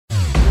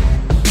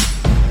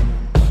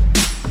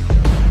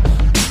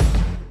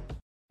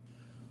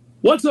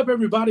What's up,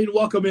 everybody, and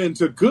welcome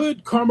into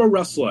Good Karma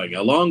Wrestling,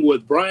 along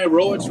with Brian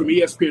Rowitz from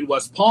ESPN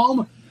West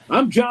Palm.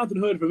 I'm Jonathan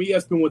Hood from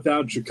ESPN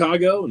Without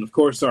Chicago, and of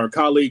course, our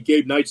colleague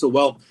Gabe Neitzel.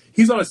 Well,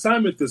 he's on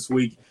assignment this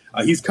week.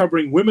 He's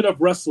covering Women of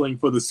Wrestling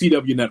for the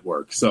CW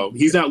Network, so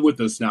he's not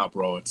with us now,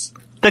 Rowitz.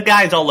 The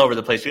guy's all over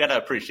the place. You got to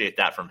appreciate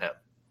that from him.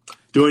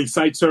 Doing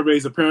site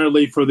surveys,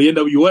 apparently, for the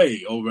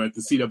NWA over at the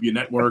CW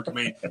Network. I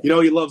mean, you know,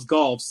 he loves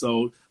golf,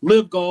 so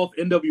Live Golf,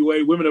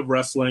 NWA, Women of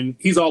Wrestling,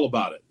 he's all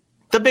about it.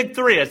 The big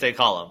three, as they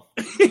call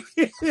them.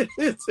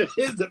 It's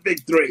the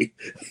big three.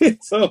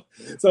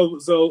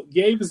 So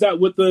Gabe is not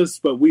with us,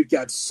 but we've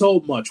got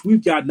so much.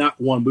 We've got not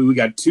one, but we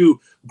got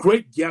two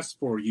great guests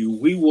for you.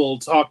 We will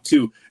talk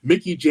to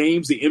Mickie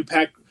James, the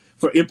Impact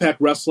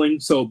Wrestling.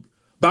 So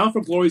Bound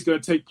for Glory is going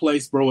to take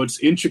place, bro. It's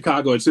in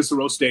Chicago at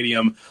Cicero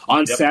Stadium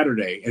on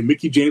Saturday, and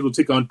Mickie James will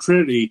take on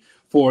Trinity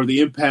for the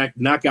Impact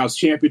Knockouts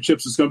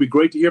Championships. It's going to be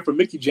great to hear from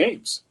Mickie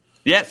James.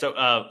 Yeah,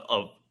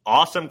 so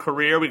awesome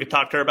career. We could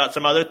talk to her about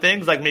some other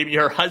things, like maybe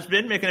her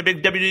husband making a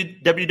big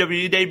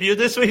WWE debut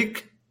this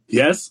week.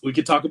 Yes, we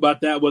could talk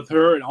about that with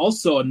her. And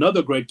also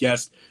another great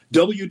guest,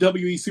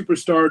 WWE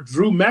superstar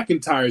Drew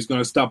McIntyre is going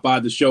to stop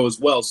by the show as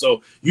well.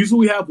 So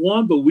usually we have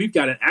one, but we've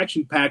got an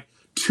action-packed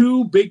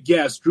two big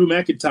guests. Drew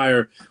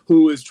McIntyre,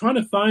 who is trying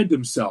to find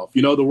himself.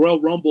 You know, the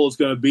Royal Rumble is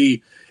going to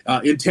be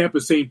in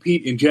Tampa, St.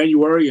 Pete in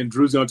January, and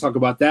Drew's going to talk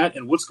about that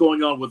and what's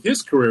going on with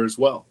his career as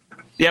well.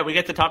 Yeah, we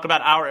get to talk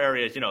about our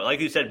areas. You know, like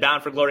you said,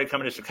 Bound for Glory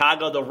coming to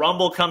Chicago. The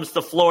Rumble comes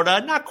to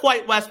Florida. Not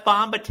quite West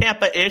Palm, but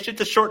Tampa-ish.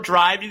 It's a short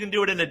drive. You can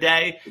do it in a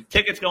day.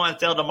 Tickets go on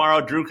sale tomorrow.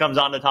 Drew comes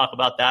on to talk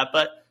about that.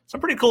 But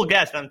some pretty cool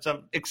guests. I'm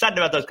excited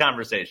about those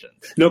conversations.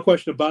 No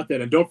question about that.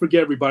 And don't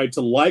forget, everybody,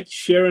 to like,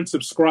 share, and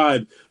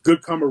subscribe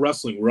Good Karma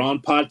Wrestling. We're on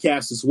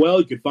podcast as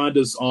well. You can find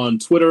us on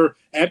Twitter,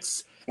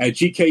 X, at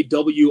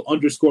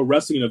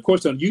GKW_wrestling, and of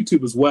course on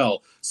YouTube as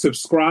well.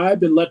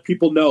 Subscribe and let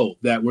people know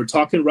that we're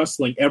talking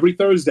wrestling every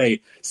Thursday,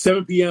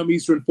 7 p.m.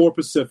 Eastern, 4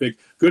 Pacific.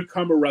 Good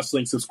Karma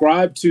Wrestling.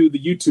 Subscribe to the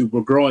YouTube.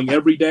 We're growing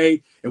every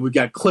day, and we've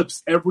got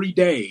clips every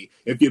day,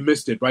 if you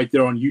missed it, right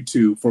there on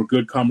YouTube for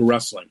Good Karma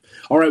Wrestling.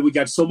 All right, we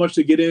got so much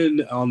to get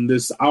in on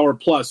this hour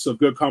plus of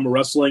Good Karma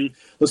Wrestling.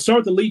 Let's start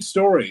with the lead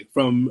story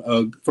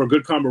from for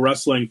Good Karma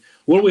Wrestling.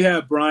 What do we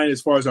have, Brian,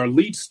 as far as our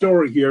lead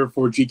story here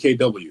for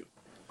GKW?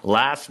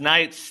 Last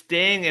night,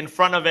 Sting, in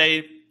front of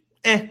a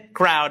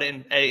crowd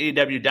in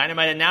AEW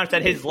Dynamite, announced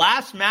that his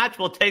last match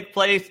will take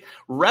place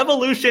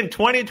Revolution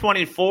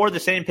 2024, the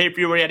same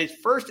pay-per-view where he had his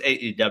first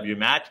AEW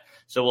match.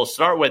 So we'll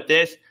start with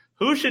this.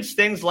 Who should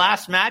Sting's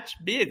last match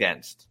be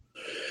against?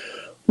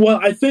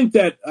 Well, I think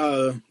that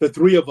the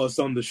three of us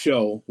on the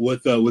show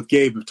with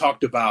Gabe have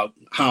talked about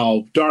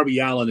how Darby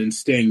Allin and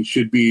Sting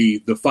should be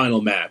the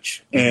final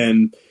match.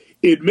 And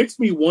it makes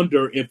me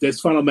wonder if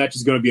this final match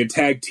is going to be a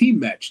tag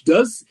team match.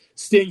 Does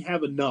Sting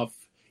have enough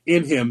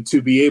in him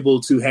to be able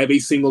to have a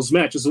singles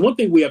match? It's the one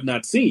thing we have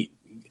not seen.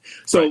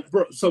 So,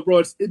 right.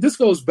 bro, this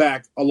goes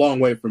back a long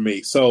way for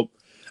me. So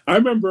I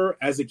remember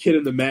as a kid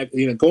in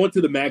the going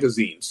to the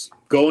magazines,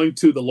 going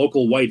to the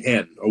local White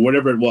Hen or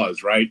whatever it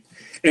was, right,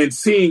 and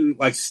seeing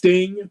like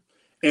Sting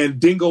and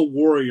Dingo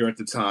Warrior at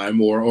the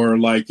time, or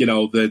like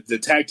the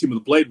tag team of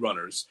the Blade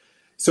Runners.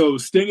 So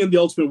Sting and the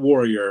Ultimate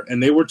Warrior,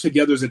 and they were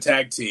together as a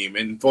tag team.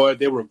 And boy,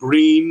 they were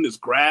green as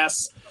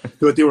grass,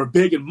 but they were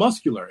big and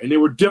muscular, and they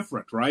were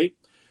different, right?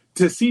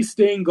 To see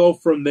Sting go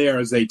from there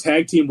as a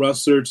tag team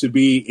wrestler to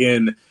be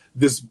in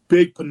this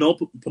big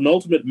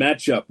penultimate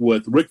matchup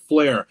with Ric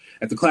Flair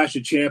at the Clash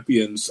of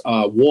Champions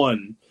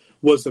 1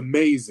 was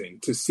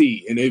amazing to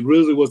see. And it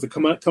really was the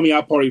coming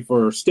out party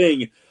for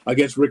Sting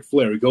against Ric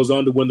Flair. He goes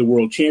on to win the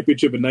World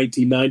Championship in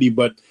 1990,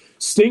 but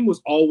Sting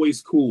was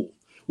always cool.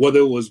 Whether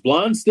it was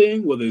blonde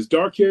Sting, whether it's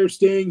dark hair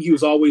Sting, he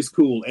was always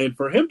cool. And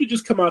for him to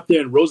just come out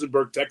there in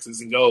Rosenberg, Texas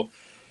and go,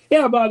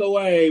 yeah, by the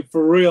way,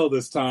 for real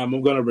this time,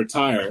 I'm going to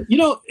retire. You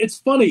know, it's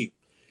funny.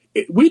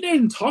 We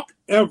didn't talk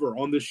ever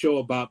on this show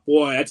about,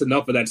 boy, that's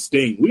enough of that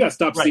Sting. We got to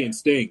stop seeing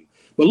Sting.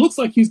 But it looks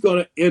like he's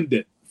going to end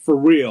it for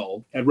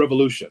real at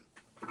Revolution.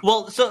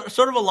 Well, so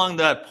sort of along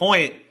that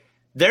point,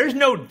 there's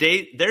no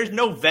date, there's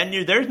no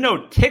venue, there's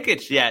no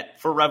tickets yet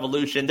for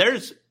Revolution.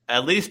 There's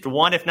at least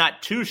one, if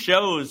not two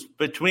shows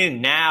between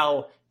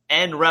now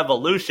and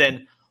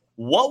Revolution.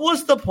 What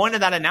was the point of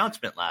that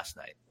announcement last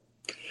night?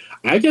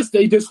 I guess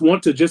they just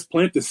want to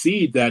plant the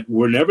seed that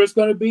whenever it's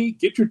going to be,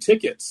 get your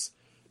tickets.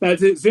 Now,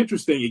 it's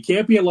interesting. It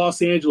can't be in Los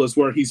Angeles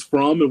where he's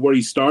from and where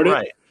he started,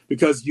 right,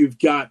 because you've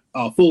got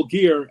Full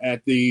Gear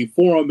at the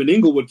Forum in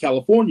Inglewood,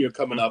 California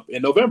coming up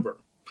in November.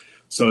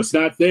 So it's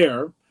not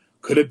there.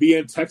 Could it be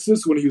in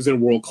Texas when he was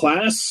in World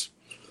Class?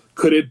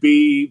 Could it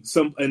be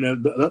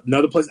in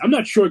another place? I'm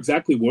not sure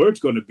exactly where it's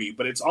going to be,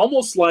 but it's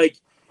almost like,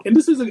 and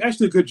this is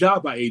actually a good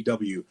job by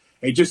AEW.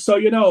 Hey, just so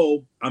you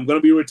know, I'm going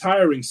to be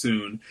retiring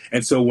soon.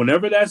 And so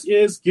whenever that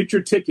is, get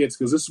your tickets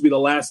because this will be the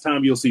last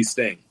time you'll see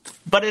Sting.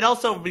 But it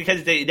also,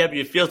 because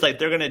AEW feels like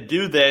they're going to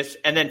do this,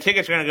 and then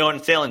tickets are going to go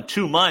on sale in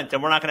 2 months,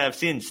 and we're not going to have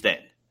seen Sting.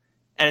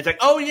 And it's like,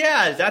 oh,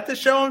 yeah, is that the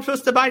show I'm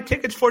supposed to buy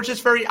tickets for? It's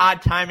just very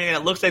odd timing, and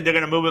it looks like they're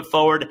going to move it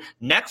forward.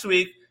 Next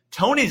week,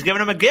 Tony's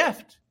giving him a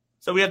gift.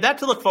 So we have that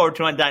to look forward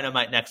to on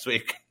Dynamite next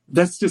week.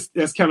 That's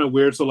kind of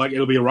weird. So like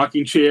it'll be a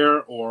rocking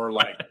chair or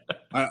like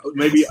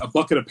maybe a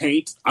bucket of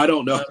paint. I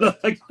don't know.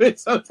 I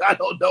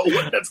don't know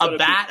what that's going to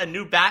be. A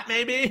new bat,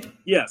 maybe.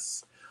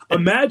 Yes.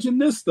 Imagine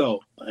this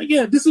though.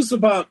 Again, this is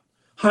about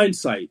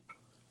hindsight.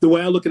 The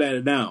way I look at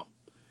it now,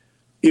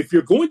 if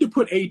you're going to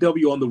put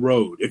AEW on the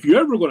road, if you're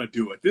ever going to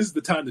do it, this is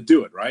the time to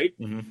do it, right?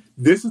 Mm-hmm.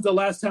 This is the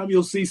last time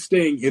you'll see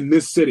Sting in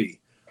this city.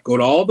 Go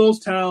to all those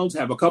towns,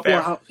 have a couple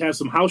have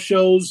some house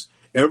shows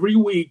every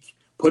week.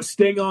 Put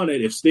Sting on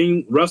it. If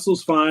Sting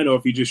wrestles, fine, or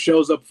if he just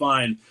shows up,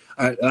 fine.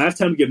 Last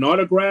time to get an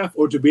autograph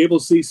or to be able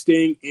to see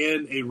Sting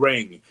in a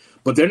ring.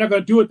 But they're not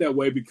going to do it that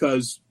way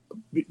because,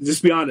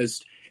 just be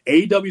honest,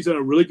 AEW's done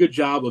a really good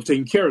job of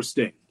taking care of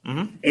Sting.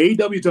 Mm-hmm.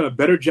 AEW's done a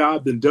better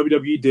job than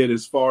WWE did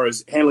as far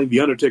as handling The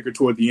Undertaker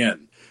toward the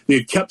end.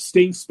 They've kept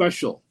Sting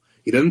special.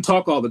 He doesn't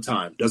talk all the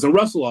time, doesn't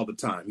wrestle all the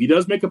time. He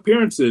does make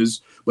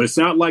appearances, but it's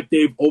not like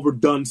they've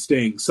overdone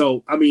Sting.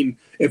 So, I mean,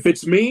 if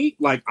it's me,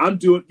 like I'm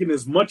getting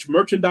as much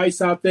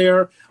merchandise out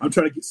there. I'm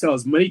trying to sell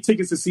as many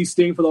tickets to see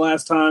Sting for the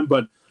last time.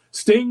 But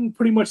Sting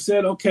pretty much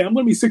said, okay, I'm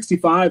going to be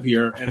 65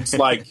 here. And it's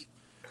like,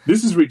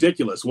 this is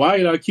ridiculous. Why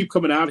did I keep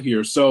coming out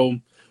here? So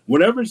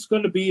whatever it's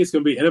going to be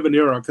end of an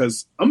era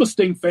because I'm a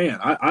Sting fan.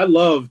 I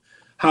love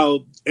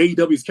how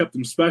AEW's kept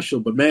him special.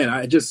 But, man,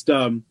 I just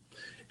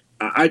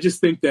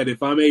think that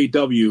if I'm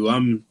AEW,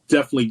 I'm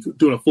definitely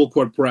doing a full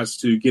court press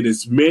to get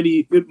as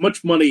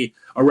much money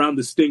around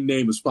the Sting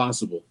name as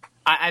possible.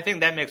 I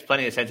think that makes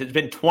plenty of sense. It's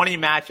been 20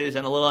 matches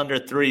in a little under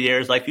 3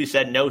 years. Like you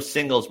said, no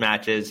singles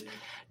matches.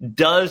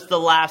 Does the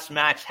last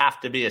match have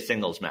to be a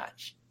singles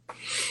match?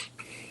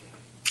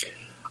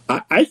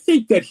 I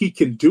think that he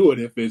can do it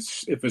if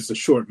it's a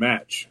short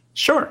match.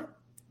 Sure.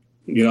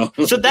 You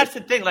know? So that's the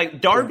thing. Like,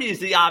 Darby is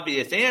the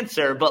obvious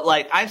answer, but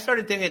like I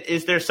started thinking,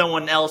 is there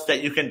someone else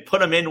that you can put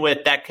him in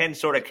with that can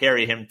sort of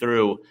carry him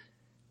through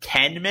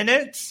 10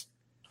 minutes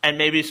and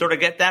maybe sort of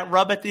get that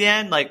rub at the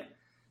end? Like,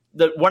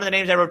 one of the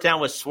names I wrote down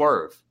was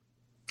Swerve.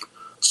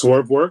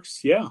 Swerve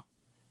works, yeah.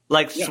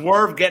 Like, yeah.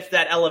 Swerve gets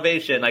that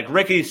elevation. Like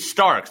Ricky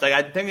Starks. Like,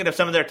 I'm thinking of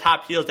some of their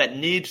top heels that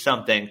need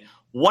something.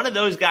 One of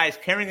those guys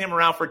carrying him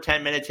around for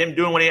 10 minutes, him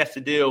doing what he has to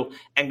do,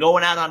 and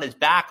going out on his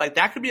back, like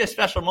that could be a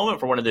special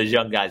moment for one of those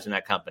young guys in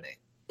that company.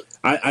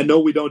 I know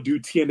we don't do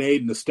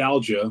TNA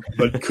nostalgia,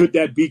 but could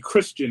that be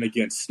Christian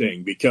against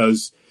Sting?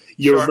 Because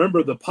you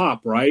remember the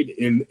pop, right?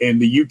 In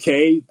the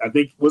UK, I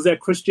think, was that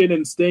Christian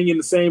and Sting in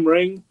the same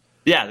ring?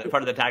 Yeah,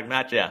 part of the tag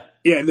match, yeah.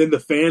 Yeah, and then the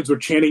fans were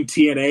chanting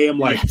TNA. I'm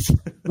like, yes.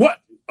 What?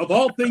 Of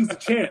all things to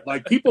chant.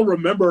 Like, people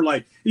remember,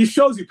 like, it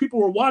shows you people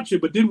were watching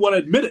but didn't want to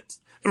admit it.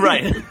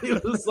 Right.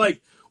 It was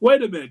like,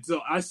 wait a minute.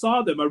 So I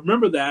saw them. I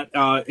remember that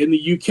in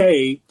the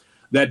UK,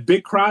 that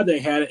big crowd they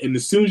had. And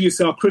as soon as you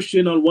saw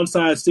Christian on one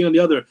side, Sting on the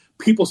other,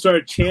 people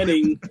started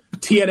chanting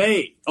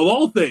TNA, of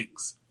all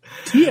things.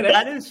 TNA.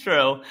 That is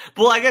true.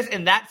 Well, I guess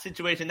in that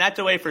situation, that's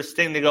a way for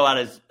Sting to go out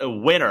as a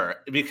winner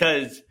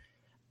because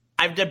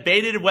I've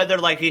debated whether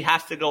like he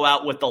has to go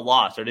out with the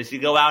loss or does he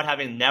go out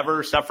having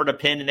never suffered a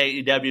pin in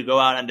AEW, go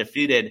out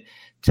undefeated.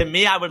 To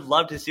me, I would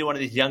love to see one of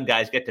these young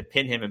guys get to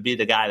pin him and be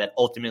the guy that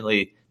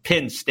ultimately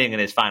pins Sting in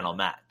his final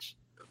match.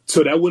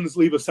 So that wouldn't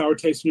leave a sour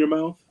taste in your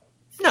mouth?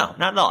 No,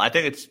 not at all. I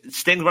think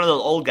Sting's one of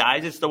those old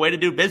guys. It's the way to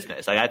do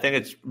business. Like I think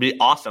it'd be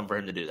awesome for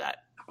him to do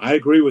that. I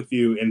agree with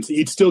you. And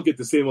he'd still get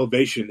the same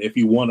ovation if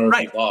he won or if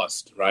he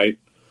lost, right?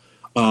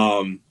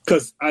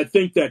 Because I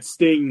think that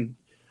Sting,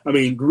 I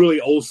mean,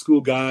 really old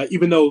school guy,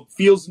 even though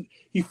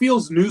he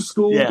feels new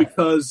school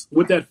because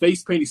with that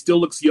face paint, he still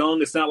looks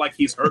young. It's not like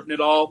he's hurting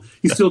at all.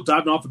 He's still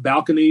diving off of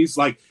balconies.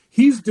 Like,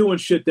 he's doing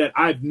shit that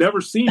I've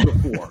never seen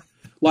before.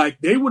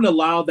 Like, they wouldn't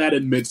allow that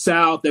in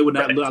Mid-South. They would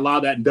not allow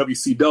that in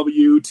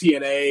WCW,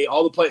 TNA,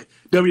 all the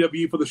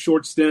WWE for the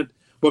short stint.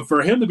 But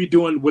for him to be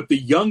doing what the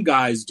young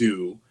guys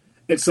do,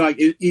 it's like,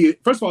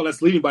 first of all,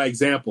 that's leading by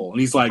example.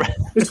 And he's like,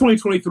 it's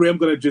 2023. I'm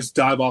going to just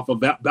dive off of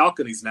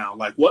balconies now.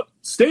 Like, what?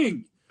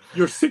 Sting,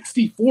 you're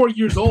 64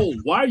 years old.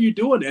 Why are you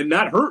doing it? And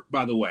not hurt,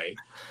 by the way.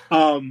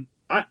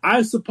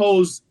 I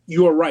suppose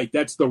you're right.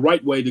 That's the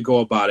right way to go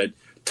about it.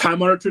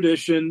 Time-honored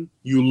tradition.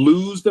 You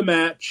lose the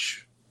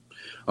match.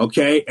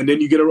 Okay, and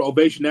then you get an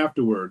ovation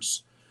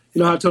afterwards.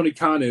 You know how Tony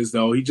Khan is,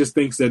 though. He just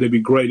thinks that it'd be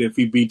great if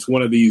he beats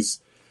one of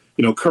these,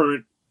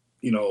 current,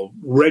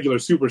 regular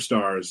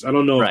superstars. I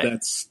don't know if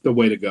that's the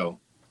way to go.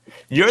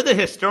 You're the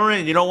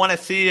historian. You don't want to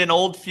see an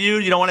old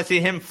feud. You don't want to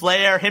see him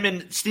Flair, him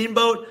and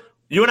Steamboat.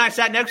 You and I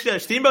sat next to each other.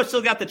 Steamboat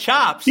still got the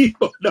chops.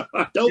 No,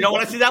 I don't. You don't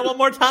want to see that one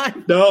more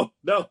time? No.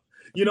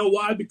 You know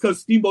why? Because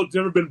Steamboat's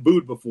never been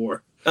booed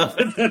before.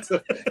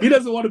 He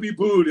doesn't want to be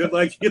booed. And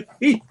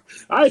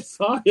I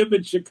saw him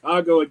in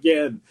Chicago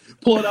again,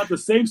 pulling out the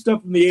same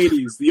stuff from the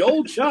 80s. The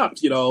old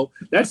chops,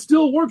 that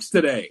still works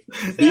today.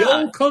 The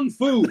old kung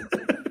fu.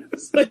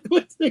 It's like,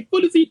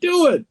 what is he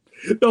doing?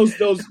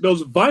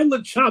 Those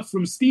violent chops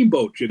from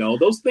Steamboat,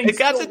 those things. It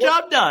got the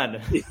job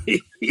done.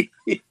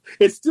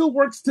 It still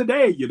works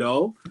today,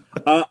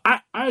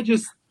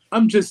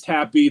 I'm just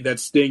happy that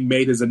Sting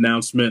made his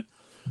announcement.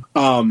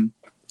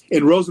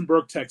 in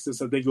Rosenberg,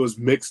 Texas, I think it was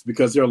mixed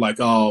because they're like,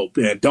 "Oh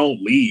man,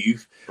 don't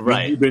leave.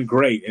 Right. You've been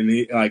great."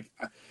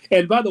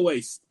 And by the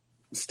way,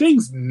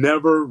 Sting's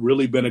never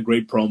really been a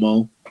great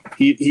promo.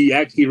 He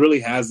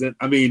really hasn't.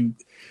 I mean,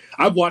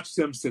 I've watched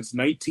him since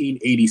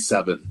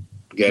 1987.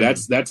 Okay,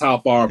 that's how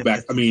far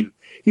back. I mean,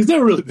 he's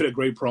never really been a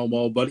great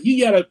promo, but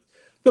he had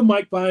the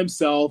mic by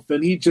himself,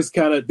 and he just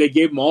they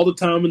gave him all the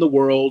time in the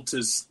world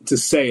to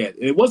say it.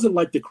 And it wasn't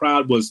like the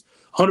crowd was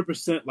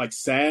 100% like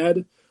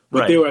sad,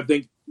 but they were, I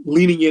think,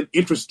 leaning in,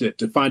 interested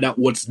to find out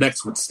what's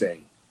next with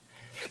Sting.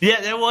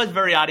 Yeah, it was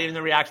very odd. Even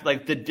the reaction,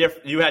 like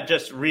you had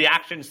just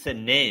reactions to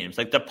names,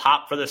 like the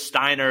pop for the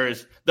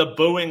Steiners, the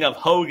booing of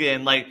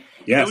Hogan. Like,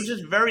 It was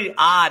just very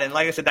odd. And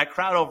like I said, that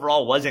crowd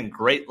overall wasn't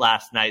great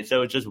last night.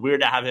 So it's just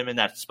weird to have him in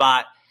that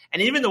spot.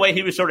 And even the way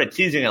he was sort of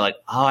teasing it, like,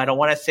 oh, I don't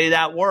want to say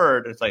that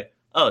word. It's like,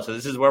 oh, so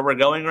this is where we're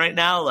going right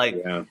now?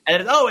 And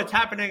it's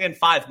happening in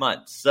 5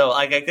 months. So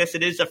like, I guess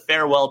it is a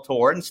farewell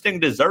tour, and Sting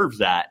deserves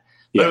that.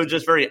 But it was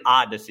just very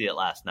odd to see it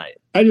last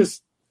night.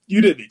 You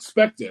didn't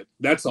expect it.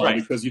 That's all,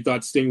 because you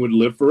thought Sting would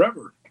live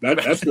forever.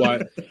 That's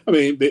why. I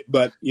mean,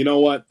 but you know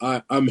what?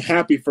 I'm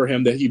happy for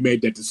him that he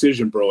made that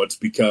decision, bro. It's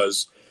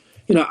because,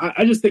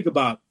 I just think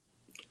about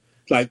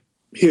like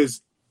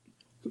his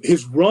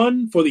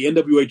run for the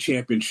NWA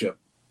Championship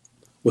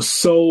was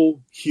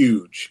so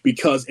huge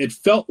because it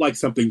felt like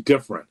something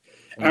different.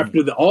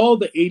 After all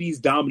the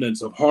 80s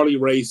dominance of Harley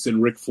Race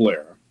and Ric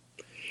Flair,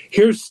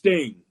 here's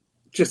Sting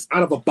just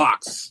out of a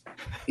box,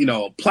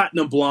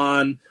 platinum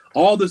blonde,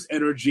 all this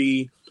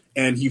energy,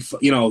 and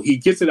he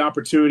gets an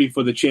opportunity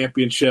for the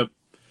championship,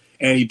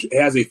 and he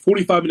has a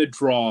 45-minute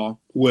draw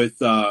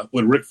with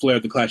Ric Flair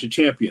at the Clash of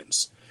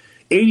Champions.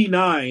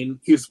 89,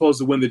 he was supposed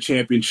to win the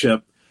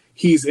championship.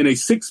 He's in a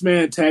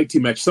 6-man tag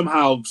team match.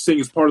 Somehow Sting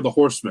is part of the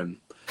Horsemen.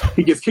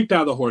 He gets kicked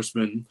out of the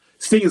Horsemen.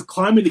 Sting is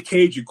climbing the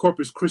cage in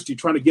Corpus Christi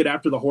trying to get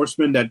after the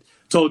Horsemen that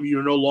told him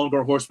you're no longer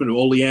a Horseman of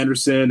Ole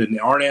Anderson and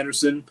Arn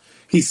Anderson.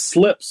 He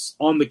slips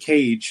on the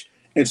cage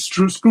and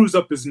screws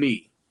up his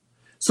knee.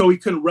 So he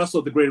couldn't wrestle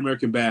at the Great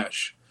American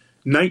Bash.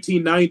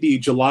 1990,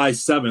 July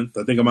 7th,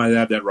 I think I might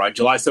have that right,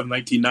 July 7th,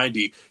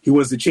 1990, he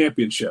wins the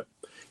championship.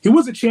 He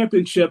wins the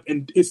championship,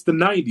 and it's the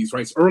 90s,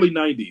 right? It's early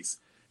 90s.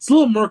 It's a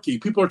little murky.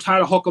 People are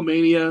tired of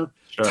Hulkamania,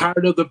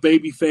 tired of the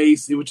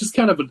babyface. It was just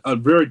kind of a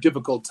very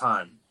difficult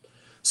time.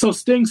 So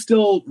Sting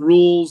still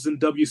rules in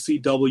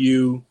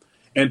WCW,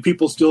 and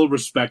people still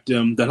respect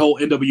him. That whole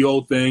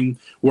NWO thing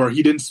where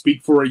he didn't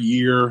speak for a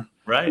year.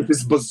 Right.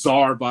 It's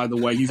bizarre, by the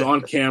way. He's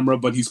on camera,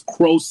 but he's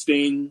Crow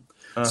Sting.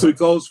 So he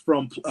goes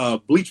from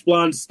bleach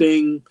blonde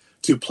Sting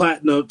to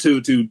platinum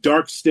to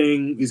dark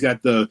Sting. He's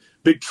got the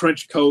big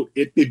trench coat.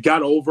 It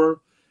got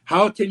over.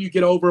 How can you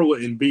get over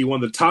and be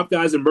one of the top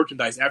guys in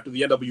merchandise after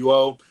the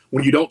NWO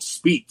when you don't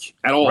speak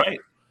at all? Right.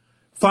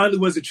 Finally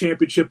wins the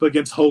championship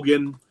against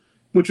Hogan,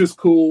 which was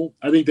cool.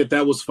 I think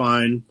that was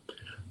fine.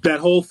 That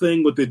whole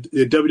thing with the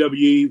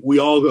WWE, we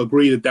all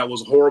agree that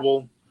was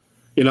horrible.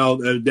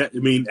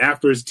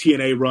 After his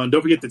TNA run,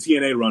 don't forget the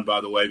TNA run,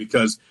 by the way,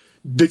 because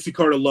Dixie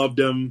Carter loved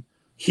him.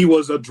 He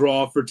was a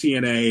draw for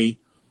TNA.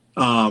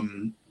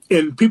 And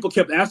people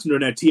kept asking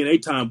during that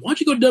TNA time, why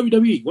don't you go to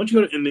WWE? Why don't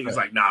you go to, and he's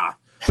like, nah, I'm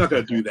not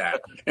going to do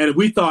that. And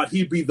we thought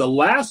he'd be the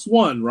last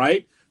one,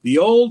 right? The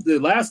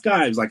last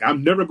guy was like,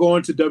 I'm never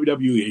going to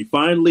WWE. And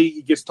finally,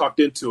 he gets talked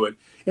into it.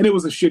 And it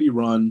was a shitty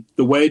run.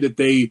 The way that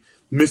they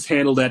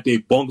mishandled that, they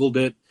bungled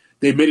it.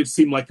 They made it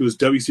seem like it was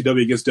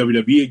WCW against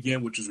WWE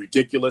again, which was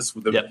ridiculous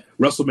with the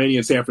WrestleMania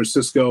in San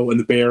Francisco and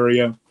the Bay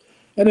Area.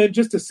 And then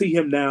just to see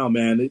him now,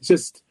 man, it's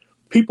just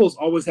people's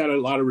always had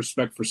a lot of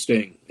respect for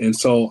Sting. And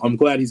so I'm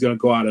glad he's going to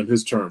go out on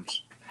his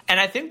terms. And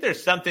I think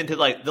there's something to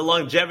like the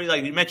longevity,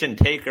 like you mentioned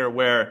Taker,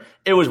 where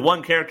it was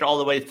one character all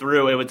the way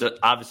through. It was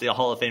obviously a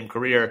Hall of Fame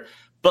career.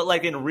 But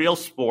like in real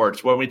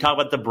sports, when we talk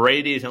about the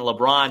Bradys and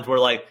LeBrons, where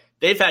like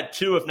they've had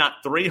 2, if not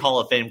 3 Hall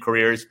of Fame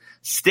careers,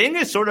 Sting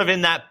is sort of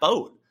in that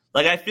boat.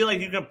 Like, I feel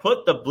like you can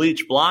put the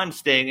bleach blonde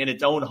Sting in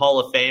its own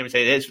Hall of Fame and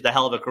say it is the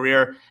hell of a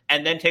career,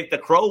 and then take the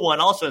Crow one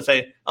also and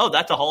say, oh,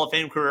 that's a Hall of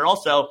Fame career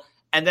also.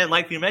 And then,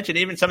 like you mentioned,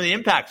 even some of the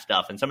Impact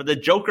stuff and some of the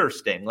Joker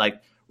Sting,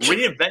 like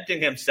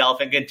reinventing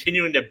himself and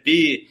continuing to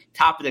be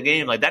top of the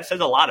game, like that says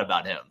a lot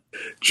about him.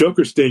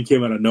 Joker Sting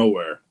came out of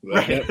nowhere.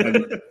 Right.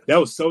 That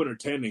was so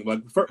entertaining,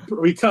 like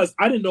because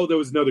I didn't know there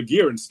was another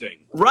gear in Sting.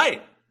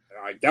 Right.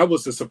 That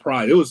was a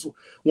surprise. It was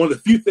one of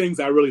the few things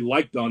I really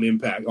liked on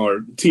Impact or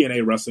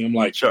TNA wrestling. I'm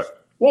like, sure.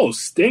 Whoa,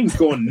 Sting's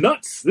going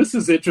nuts. This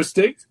is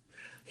interesting.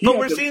 But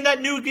we're seeing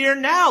that new gear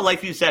now,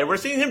 like you said. We're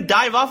seeing him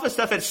dive off of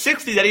stuff at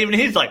 60 that even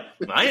he's like,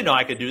 I didn't know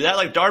I could do that.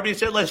 Like Darby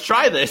said, let's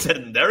try this.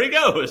 And there he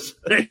goes.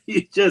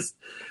 You think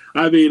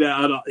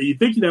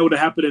that would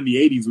have happened in the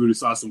 80s, we would have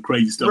saw some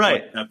crazy stuff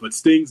like that. But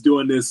Sting's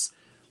doing this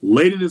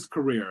late in his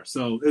career.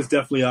 So it's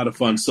definitely a lot of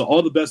fun. So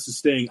all the best to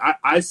Sting.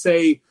 I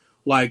say,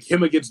 like,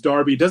 him against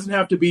Darby doesn't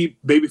have to be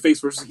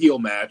babyface versus heel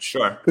match.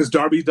 Sure. Because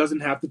Darby doesn't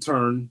have to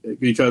turn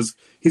because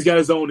he's got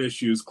his own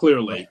issues,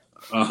 clearly.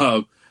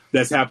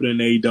 that's happening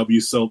in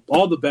AEW. So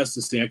all the best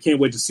to Sting. I can't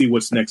wait to see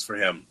what's next for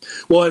him.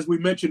 Well, as we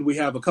mentioned, we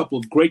have a couple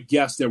of great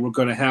guests that we're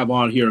going to have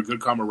on here at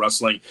Good Karma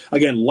Wrestling.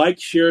 Again, like,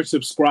 share,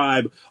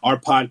 subscribe our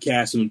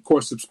podcast, and of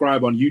course,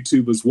 subscribe on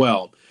YouTube as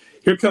well.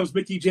 Here comes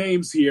Mickie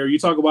James here. You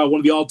talk about one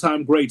of the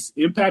all-time greats.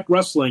 Impact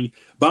Wrestling,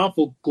 Bound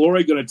for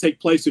Glory, going to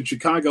take place in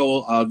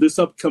Chicago this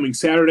upcoming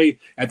Saturday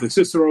at the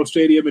Cicero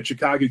Stadium in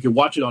Chicago. You can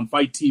watch it on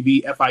Fight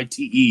TV,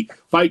 F-I-T-E,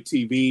 Fight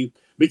TV.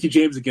 Mickie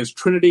James against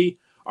Trinity.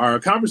 Our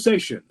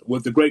conversation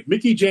with the great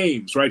Mickie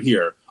James right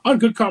here on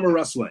Good Karma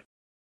Wrestling.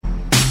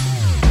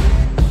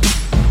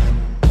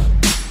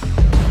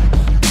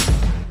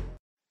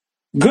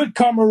 Good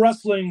Karma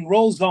Wrestling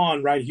rolls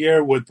on right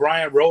here with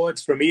Brian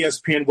Rowitz from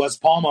ESPN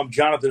West Palm. I'm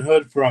Jonathan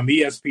Hood from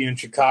ESPN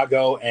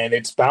Chicago, and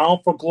it's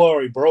Bound for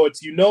Glory. Bro,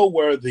 you know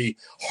where the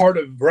heart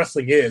of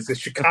wrestling is. It's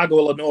Chicago,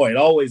 Illinois. It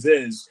always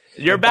is.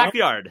 Your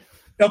backyard.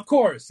 Of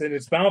course, and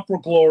it's Bound for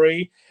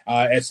Glory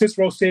at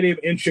Cicero Stadium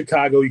in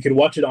Chicago. You can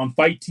watch it on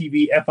Fight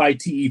TV,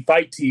 F-I-T-E,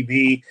 Fight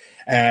TV,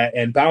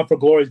 and Bound for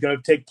Glory is going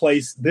to take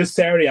place this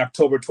Saturday,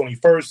 October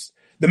 21st.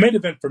 The main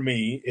event for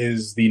me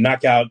is the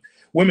Knockout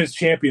Women's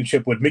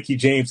Championship with Mickie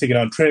James taking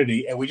on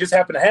Trinity, and we just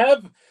happen to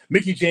have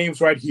Mickie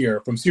James right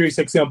here from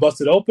SiriusXM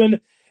Busted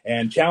Open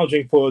and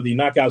challenging for the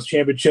Knockouts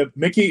Championship.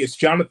 Mickie, it's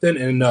Jonathan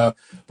and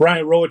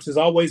Brian Rowitz. As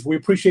always, we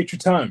appreciate your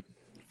time.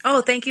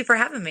 Oh, thank you for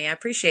having me. I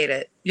appreciate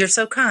it. You're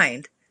so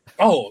kind.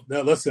 Oh,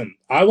 now listen,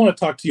 I want to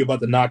talk to you about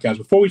the Knockouts.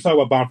 Before we talk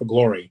about Bound for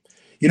Glory,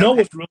 you know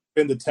what's really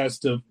been the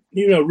test of,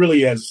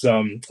 really has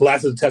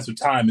lasted the test of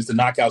time is the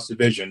Knockouts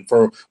division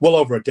for well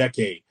over a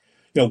decade.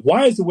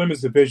 Why has the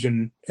women's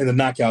division and the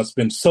Knockouts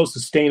been so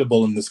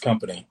sustainable in this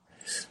company?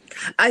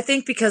 I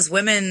think because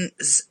women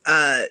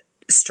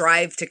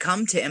strive to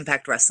come to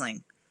Impact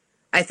Wrestling.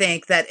 I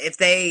think that if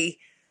they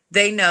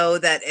know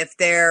that if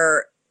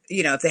they're,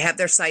 if they have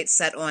their sights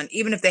set on,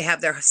 even if they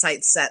have their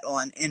sights set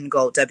on in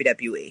gold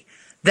WWE,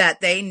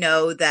 that they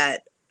know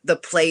that the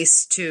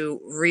place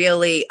to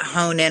really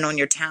hone in on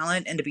your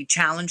talent and to be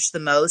challenged the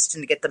most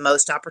and to get the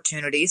most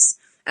opportunities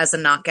as a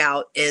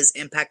knockout is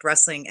Impact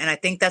Wrestling. And I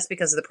think that's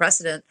because of the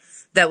precedent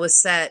that was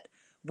set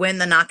when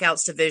the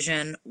Knockouts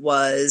division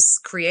was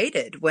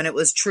created, when it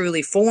was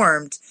truly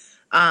formed,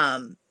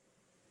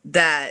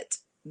 that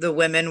the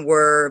women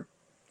were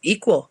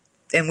equal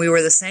and we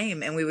were the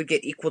same and we would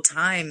get equal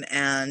time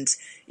and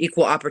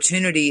equal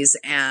opportunities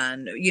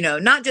and,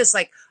 not just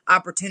like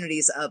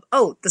opportunities of,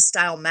 the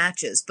style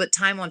matches, but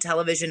time on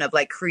television of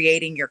like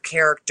creating your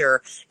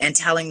character and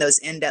telling those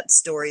in-depth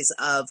stories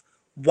of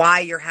why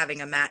you're having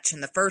a match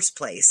in the first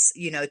place,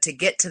 to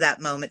get to that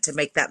moment, to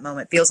make that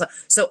moment feel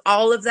so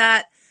all of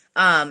that.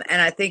 And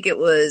I think it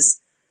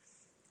was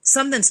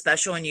something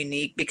special and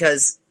unique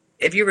because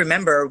if you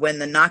remember when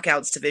the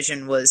Knockouts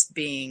division was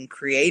being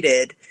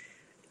created,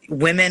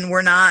 women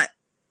were not,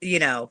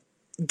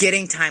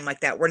 getting time like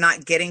that. We're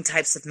not getting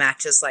types of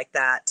matches like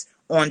that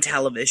on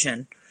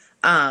television.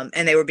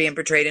 And they were being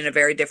portrayed in a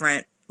very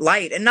different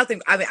light and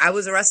nothing. I mean, I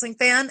was a wrestling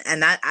fan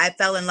and that I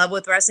fell in love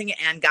with wrestling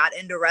and got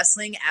into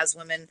wrestling as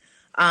women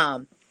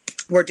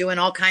were doing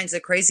all kinds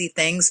of crazy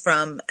things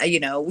from,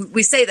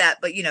 we say that,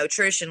 but,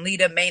 Trish and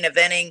Lita main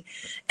eventing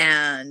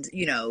and,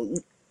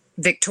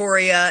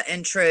 Victoria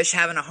and Trish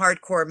having a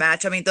hardcore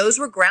match. I mean, those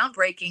were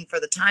groundbreaking for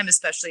the time,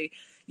 especially,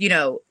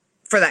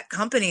 for that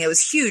company. It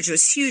was huge. It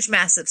was huge,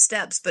 massive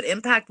steps, but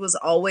Impact was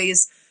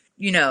always,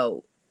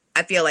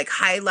 I feel like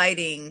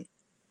highlighting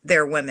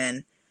their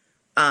women,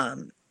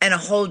 in a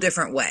whole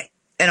different way.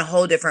 And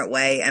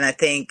I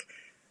think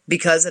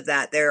because of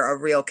that, they're a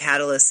real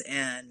catalyst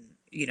and,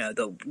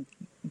 they'll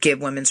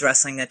give women's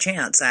wrestling a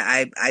chance.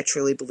 I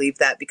truly believe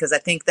that because I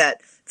think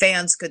that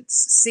fans could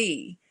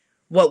see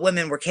what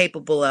women were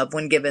capable of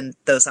when given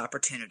those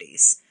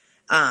opportunities.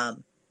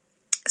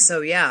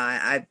 So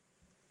yeah,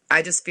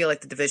 I just feel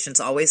like the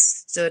division's always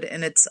stood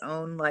in its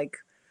own,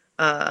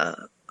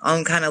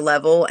 own kind of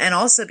level. And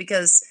also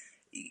because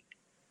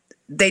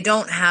they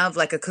don't have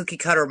like a cookie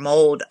cutter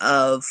mold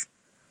of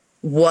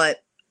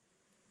what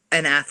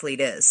an athlete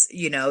is.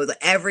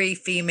 Every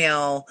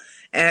female,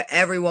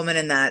 every woman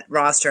in that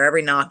roster,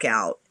 every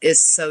knockout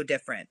is so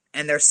different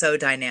and they're so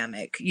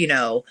dynamic.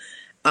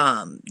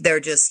 They're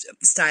just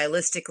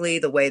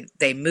stylistically, the way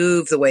they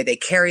move, the way they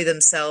carry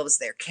themselves,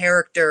 their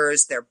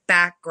characters, their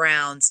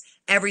backgrounds,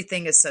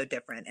 everything is so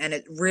different. And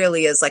it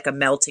really is like a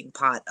melting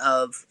pot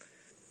of,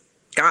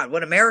 God,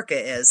 what America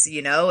is,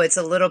 it's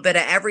a little bit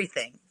of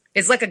everything.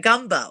 It's like a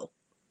gumbo.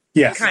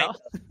 Yes. Kind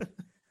of.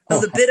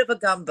 It's a bit of a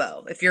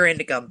gumbo, if you're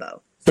into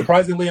gumbo.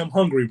 Surprisingly, I'm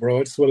hungry, bro.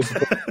 It's what it's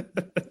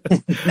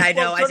I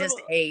know. I just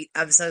ate.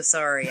 I'm so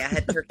sorry. I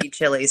had turkey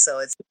chili, so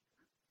it's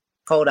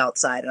cold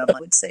outside. And I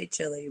would say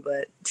chili,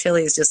 but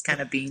chili is just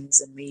kind of beans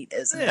and meat,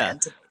 isn't it?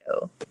 And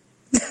tomato.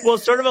 Well,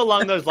 sort of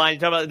along those lines, you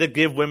talk about the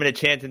give women a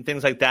chance and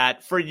things like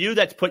that. For you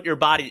that's put your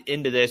body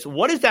into this,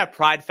 what is that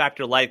pride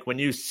factor like when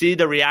you see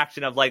the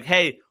reaction of like,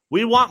 hey,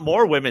 we want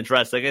more women's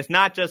wrestling? It's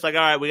not just like,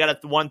 all right, we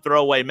got one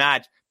throwaway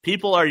match.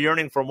 People are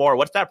yearning for more.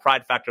 What's that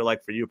pride factor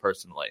like for you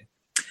personally?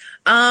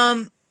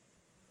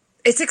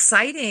 It's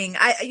exciting.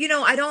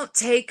 I don't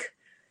take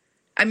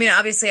I mean,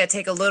 obviously I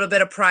take a little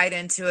bit of pride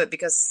into it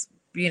because,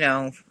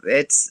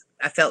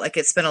 I felt like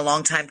it's been a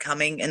long time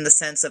coming in the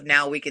sense of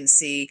now we can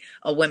see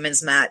a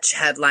women's match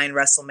headline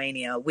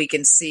WrestleMania. We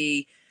can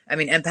see, I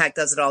mean, Impact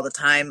does it all the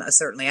time.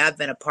 Certainly I've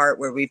been a part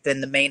where we've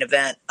been the main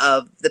event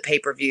of the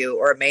pay-per-view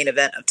or a main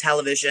event of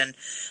television.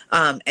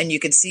 And you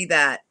can see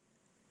that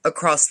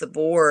across the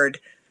board,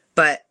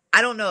 but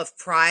I don't know if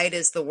pride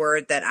is the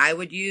word that I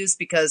would use,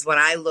 because when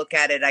I look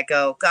at it, I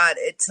go, God,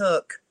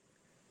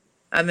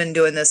 I've been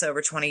doing this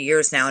over 20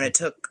 years now, and it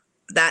took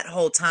that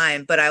whole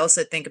time. But I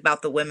also think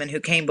about the women who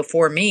came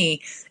before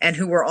me and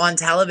who were on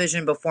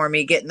television before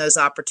me, getting those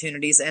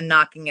opportunities and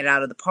knocking it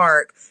out of the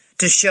park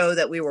to show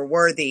that we were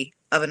worthy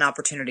of an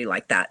opportunity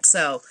like that.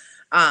 So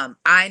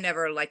I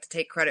never like to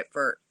take credit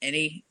for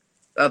any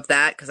of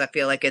that, because I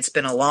feel like it's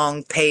been a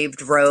long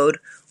paved road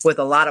with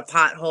a lot of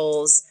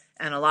potholes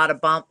and a lot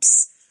of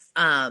bumps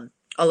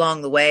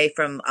along the way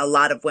from a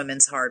lot of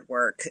women's hard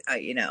work,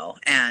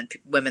 and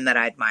women that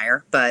I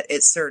admire. But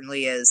it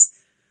certainly is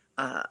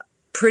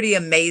pretty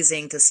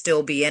amazing to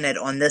still be in it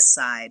on this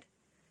side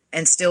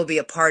and still be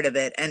a part of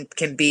it and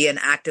can be an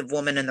active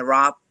woman in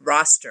the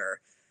roster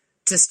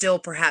to still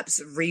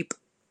perhaps reap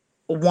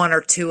one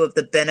or two of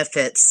the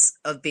benefits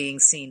of being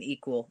seen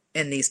equal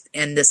in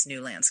this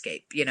new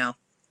landscape,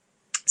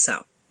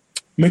 So,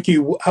 Mickie,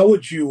 how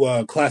would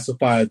you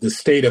classify the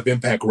state of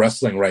Impact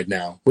Wrestling right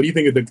now? What do you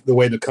think of the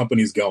way the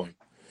company's going?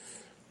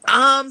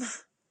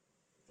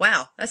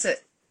 Wow, that's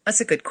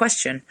a good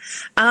question.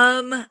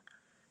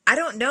 I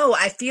don't know.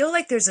 I feel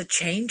like there's a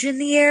change in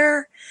the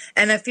air,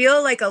 and I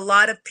feel like a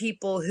lot of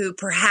people who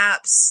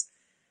perhaps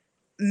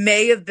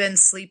may have been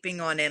sleeping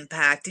on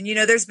Impact, and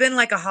there's been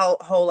like a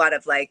whole lot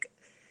of like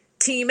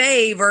Team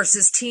A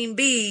versus Team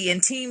B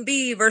and Team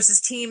B versus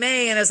Team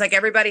A. And it's like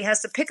everybody has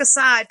to pick a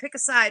side.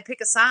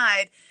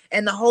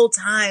 And the whole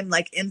time,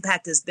 like,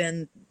 Impact has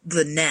been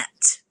the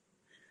net,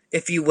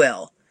 if you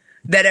will,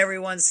 that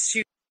everyone's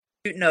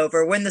shooting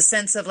over. When the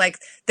sense of like,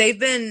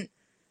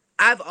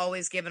 I've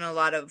always given a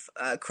lot of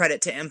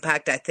credit to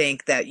Impact. I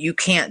think that you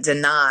can't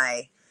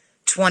deny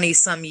 20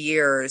 some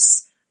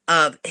years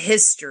of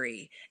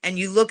history. And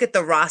you look at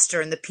the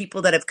roster and the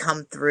people that have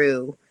come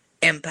through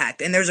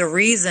Impact, and there's a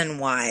reason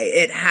why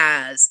it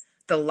has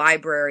the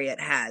library it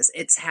has.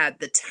 It's had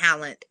the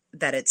talent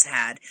that it's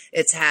had.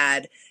 It's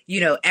had,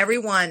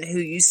 everyone who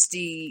you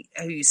see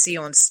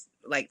on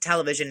like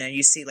television, and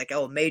you see like,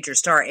 oh, major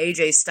star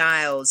AJ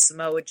Styles,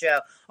 Samoa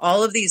Joe,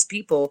 all of these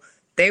people,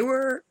 they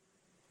were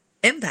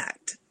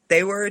Impact.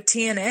 They were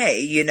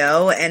TNA,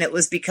 and it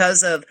was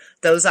because of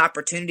those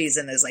opportunities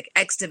and those like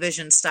X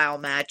Division style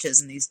matches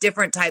and these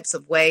different types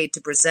of way to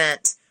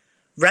present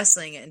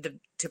wrestling and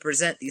to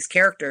present these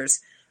characters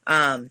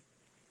that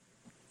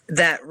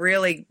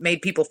really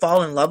made people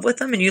fall in love with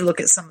them. And you look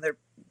at some of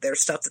their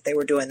stuff that they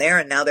were doing there,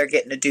 and now they're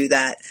getting to do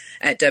that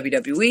at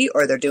WWE,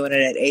 or they're doing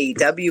it at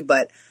AEW.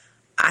 But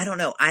I don't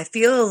know. I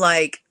feel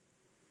like,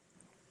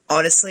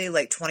 honestly,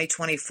 like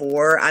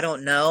 2024, I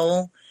don't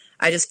know.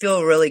 I just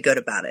feel really good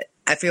about it.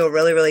 I feel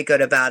really, really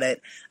good about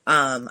it.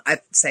 I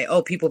say,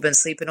 oh, people have been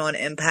sleeping on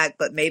Impact,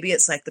 but maybe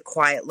it's like the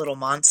quiet little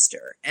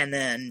monster. And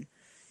then,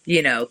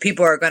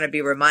 people are going to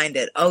be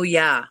reminded, oh,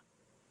 yeah,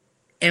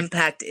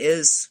 Impact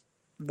is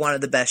one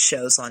of the best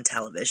shows on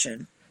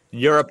television.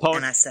 Your opponent,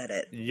 and I said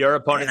it. Your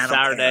opponent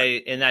Saturday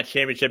in that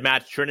championship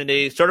match,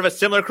 Trinity, sort of a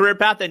similar career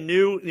path, a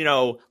new,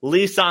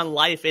 lease on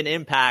life in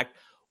Impact.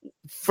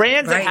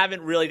 Fans that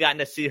haven't really gotten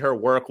to see her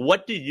work,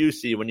 what do you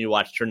see when you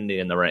watch Trinity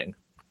in the ring?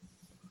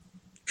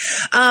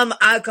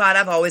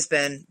 I've always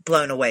been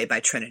blown away by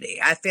Trinity.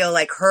 I feel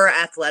like her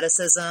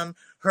athleticism,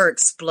 her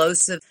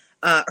explosive,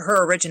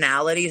 her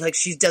originality, like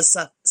she does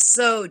stuff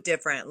so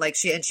different. Like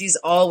she's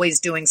always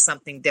doing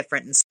something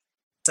different and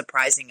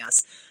surprising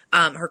us.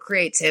 Her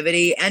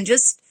creativity, and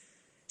just,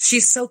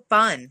 she's so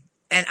fun.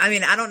 And I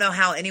mean, I don't know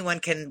how anyone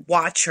can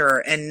watch her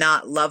and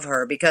not love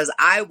her, because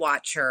I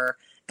watch her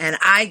and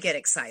I get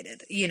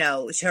excited.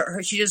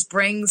 She just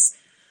brings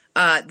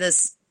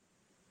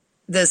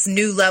this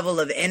new level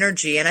of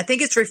energy. And I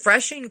think it's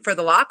refreshing for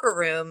the locker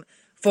room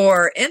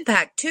for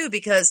Impact too,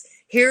 because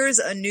here's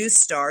a new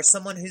star,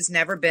 someone who's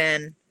never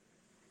been,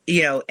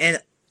 and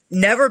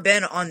never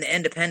been on the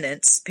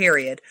independents,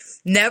 period.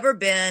 Never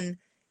been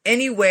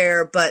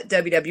anywhere but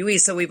WWE.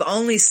 So we've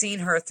only seen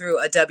her through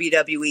a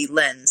WWE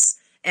lens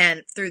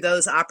and through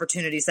those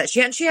opportunities that she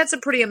had. And she had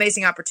some pretty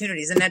amazing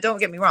opportunities. And now, don't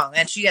get me wrong,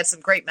 and she had some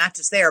great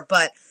matches there.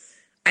 But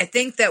I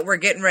think that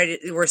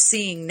we're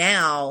seeing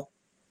now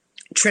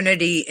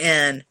Trinity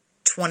in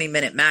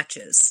 20-minute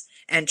matches,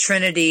 and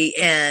Trinity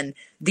in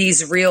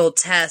these real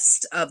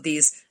tests of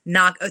these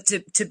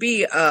to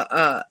be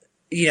the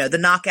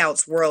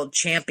Knockouts world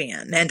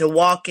champion, and to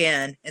walk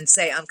in and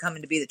say, I'm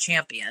coming to be the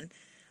champion,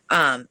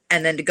 and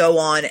then to go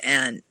on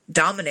and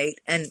dominate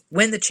and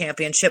win the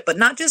championship, but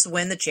not just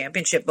win the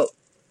championship, but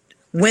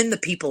win the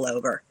people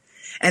over,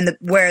 and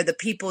where the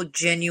people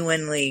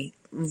genuinely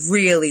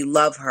really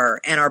love her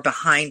and are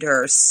behind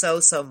her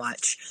so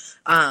much.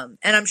 And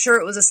I'm sure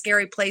it was a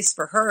scary place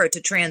for her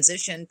to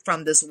transition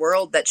from this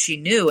world that she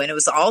knew, and it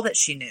was all that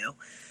she knew,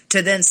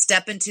 to then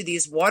step into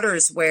these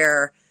waters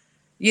where,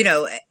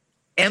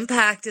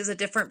 Impact is a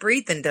different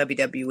breed than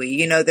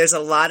WWE. There's a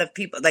lot of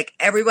people, like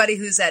everybody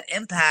who's at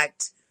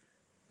Impact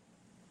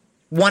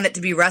wanted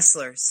to be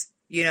wrestlers.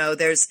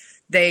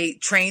 They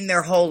train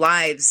their whole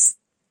lives,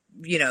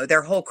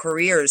 their whole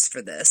careers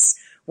for this.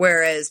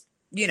 Whereas,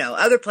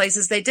 other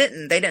places they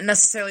didn't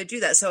necessarily do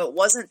that. So it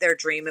wasn't their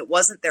dream. It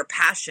wasn't their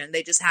passion.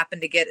 They just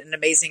happened to get an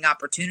amazing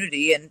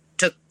opportunity and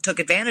took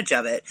advantage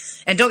of it.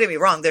 And don't get me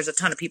wrong, there's a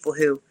ton of people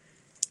who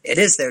it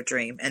is their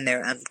dream, and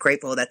I'm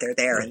grateful that they're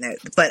there.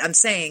 But I'm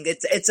saying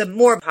it's a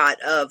more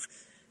pot of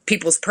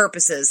people's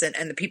purposes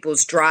and the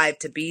people's drive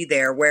to be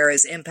there.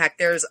 Whereas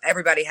Impact,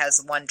 everybody has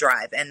one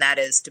drive, and that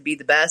is to be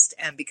the best,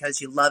 and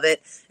because you love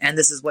it, and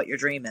this is what your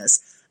dream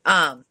is.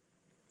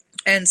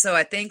 And so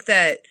I think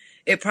that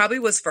it probably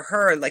was for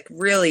her, like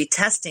really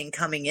testing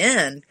coming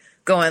in,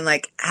 going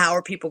like, how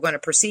are people going to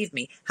perceive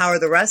me? How's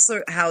the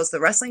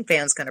wrestling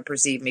fans going to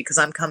perceive me? Because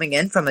I'm coming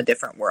in from a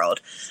different world.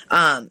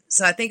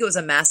 So I think it was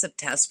a massive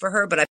test for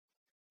her, but I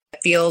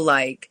feel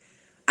like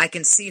I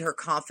can see her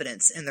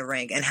confidence in the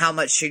ring and how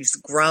much she's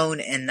grown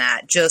in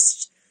that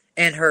just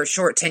in her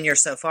short tenure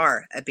so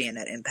far at being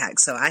at Impact.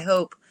 So I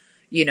hope,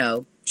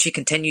 she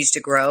continues to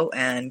grow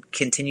and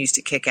continues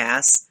to kick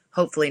ass.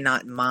 Hopefully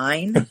not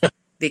mine,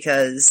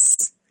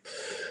 because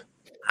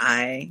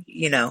I,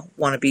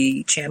 want to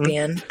be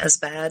champion as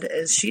bad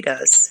as she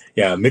does.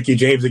 Yeah, Mickie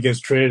James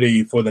against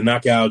Trinity for the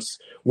Knockouts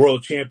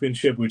World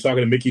Championship. We're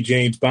talking to Mickie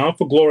James. Bound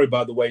for Glory,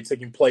 by the way,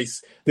 taking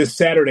place this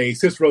Saturday,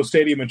 Cicero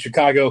Stadium in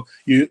Chicago.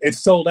 It's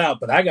sold out,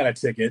 but I got a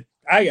ticket.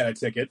 Yeah,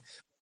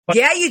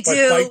 you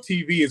do. Fight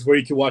TV is where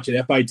you can watch it,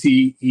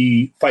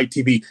 FITE, Fight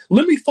TV.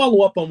 Let me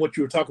follow up on what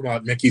you were talking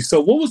about, Mickie. So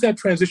what was that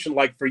transition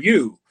like for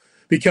you?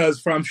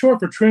 Because I'm sure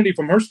for Trinity,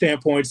 from her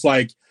standpoint, it's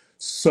like,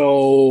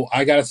 so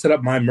I got to set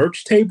up my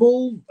merch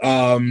table.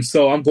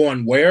 So I'm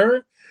going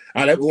where?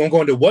 I'm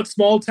going to what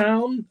small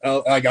town?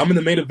 Like I'm in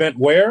the main event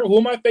where? Who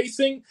am I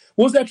facing?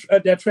 What was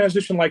that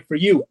transition like for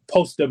you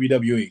post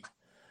WWE?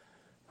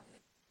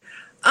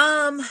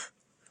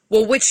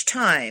 Well, which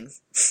time?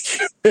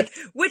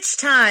 Which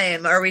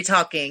time are we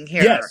talking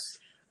here? Yes,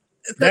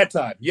 that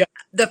time. Yeah.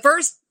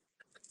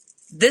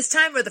 This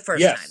time or the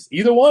first time? Yes,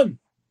 either one.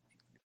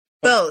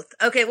 Both.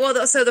 Okay,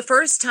 well, so the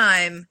first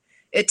time,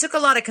 it took a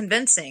lot of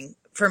convincing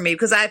for me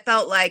because I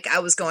felt like I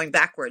was going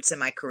backwards in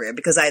my career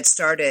because I had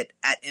started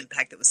at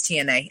Impact. It was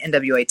TNA,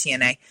 NWA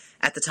TNA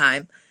at the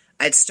time.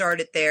 I'd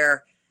started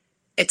there.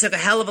 It took a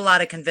hell of a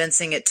lot of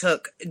convincing. It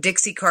took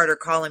Dixie Carter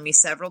calling me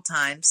several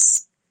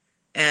times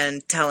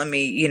and telling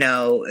me,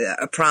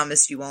 I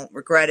promise you won't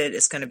regret it.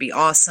 It's going to be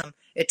awesome.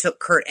 It took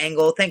Kurt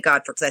Angle. Thank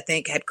God because I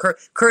think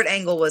Kurt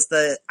Angle was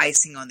the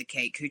icing on the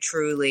cake who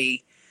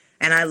truly,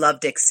 and I love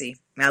Dixie.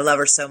 I love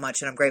her so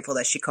much and I'm grateful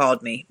that she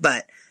called me.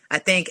 But I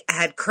think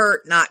had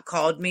Kurt not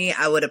called me,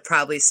 I would have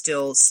probably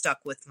still stuck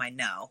with my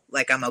no.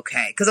 Like, I'm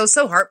okay. Because I was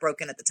so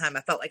heartbroken at the time.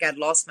 I felt like I'd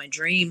lost my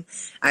dream.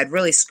 I'd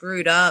really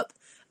screwed up.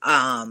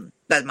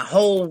 That my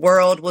whole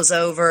world was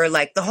over.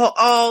 Like,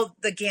 all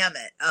the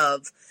gamut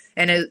of,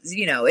 and it,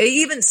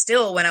 even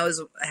still when I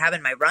was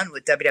having my run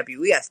with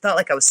WWE, I felt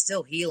like I was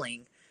still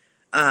healing,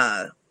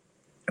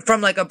 from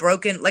like a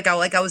broken, like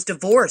I was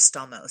divorced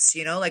almost,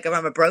 like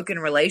I'm a broken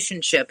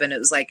relationship. And it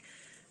was like,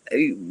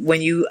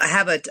 when you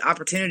have an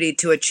opportunity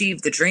to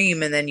achieve the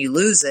dream and then you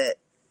lose it,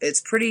 it's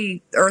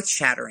pretty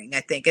earth-shattering, I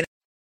think. And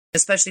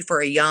especially for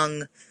a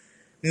young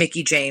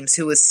Mickie James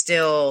who was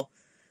still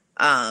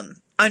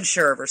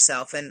unsure of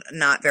herself and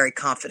not very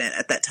confident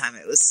at that time.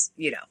 It was,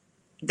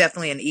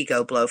 definitely an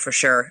ego blow for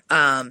sure.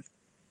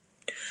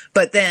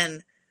 But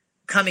then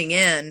coming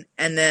in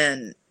and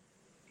then,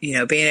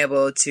 being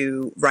able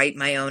to write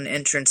my own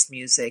entrance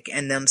music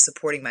and them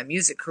supporting my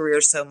music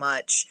career so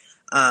much.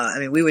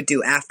 We would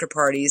do after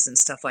parties and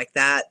stuff like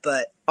that,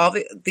 but all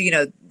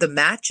the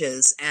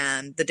matches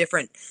and the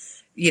different,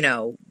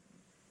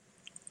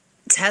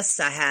 tests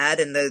I had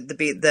and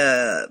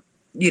the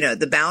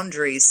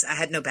boundaries, I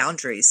had no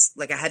boundaries.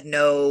 Like I had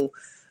no,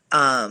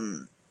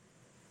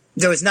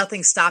 there was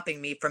nothing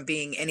stopping me from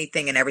being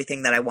anything and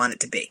everything that I wanted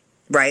to be,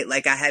 right?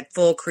 Like I had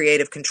full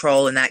creative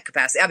control in that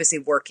capacity, obviously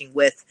working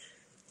with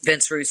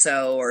Vince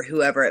Russo or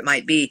whoever it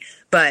might be,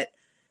 but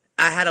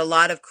I had a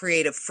lot of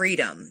creative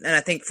freedom, and I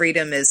think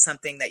freedom is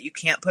something that you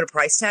can't put a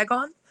price tag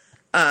on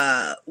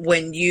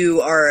when you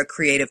are a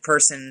creative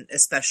person,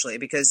 especially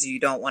because you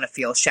don't want to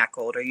feel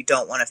shackled or you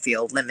don't want to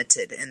feel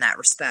limited in that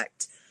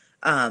respect.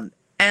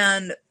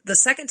 And the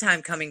second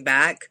time coming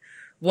back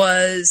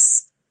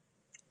was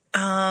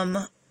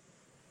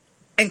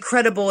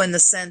incredible in the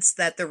sense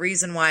that the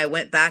reason why I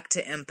went back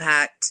to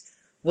Impact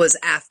was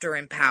after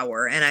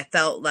Empower, and I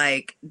felt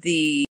like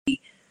the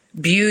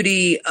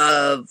beauty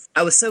of,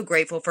 I was so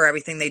grateful for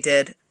everything they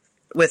did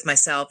with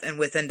myself and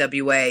with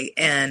NWA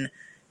and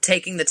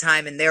taking the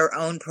time in their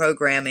own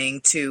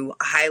programming to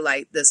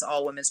highlight this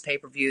all women's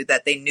pay-per-view,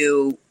 that they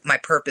knew my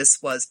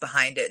purpose was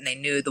behind it and they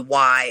knew the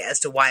why as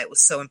to why it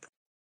was so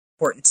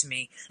important to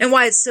me and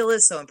why it still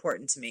is so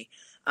important to me.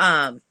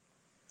 I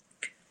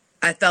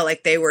felt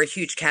like they were a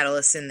huge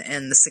catalyst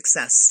in the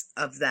success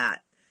of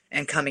that.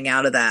 and coming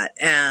out of that.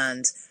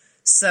 And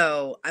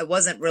so I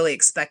wasn't really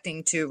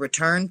expecting to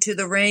return to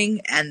the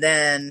ring. And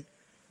then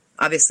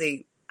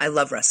obviously I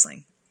love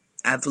wrestling.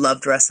 I've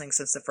loved wrestling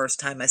since the first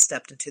time I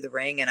stepped into the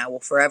ring, and I will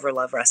forever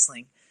love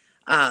wrestling.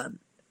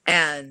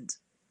 And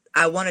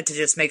I wanted to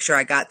just make sure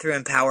I got through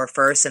Empower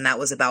first, and that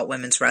was about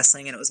women's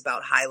wrestling, and it was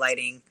about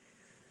highlighting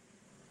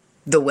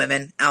the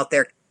women out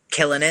there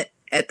killing it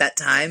at that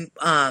time.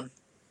 And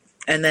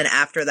then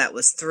after that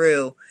was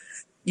through,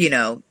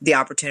 the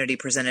opportunity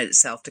presented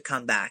itself to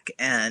come back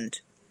and,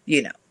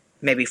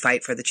 maybe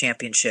fight for the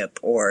championship.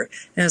 And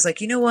I was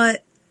like, you know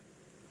what?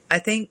 I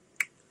think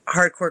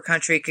Hardcore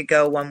Country could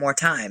go one more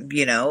time,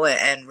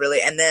 and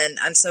really, and then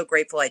I'm so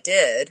grateful I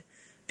did,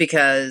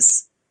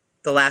 because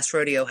the last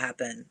rodeo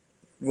happened.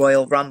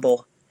 Royal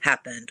Rumble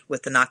happened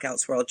with the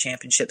Knockouts World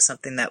Championship,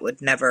 something that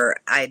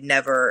I'd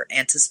never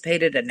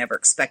anticipated and never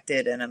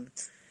expected. And I'm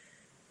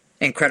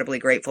incredibly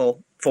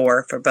grateful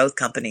for both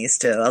companies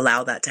to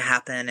allow that to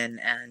happen.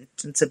 And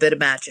it's a bit of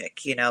magic,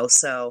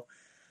 so,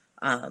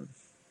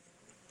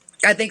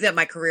 I think that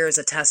my career is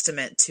a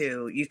testament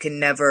to,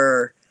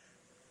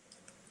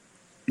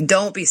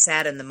 don't be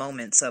sad in the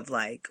moments of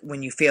like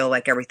when you feel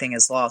like everything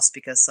is lost,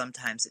 because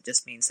sometimes it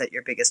just means that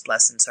your biggest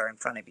blessings are in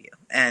front of you,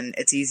 and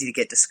it's easy to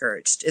get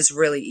discouraged. It's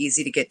really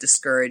easy to get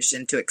discouraged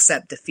and to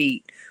accept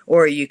defeat,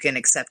 or you can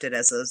accept it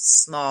as a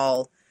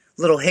small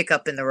little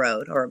hiccup in the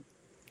road, or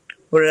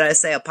what did I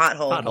say? A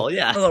pothole. Pothole,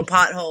 yeah. A little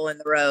pothole in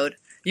the road.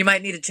 You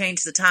might need to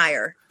change the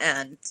tire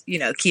and,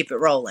 keep it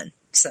rolling.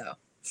 So.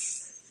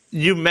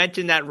 You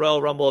mentioned that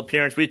Royal Rumble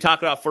appearance. We talk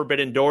about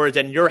Forbidden Doors,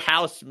 and your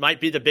house might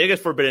be the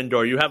biggest Forbidden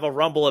Door. You have a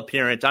Rumble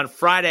appearance. On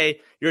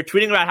Friday, you're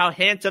tweeting about how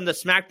handsome the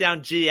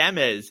SmackDown GM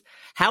is.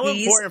 How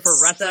important for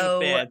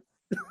wrestling fans?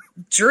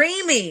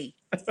 Dreamy.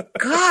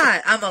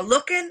 God, I'm a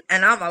looking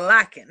and I'm a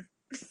lacking.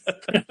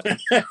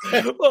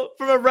 Well,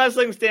 from a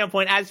wrestling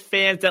standpoint, as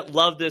fans that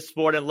love this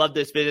sport and love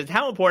this business,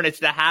 how important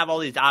it's to have all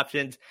these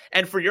options,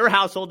 and for your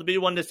household to be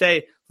one to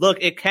say, look,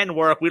 it can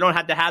work. We don't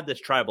have to have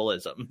this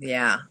tribalism.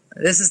 Yeah.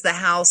 This is the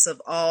house of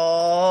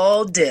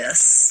all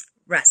dis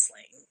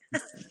wrestling.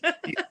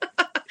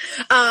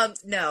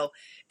 No,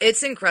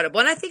 it's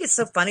incredible. And I think it's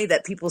so funny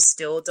that people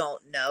still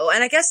don't know.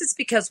 And I guess it's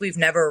because we've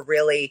never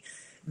really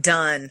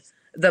done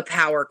the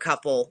power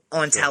couple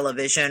on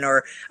television,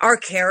 or our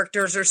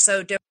characters are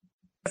so different.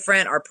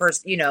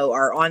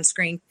 Our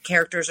on-screen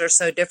characters are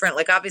so different.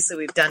 Like, obviously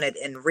we've done it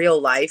in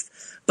real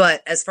life,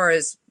 but as far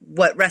as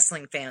what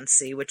wrestling fans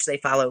see, which they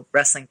follow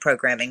wrestling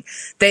programming,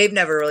 they've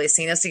never really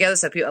seen us together.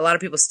 So a lot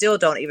of people still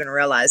don't even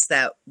realize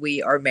that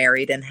we are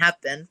married and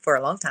have been for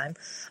a long time.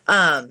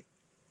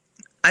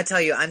 I tell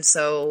you, I'm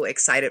so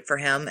excited for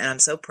him, and I'm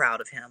so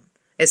proud of him.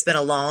 It's been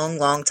a long,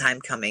 long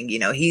time coming.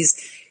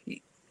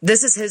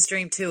 This is his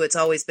dream too. It's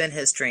always been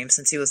his dream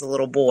since he was a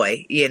little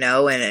boy,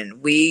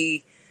 and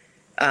we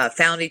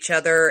found each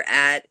other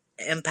at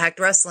Impact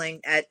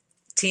Wrestling at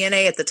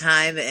TNA at the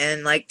time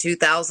in like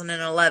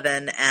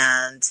 2011.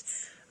 And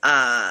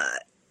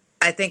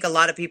I think a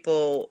lot of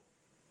people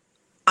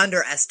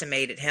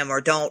underestimated him,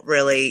 or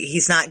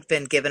he's not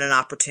been given an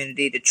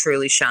opportunity to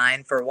truly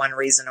shine for one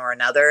reason or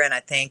another. And I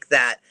think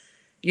that,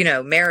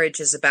 marriage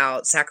is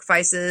about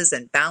sacrifices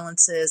and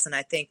balances. And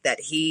I think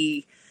that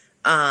he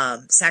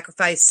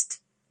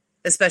sacrificed,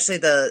 especially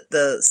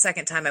the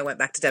second time I went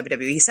back to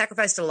WWE, he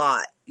sacrificed a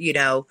lot,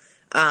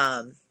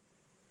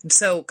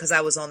 so, cause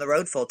I was on the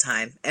road full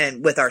time,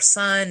 and with our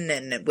son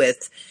and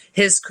with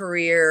his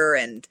career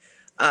and,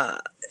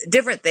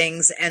 different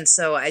things. And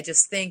so I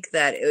just think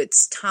that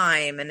it's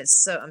time, and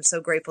I'm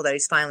so grateful that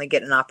he's finally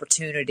getting an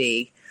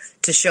opportunity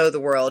to show the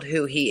world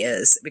who he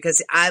is,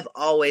 because I've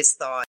always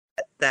thought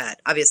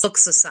that, obviously,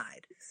 looks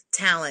aside,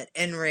 talent,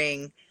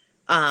 in-ring,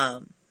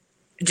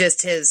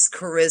 just his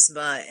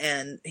charisma,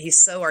 and he's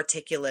so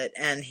articulate,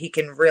 and he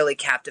can really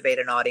captivate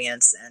an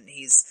audience, and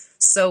he's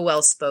so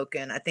well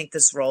spoken. I think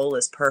this role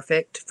is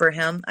perfect for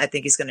him. I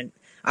think he's going to,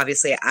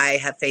 obviously I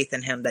have faith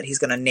in him that he's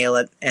going to nail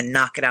it and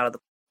knock it out of the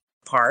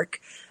park.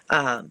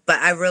 But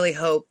I really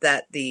hope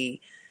that the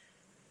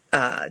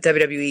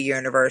WWE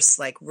universe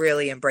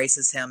really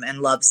embraces him and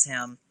loves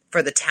him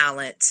for the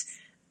talent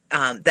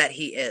that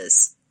he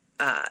is.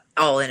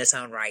 All in its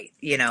own right,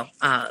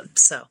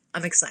 so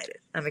I'm excited.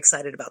 I'm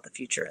excited about the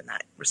future in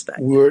that respect.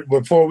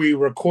 Before we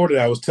recorded,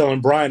 I was telling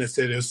Brian, I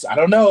said, I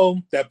don't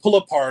know, that pull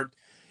apart,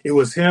 it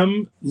was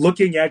him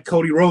looking at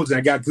Cody Rhodes, and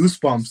I got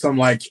goosebumps. I'm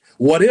like,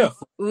 what if?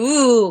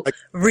 Ooh,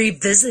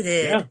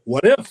 revisited. Yeah,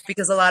 what if?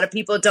 Because a lot of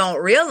people don't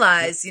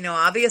realize,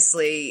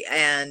 obviously,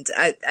 and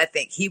I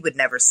think he would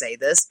never say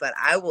this, but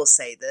I will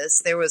say this.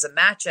 There was a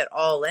match at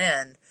All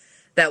In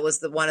that was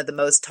one of the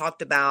most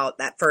talked about,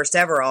 that first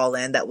ever All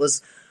In, that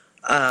was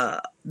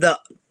the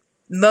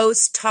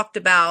most talked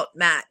about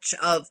match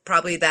of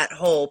probably that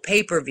whole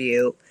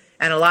pay-per-view.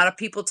 And a lot of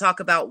people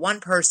talk about one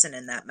person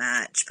in that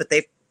match, but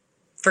they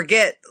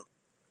forget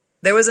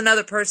there was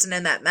another person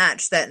in that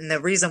match, and the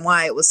reason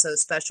why it was so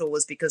special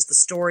was because the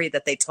story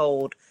that they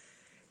told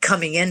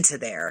coming into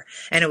there.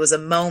 And it was a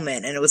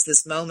moment, and it was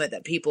this moment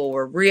that people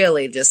were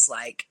really just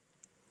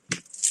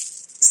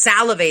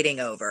salivating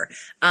over.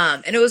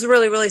 And it was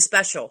really, really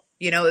special.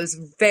 It was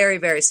very,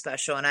 very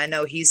special. And I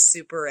know he's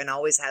super and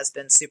always has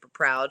been super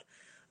proud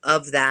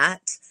of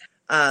that.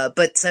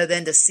 But so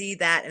then to see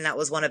that, and that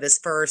was one of his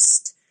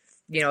first,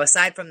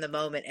 aside from the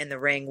moment in the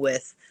ring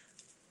with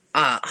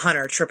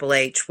Hunter Triple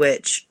H,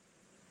 which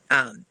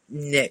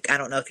Nick, I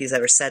don't know if he's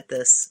ever said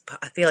this.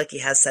 I feel like he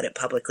has said it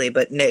publicly,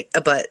 but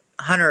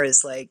Hunter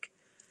is like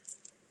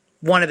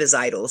one of his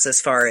idols as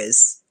far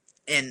as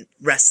in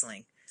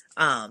wrestling,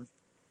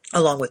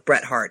 along with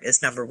Bret Hart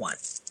is number one.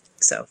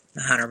 So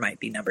Hunter might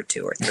be number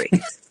 2 or 3.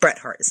 Bret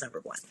Hart is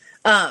number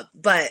 1.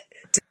 But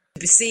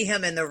to see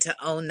him to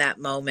own that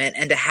moment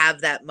and to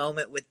have that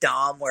moment with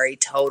Dom where he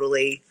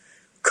totally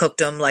cooked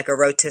him like a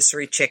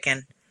rotisserie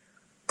chicken,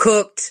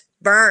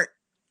 burnt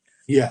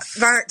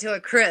to a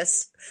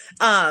crisp.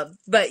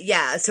 But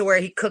yeah, so where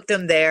he cooked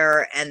him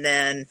there, and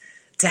then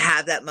to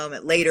have that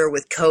moment later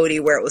with Cody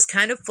where it was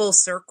kind of full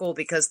circle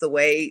because the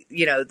way,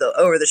 the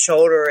over the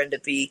shoulder, and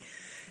it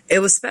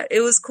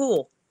was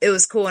cool. It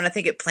was cool. And I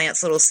think it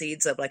plants little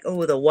seeds of like,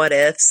 oh, the what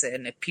ifs,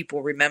 and if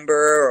people remember,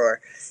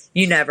 or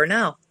you never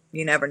know,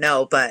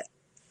 but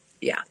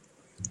yeah.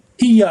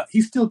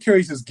 He still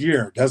carries his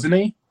gear, doesn't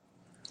he?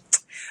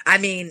 I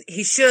mean,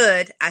 he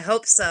should. I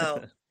hope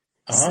so.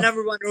 It's the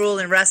number one rule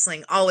in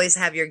wrestling. Always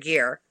have your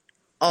gear.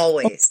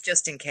 Always,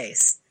 just in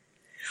case.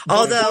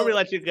 Although, before we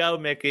let you go,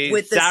 Mickie,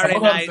 with Saturday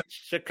night,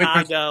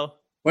 Chicago.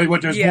 Wait,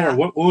 there's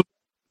more.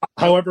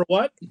 However,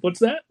 what? What's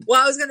that?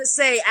 Well, I was going to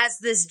say, as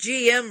this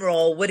GM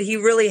role, would he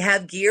really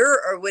have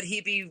gear, or would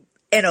he be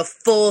in a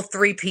full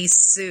 3-piece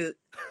suit?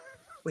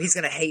 Well, he's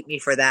going to hate me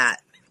for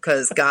that.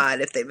 Because,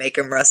 God, if they make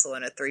him wrestle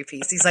in a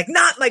 3-piece, he's like,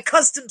 not my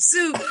custom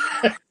suit.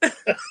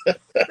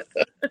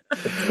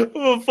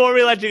 Before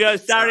we let you go,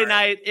 Saturday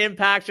night,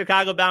 Impact,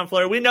 Chicago bound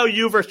Florida. We know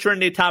you versus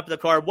Trinity, top of the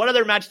card. What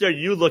other matches are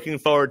you looking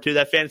forward to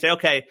that fans say,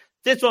 okay,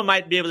 this one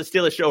might be able to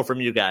steal a show from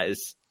you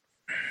guys?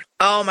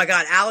 Oh, my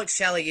God. Alex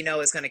Shelley,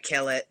 is going to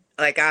kill it.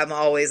 Like, I'm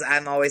always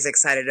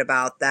excited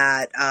about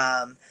that.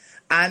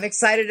 I'm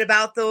excited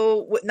about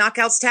the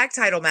Knockouts tag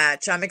title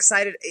match. I'm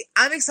excited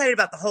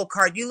about the whole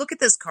card. You look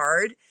at this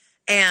card,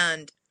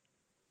 and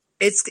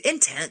it's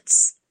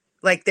intense.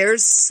 Like,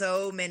 there's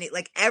so many,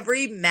 like,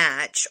 every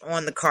match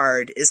on the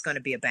card is going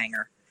to be a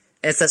banger.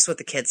 That's what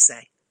the kids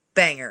say.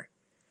 Banger.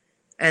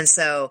 And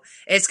so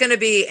it's going to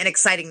be an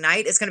exciting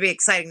night. It's going to be an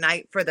exciting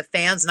night for the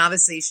fans. And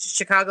obviously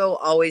Chicago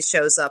always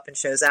shows up and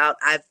shows out.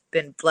 I've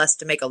been blessed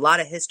to make a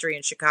lot of history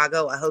in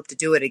Chicago. I hope to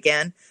do it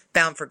again.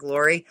 Bound for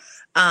glory.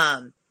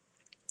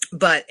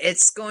 But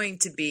it's going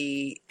to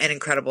be an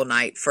incredible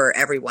night for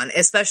everyone,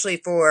 especially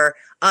for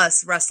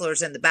us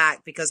wrestlers in the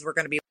back, because we're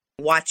going to be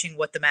watching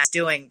what the match is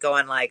doing,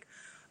 going like,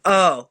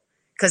 oh,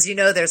 because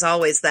there's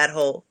always that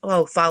whole,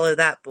 oh, follow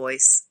that,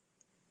 boys.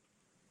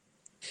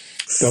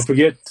 Don't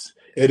forget,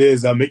 it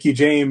is Mickie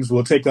James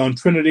will take on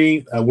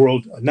Trinity.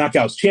 World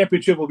Knockouts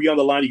Championship will be on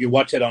the line. You can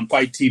watch it on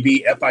Fight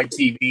TV, Fight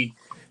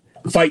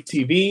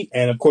TV.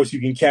 And, of course,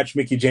 you can catch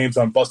Mickie James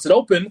on Busted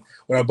Open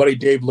with our buddy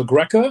Dave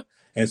LaGreca.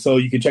 And so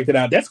you can check that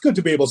out. That's good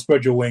to be able to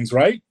spread your wings,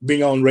 right?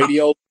 Being on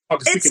radio.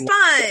 It's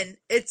fun.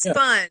 It's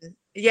fun.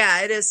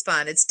 Yeah, it is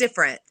fun. It's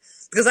different.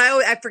 Because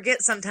I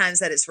forget sometimes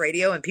that it's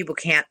radio and people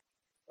can't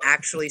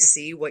actually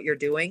see what you're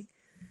doing.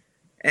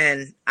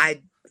 And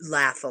I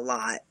laugh a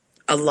lot.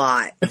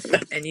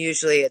 And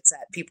usually it's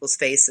at people's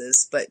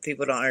faces, but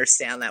people don't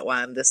understand that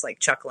why I'm just like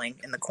chuckling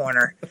in the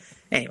corner.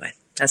 Anyway,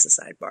 that's a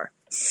sidebar.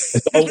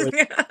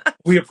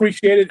 We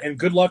appreciate it, and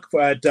good luck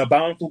at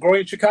Bound for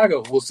Glory in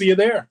Chicago. We'll see you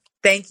there.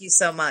 Thank you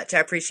so much. I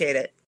appreciate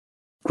it.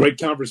 Great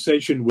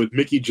conversation with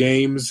Mickie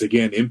James.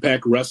 Again,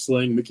 Impact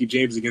Wrestling, Mickie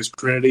James against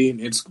Trinity. And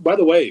it's, by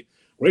the way,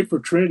 great for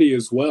Trinity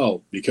as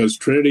well, because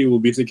Trinity will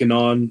be taking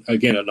on,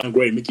 again, a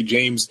great Mickie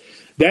James.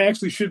 That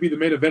actually should be the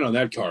main event on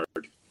that card.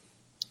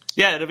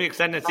 Yeah, it'll be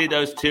exciting to see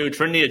those two.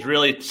 Trinity has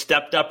really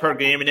stepped up her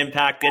game in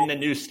Impact, getting a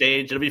new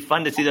stage. It'll be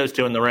fun to see those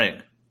two in the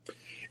ring.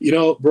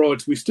 Bro,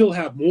 we still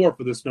have more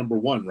for this number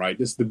one, right?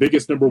 This is the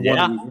biggest number one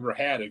that we've ever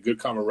had at Good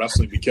Karma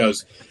Wrestling,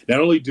 because not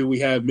only do we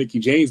have Mickie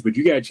James, but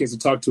you got a chance to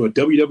talk to a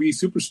WWE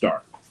superstar.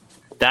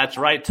 That's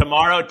right.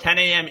 Tomorrow, 10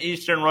 a.m.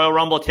 Eastern, Royal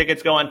Rumble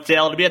tickets go on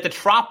sale. It'll be at the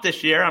Trop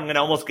this year. I'm going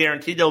to almost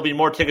guarantee there'll be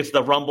more tickets to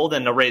the Rumble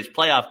than the Rays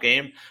playoff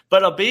game.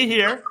 But it'll be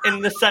here in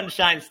the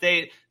Sunshine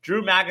State.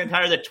 Drew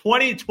McIntyre, the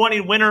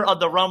 2020 winner of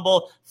the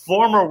Rumble,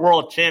 former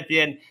world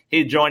champion.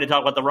 He joined to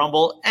talk about the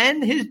Rumble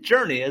and his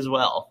journey as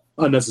well.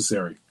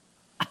 Unnecessary.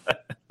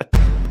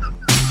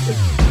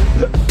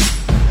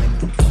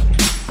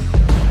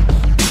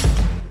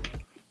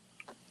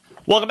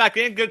 Welcome back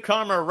in Good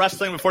Karma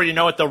Wrestling. Before you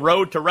know it, the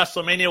road to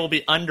WrestleMania will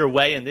be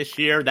underway, and this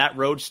year that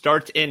road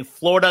starts in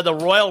Florida. The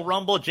Royal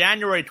Rumble,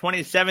 January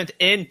 27th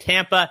in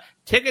Tampa.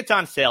 Tickets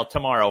on sale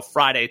tomorrow,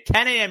 Friday,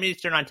 10 a.m.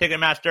 Eastern on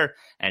Ticketmaster.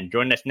 And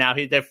joining us now,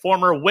 he's the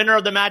former winner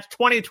of the match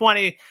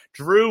 2020,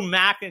 Drew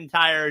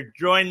McIntyre,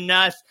 joining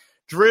us.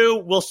 Drew,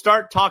 we'll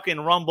start talking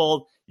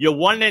Rumble. You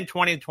won in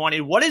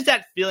 2020. What is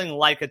that feeling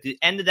like at the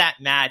end of that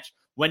match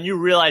when you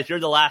realize you're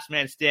the last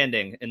man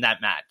standing in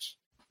that match?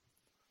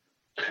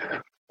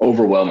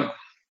 Overwhelming.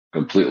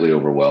 completely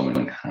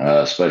overwhelming,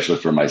 especially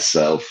for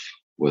myself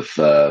with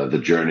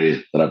the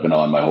journey that I've been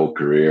on my whole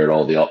career and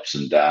all the ups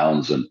and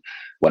downs. And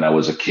when I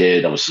was a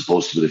kid, I was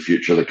supposed to be the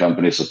future of the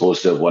company,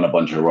 supposed to have won a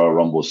bunch of Royal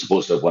Rumbles,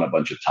 supposed to have won a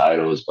bunch of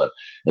titles, but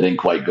it didn't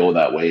quite go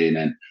that way. And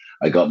then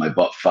I got my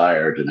butt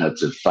fired and had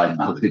to find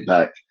my way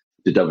back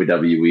to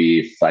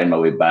WWE, find my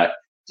way back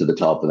to the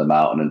top of the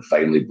mountain, and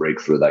finally break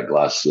through that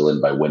glass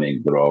ceiling by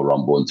winning the Royal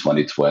Rumble in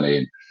 2020.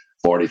 And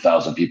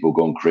 40,000 people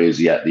going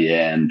crazy at the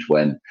end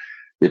when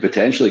they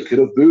potentially could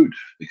have booed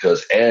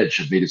because Edge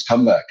had made his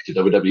comeback to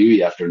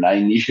WWE after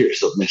 9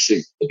 years of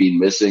being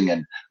missing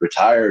and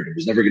retired and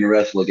was never going to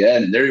wrestle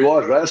again. And there he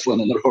was wrestling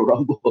in the Royal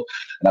Rumble.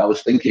 And I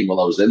was thinking while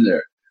I was in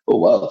there, oh,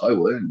 well, if I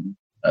win,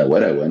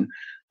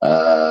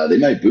 they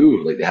might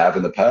boo like they have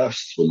in the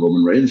past when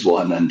Roman Reigns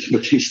won and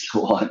Batista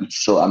won.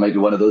 So I might be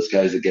one of those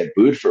guys that get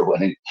booed for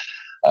winning.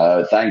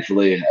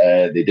 Thankfully,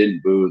 they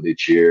didn't boo. They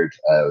cheered.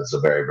 It was a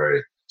very,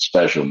 very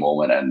special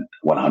moment and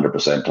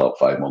 100% top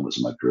 5 moments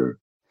of my career.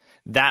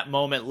 That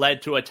moment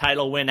led to a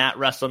title win at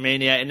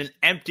WrestleMania in an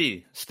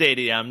empty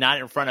stadium, not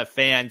in front of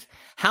fans.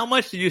 How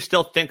much do you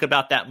still think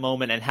about that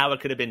moment and how it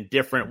could have been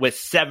different with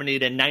 70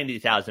 to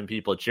 90,000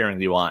 people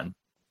cheering you on?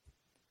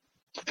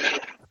 I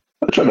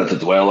try not to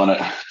dwell on it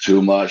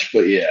too much,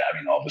 but yeah, I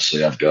mean,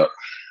 obviously I've got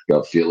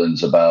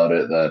feelings about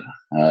it that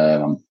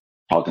I'm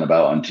talking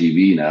about on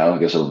TV now. I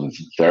guess I'm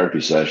therapy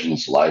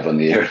sessions live on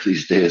the air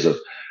these days of,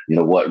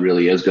 what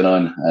really is going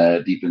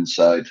on deep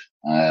inside.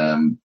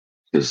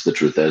 Because the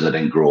truth is I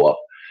didn't grow up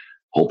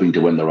hoping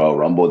to win the Royal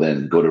Rumble,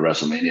 then go to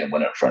WrestleMania and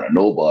win it in front of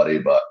nobody.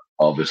 But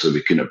obviously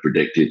we couldn't have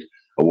predicted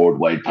a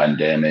worldwide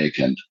pandemic.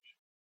 And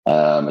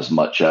as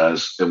much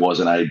as it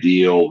wasn't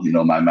ideal,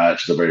 my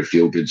match is a very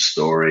feel-good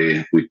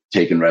story. We'd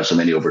taken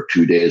WrestleMania over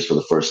 2 days for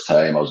the first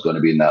time. I was going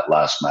to be in that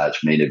last match,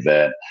 main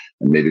event,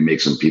 and maybe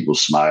make some people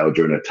smile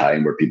during a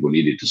time where people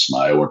needed to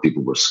smile, where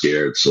people were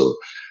scared. So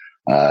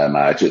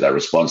I took that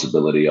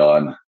responsibility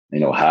on,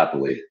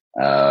 happily.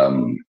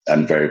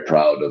 I'm very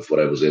proud of what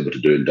I was able to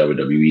do and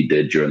WWE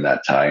did during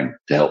that time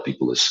to help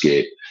people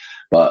escape.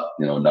 But,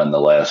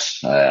 nonetheless,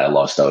 I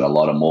lost out on a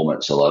lot of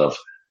moments, a lot of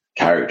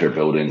character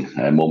building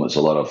moments,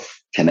 a lot of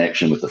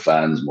connection with the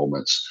fans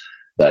moments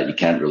that you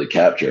can't really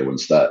capture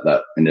once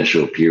that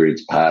initial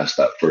period's passed,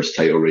 that first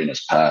title reign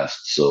has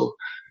passed. So,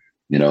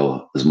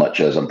 as much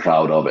as I'm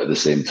proud of it, at the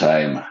same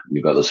time,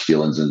 you've got those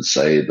feelings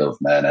inside of,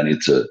 man, I need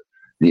to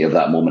have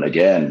that moment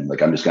again.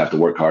 Like, I'm just gonna have to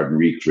work hard and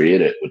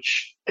recreate it,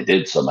 which I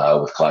did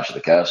somehow with Clash of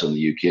the Castle in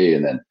the UK,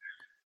 and then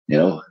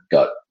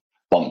got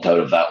bumped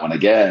out of that one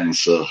again.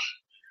 So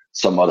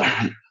some other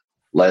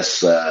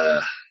less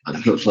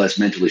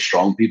mentally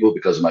strong people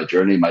because of my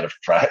journey might have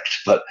cracked,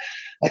 but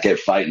I kept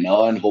fighting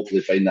on,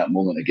 hopefully find that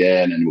moment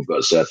again. And we've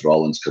got Seth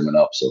Rollins coming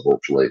up, so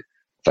hopefully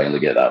finally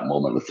get that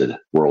moment with the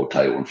world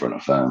title in front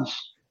of fans.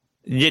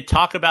 You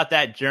talk about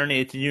that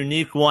journey. It's a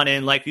unique one,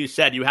 and like you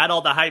said, you had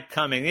all the hype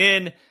coming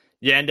in.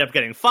 You end up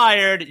getting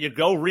fired, you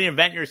go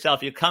reinvent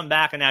yourself, you come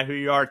back, and now here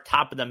you are,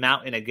 top of the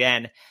mountain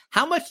again.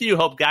 How much do you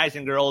hope guys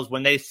and girls,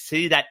 when they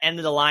see that end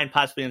of the line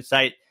possibly in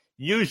sight,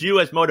 use you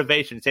as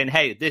motivation, saying,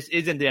 hey, this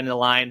isn't the end of the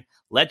line,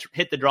 let's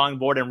hit the drawing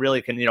board and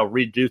really can,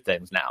 redo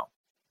things now?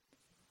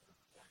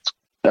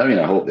 I mean,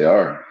 I hope they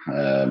are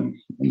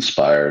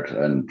inspired.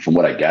 And from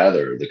what I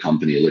gather, the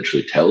company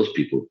literally tells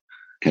people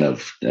kind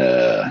of,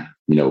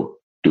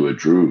 do a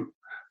Drew.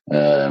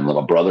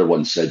 My brother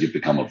once said you've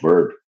become a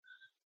verb.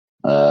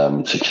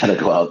 To kind of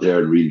go out there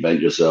and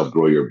reinvent yourself,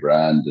 grow your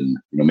brand, and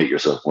make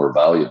yourself more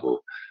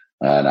valuable.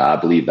 And I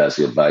believe that's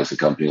the advice the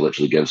company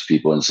literally gives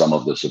people. And some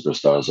of the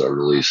superstars that are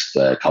released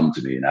come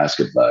to me and ask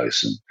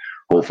advice, and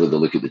hopefully they'll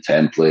look at the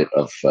template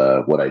of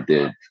what I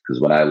did. Because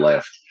when I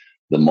left,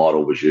 the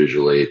model was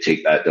usually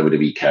take that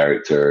WWE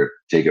character,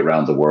 take it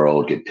around the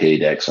world, get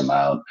paid X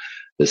amount.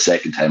 The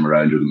second time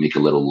around, you'll make a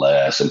little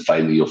less, and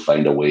finally you'll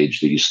find a wage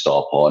that you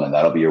stop on, and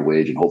that'll be your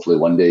wage. And hopefully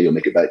one day you'll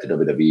make it back to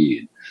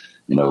WWE.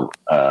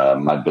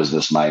 My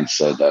business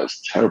mindset, that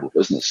was terrible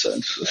business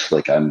sense. It's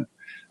like, I'm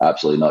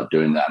absolutely not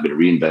doing that. I'm going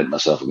to reinvent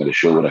myself. I'm going to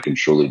show what I can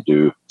truly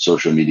do.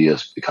 Social media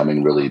is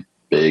becoming really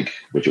big,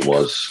 which it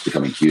was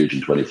becoming huge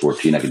in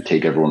 2014. I can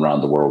take everyone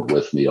around the world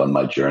with me on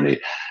my journey,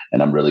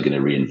 and I'm really going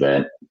to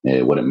reinvent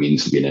what it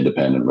means to be an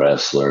independent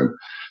wrestler. And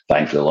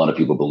thankfully, a lot of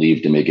people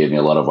believed in me, gave me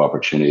a lot of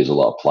opportunities, a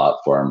lot of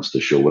platforms to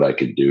show what I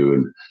could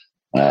do.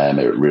 And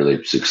it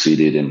really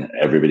succeeded, and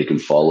everybody can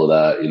follow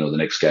that. The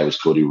next guy was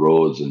Cody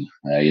Rhodes, and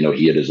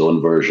he had his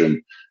own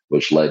version,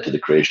 which led to the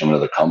creation of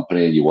another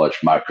company. You watch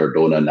Matt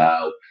Cardona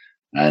now,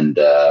 and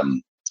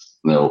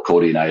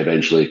Cody and I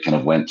eventually kind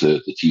of went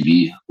to the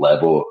TV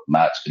level.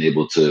 Matt's been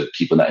able to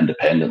keep on that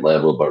independent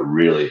level, but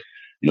really,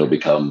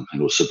 become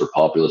super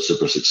popular,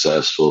 super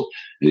successful.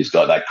 And he's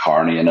got that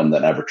carny in him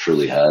that never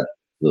truly had.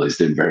 Well, he's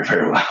doing very,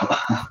 very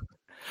well.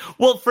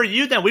 Well, for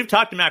you then, we've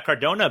talked to Matt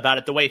Cardona about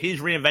it, the way he's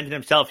reinvented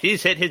himself.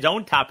 He's hit his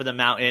own top of the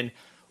mountain.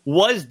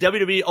 Was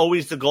WWE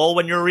always the goal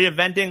when you were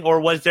reinventing, or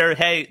was there,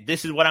 hey,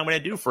 this is what I'm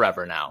going to do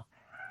forever now?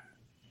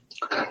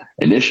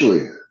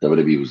 Initially,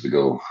 WWE was the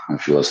goal.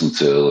 If you listen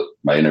to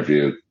my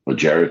interview with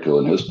Jericho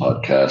and his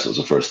podcast. It was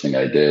the first thing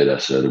I did. I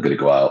said, I'm going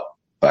to go out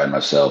by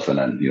myself and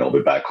then, I'll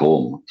be back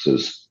home. So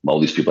all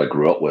these people I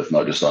grew up with,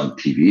 not just on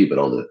TV, but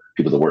all the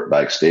people that work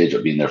backstage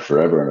have been there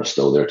forever and are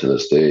still there to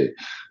this day.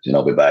 So,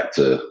 I'll be back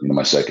to,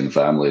 my second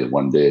family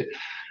one day,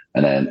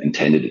 and then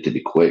intended it to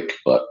be quick.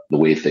 But the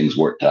way things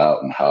worked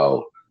out and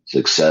how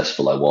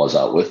successful I was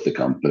out with the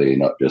company,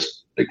 not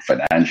just like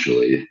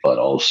financially, but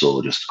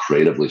also just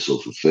creatively so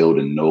fulfilled,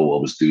 and know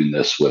I was doing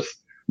this with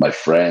my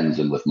friends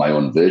and with my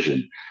own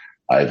vision.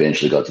 I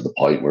eventually got to the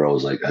point where I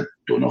was like, I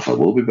don't know if I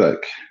will be back.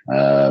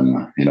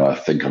 I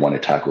think I want to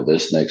tackle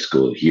this next,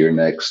 go here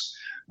next,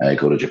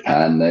 go to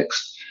Japan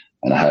next.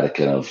 And I had a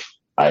kind of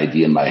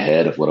idea in my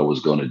head of what I was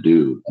going to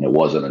do. And it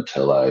wasn't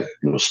until I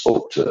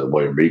spoke to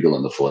William Regal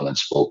on the phone and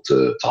spoke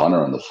to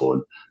Hunter on the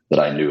phone that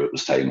I knew it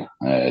was time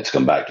to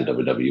come back to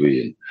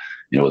WWE. And,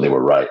 they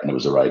were right. And it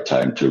was the right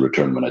time to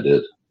return when I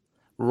did.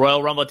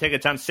 Royal Rumble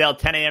tickets on sale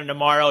 10 a.m.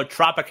 tomorrow,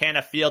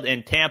 Tropicana Field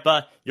in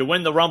Tampa. You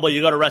win the Rumble,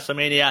 you go to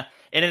WrestleMania.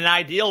 In an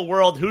ideal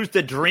world, who's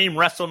the dream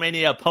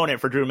WrestleMania opponent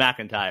for Drew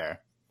McIntyre?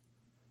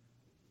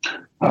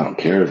 I don't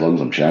care as long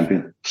as I'm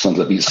champion. As long as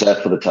I beat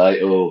Seth for the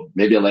title,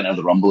 maybe I enter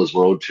the Rumble as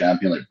world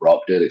champion like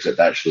Brock did, except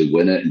actually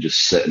win it and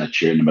just sit in a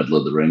chair in the middle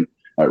of the ring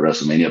at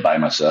WrestleMania by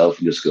myself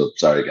and just go,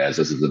 sorry guys,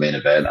 this is the main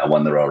event. I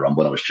won the Royal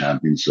Rumble and I was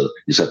champion, so you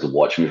just have to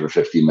watch me for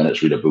 15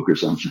 minutes, read a book or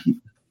something.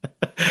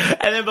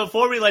 And then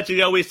before we let you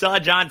go, we saw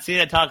John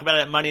Cena talk about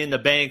it at Money in the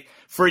Bank.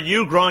 For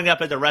you growing up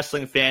as a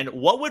wrestling fan,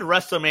 what would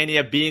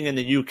WrestleMania being in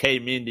the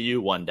UK mean to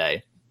you one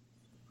day?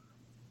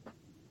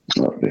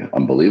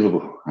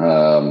 Unbelievable.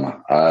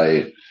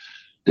 I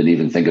didn't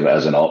even think of it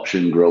as an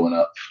option growing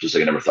up. Just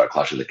like I never thought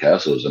Clash of the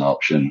Castle was an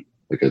option.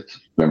 Like I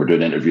remember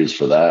doing interviews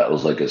for that. It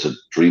was like it's a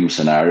dream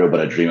scenario,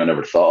 but a dream I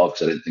never thought of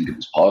because I didn't think it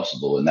was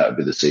possible. And that would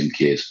be the same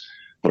case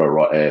for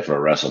a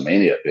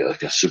WrestleMania. It'd be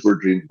like a super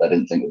dream. I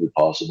didn't think it would be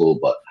possible,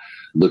 but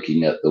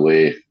looking at the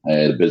way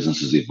the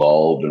business has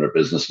evolved and our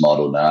business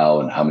model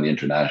now and how many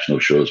international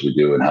shows we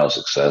do and how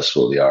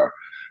successful they are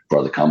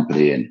for the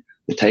company, and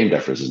the time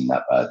difference isn't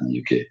that bad in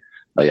the UK.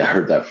 Like I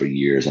heard that for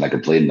years and I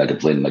complained, and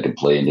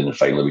then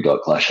finally we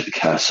got Clash of the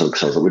Castle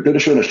because I was like, we're doing a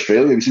show in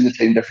Australia, we've seen the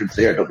time difference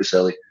there, don't be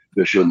silly,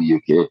 do a show in the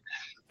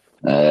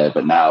UK.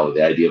 But now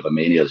the idea of a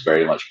Mania is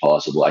very much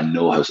possible. I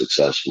know how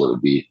successful it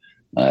would be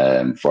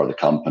for the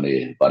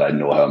company, but I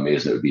know how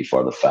amazing it would be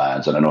for the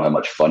fans, and I know how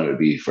much fun it would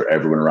be for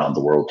everyone around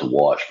the world to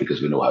watch,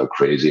 because we know how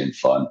crazy and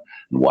fun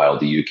and wild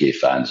the UK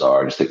fans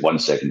are. Just take 1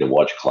 second to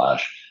watch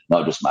Clash,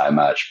 not just my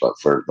match, but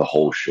for the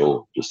whole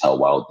show, just how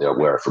wild they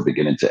were from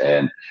beginning to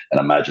end,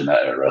 and imagine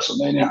that at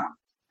WrestleMania.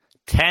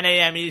 10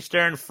 a.m.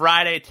 Eastern,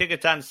 Friday,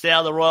 tickets on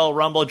sale, the Royal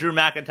Rumble. Drew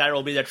McIntyre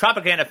will be there,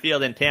 Tropicana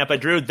Field in Tampa.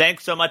 Drew,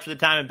 thanks so much for the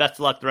time, and best of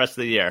luck the rest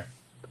of the year.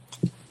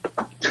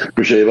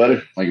 Appreciate it,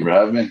 buddy. Thank you for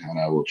having me, and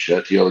I will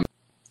chat to you.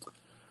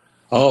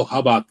 Oh, how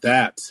about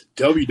that?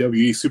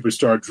 WWE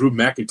superstar Drew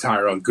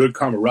McIntyre on Good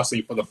Karma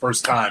Wrestling for the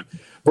first time.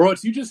 Bro,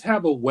 you just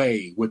have a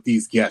way with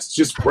these guests,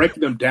 just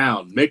breaking them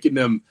down, making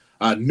them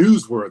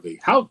newsworthy.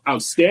 How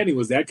outstanding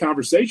was that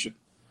conversation?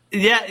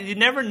 Yeah, you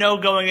never know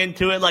going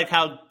into it, like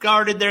how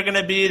guarded they're going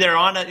to be. They're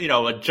on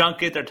a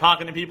junket. They're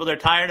talking to people. They're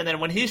tired. And then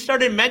when he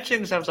started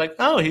mentioning stuff, I was like,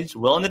 oh, he's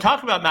willing to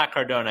talk about Matt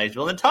Cardona. He's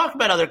willing to talk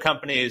about other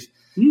companies.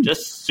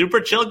 Just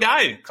super chill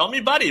guy. Call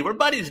me buddy. We're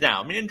buddies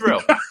now, me and Drew.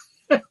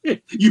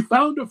 You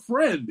found a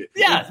friend.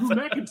 Yes. Drew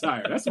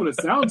McIntyre. That's what it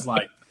sounds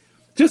like.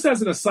 Just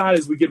as an aside,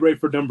 as we get ready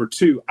for number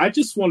 2, I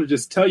just want to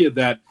just tell you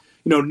that,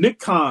 Nick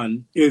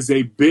Khan is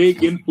a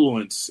big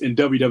influence in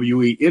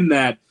WWE, in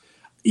that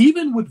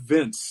even with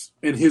Vince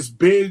and his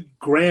big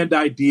grand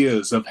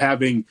ideas of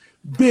having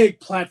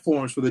big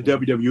platforms for the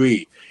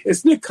WWE,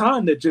 it's Nick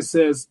Khan that just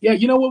says, yeah,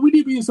 you know what, we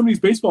need to be in some of these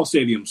baseball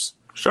stadiums.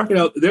 Sure.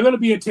 They're going to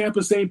be in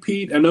Tampa, St.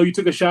 Pete. I know you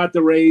took a shot at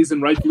the Rays,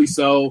 and rightfully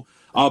so.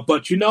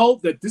 But you know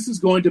that this is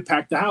going to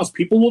pack the house.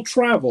 People will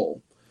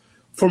travel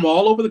from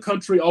all over the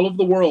country, all over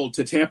the world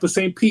to Tampa,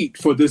 St. Pete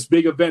for this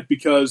big event,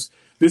 because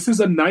this is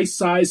a nice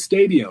sized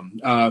stadium.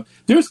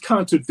 There's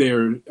concert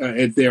there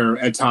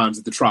at times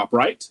at the Trop,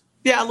 right?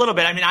 Yeah, a little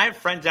bit. I mean, I have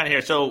friends down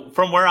here. So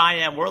from where I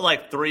am, we're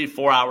like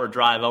 3-4 hour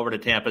drive over to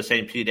Tampa,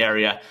 St. Pete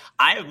area.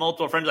 I have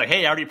multiple friends like,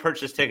 hey, I already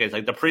purchased tickets.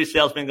 Like the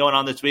pre-sale's been going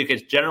on this week.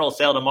 It's general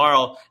sale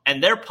tomorrow.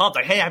 And they're pumped.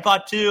 Like, hey, I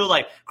bought 2,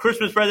 like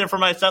Christmas present for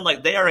my son.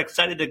 Like they are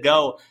excited to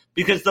go,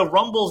 because the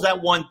Rumble's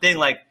that one thing.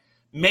 Like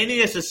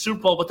Mania is a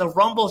Super Bowl, but the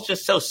Rumble's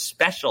just so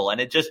special, and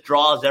it just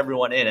draws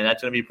everyone in. And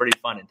that's going to be pretty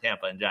fun in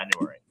Tampa in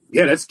January.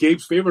 Yeah, that's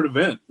Gabe's favorite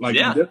event.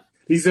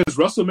 He says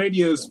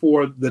WrestleMania is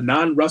for the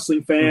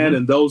non-wrestling fan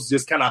and those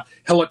just kind of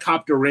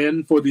helicopter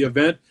in for the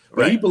event.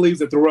 But he believes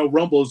that the Royal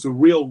Rumble is a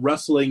real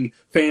wrestling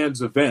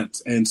fans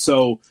event. And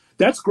so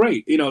that's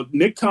great.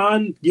 Nick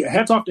Khan,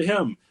 hats off to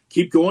him.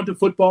 Keep going to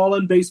football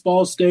and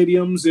baseball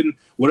stadiums, and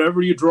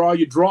whatever you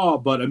draw.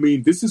 But, I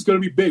mean, this is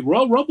going to be big.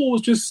 Royal Rumble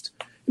was just,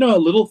 a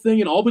little thing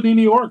in Albany,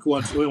 New York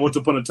once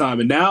upon a time.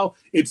 And now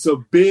it's a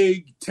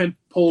big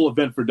tentpole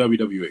event for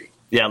WWE.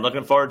 Yeah,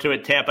 looking forward to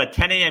it. Tampa,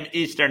 10 a.m.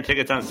 Eastern.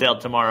 Tickets on sale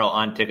tomorrow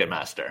on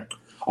Ticketmaster.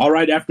 All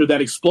right, after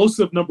that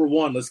explosive number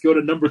 1, let's go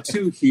to number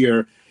 2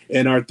 here.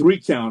 in our 3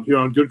 count here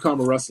on Good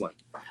Karma Wrestling.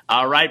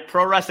 All right,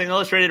 Pro Wrestling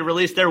Illustrated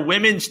released their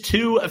Women's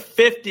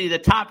 250, the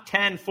top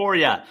 10 for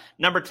you.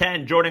 Number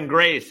 10, Jordan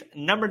Grace.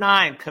 Number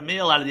 9,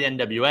 Camille out of the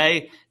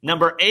NWA.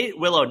 Number 8,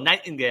 Willow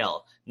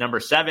Nightingale.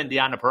 Number 7,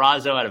 Deonna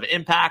Purrazzo out of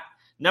Impact.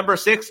 Number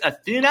 6,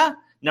 Athena.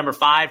 Number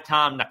 5,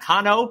 Tom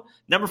Nakano.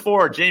 Number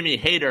 4, Jamie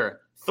Hayter.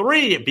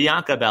 3,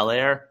 Bianca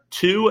Belair.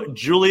 2,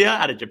 Julia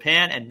out of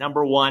Japan. And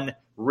number 1,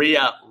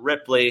 Rhea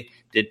Ripley.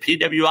 Did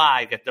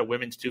PWI get their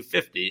Women's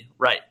 250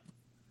 right?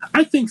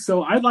 I think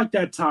so. I like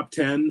that top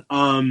 10.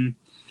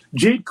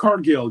 Jade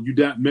Cargill, you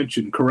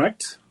mentioned,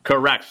 correct?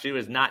 Correct. She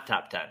was not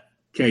top 10.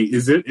 Okay.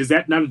 Is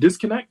that not a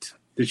disconnect?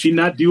 Did she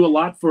not do a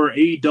lot for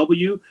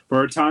AEW for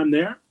her time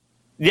there?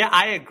 Yeah,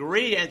 I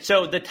agree. And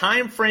so the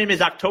time frame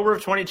is October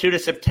of 22 to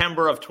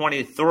September of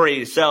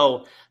 23.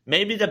 So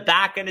maybe the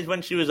back end is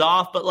when she was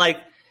off. But, like,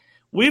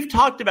 we've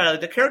talked about it.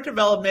 The character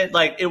development,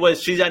 like, it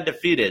was she's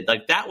undefeated.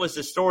 Like, that was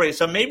the story.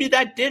 So maybe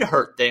that did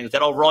hurt things,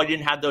 that overall you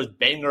didn't have those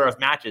banger of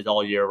matches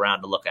all year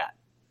round to look at.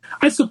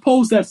 I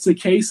suppose that's the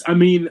case. I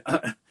mean,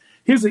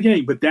 here's the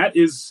game, but that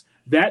is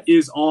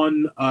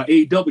on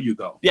AEW,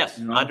 though. Yes,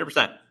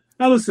 100%.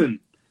 Now, listen.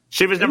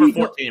 She was number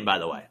 14, by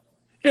the way.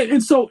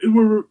 And so, in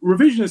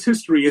revisionist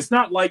history, it's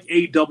not like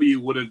AEW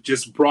would have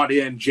just brought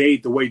in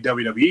Jade the way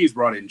WWE's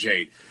brought in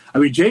Jade. I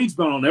mean, Jade's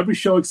been on every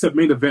show except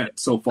main event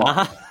so far.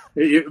 Uh-huh.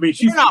 I mean,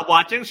 she's You're not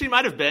watching. She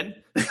might have been.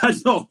 No.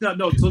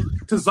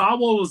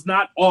 Tozawa was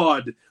not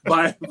awed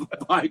by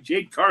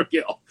Jade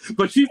Cargill,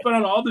 but she's been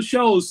on all the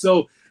shows.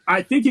 So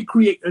I think it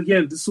creates,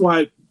 again, this is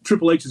why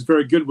Triple H is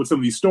very good with some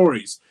of these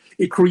stories.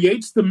 It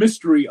creates the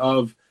mystery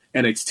of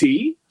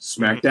NXT,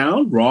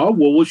 SmackDown, Raw.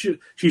 Well,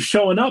 she's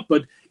showing up,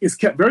 but it's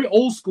kept very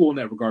old school in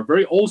that regard,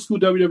 very old school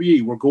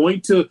WWE. We're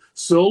going to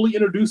slowly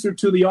introduce her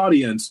to the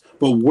audience,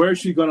 but where's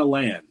she going to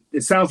land?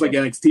 It sounds like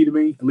NXT to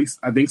me, at least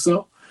I think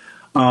so.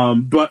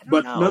 But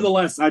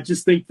nonetheless, I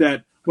just think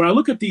that when I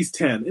look at these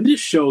 10, and this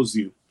shows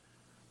you,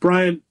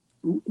 Brian,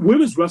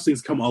 women's wrestling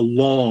has come a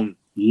long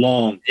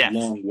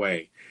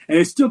way, and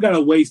it's still got a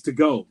ways to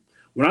go.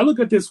 When I look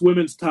at this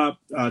women's top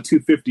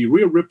 250,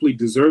 Rhea Ripley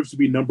deserves to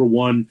be number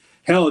 1.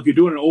 Hell, if you're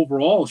doing an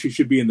overall, she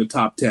should be in the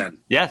top 10.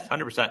 Yes,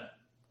 100%.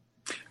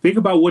 Think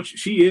about what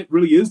she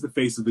really is, the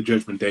face of the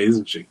Judgment Day,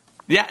 isn't she?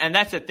 Yeah, and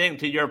that's the thing,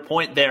 to your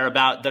point there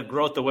about the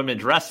growth of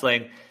women's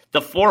wrestling.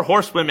 The 4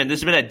 horsewomen, this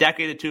has been a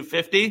decade of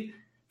 250.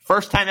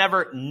 First time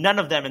ever, none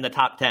of them in the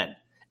top 10.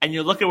 And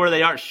you look at where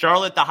they are.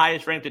 Charlotte, the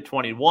highest ranked at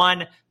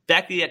 21.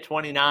 Becky at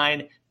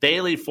 29.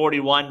 Bayley,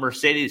 41.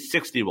 Mercedes,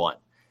 61.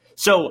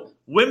 So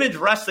women's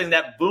wrestling,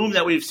 that boom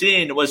that we've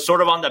seen was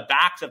sort of on the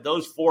backs of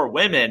those 4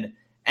 women.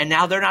 And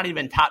now they're not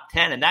even top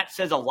 10. And that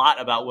says a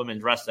lot about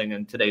women's wrestling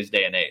in today's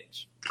day and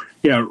age.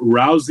 Yeah,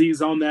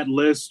 Rousey's on that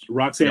list.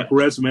 Roxanne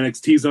Perez from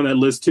NXT's on that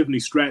list. Tiffany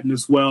Stratton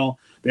as well.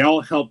 They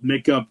all helped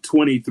make up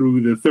 20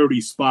 through the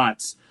 30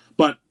 spots.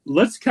 But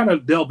let's kind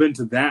of delve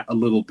into that a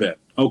little bit.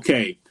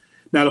 Okay.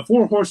 Now, the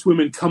 4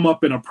 horsewomen come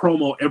up in a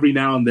promo every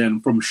now and then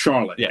from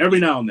Charlotte. Yeah. Every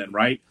now and then,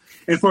 right?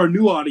 And for a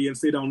new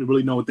audience, they don't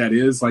really know what that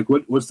is. Like,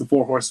 what's the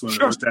 4 horsewomen?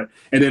 Sure. What's that?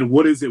 And then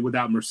what is it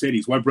without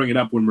Mercedes? Why bring it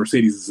up when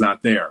Mercedes is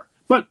not there?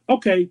 But,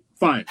 okay,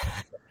 fine.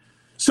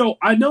 So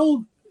I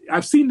know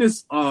I've seen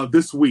this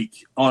this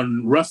week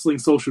on wrestling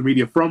social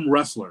media from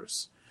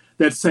wrestlers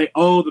that say,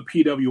 oh, the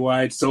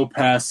PWI, it's so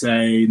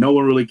passe. No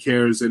one really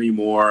cares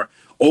anymore.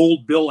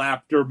 Old Bill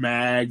Apter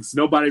mags.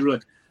 Nobody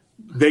really.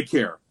 They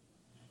care.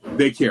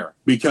 They care.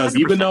 Because 100%.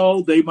 Even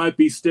though they might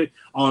be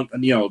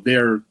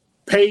they're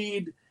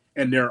paid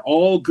and they're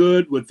all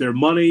good with their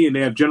money and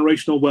they have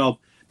generational wealth,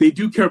 they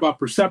do care about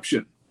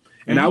perception.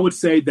 And I would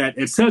say that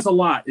it says a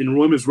lot in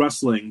women's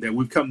wrestling that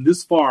we've come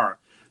this far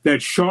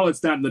that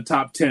Charlotte's not in the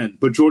top 10,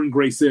 but Jordan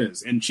Grace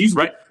is. And she's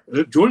right.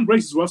 Jordan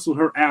Grace has wrestled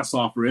her ass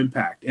off for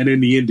Impact and in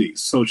the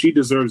Indies, so she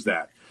deserves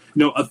that.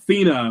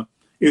 Athena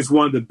is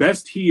one of the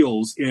best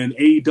heels in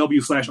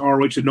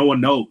AEW/ROH that no one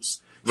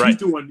knows. She's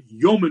doing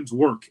yeoman's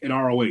work in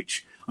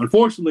ROH.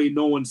 Unfortunately,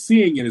 no one's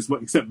seeing it as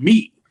much except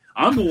me.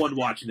 I'm the one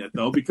watching it,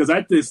 though, because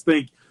I just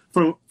think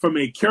from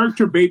a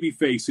character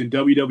babyface in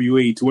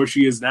WWE to where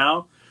she is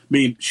now, I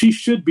mean, she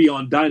should be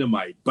on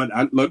Dynamite.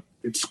 But look,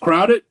 it's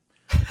crowded.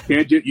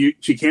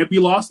 She can't be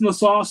lost in the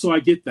sauce, so I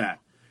get that.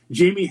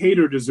 Jamie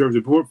Hayter deserves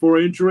it. For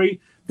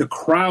injury, the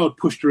crowd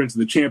pushed her into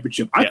the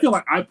championship. I feel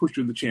like I pushed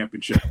her in the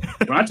championship.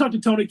 When I talked to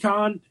Tony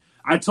Khan,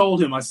 I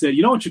told him, I said,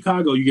 in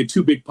Chicago, you get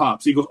 2 big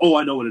pops. He goes, oh,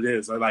 I know what it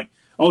is. I'm like,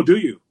 oh, do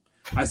you?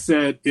 I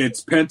said,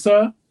 it's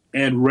Penta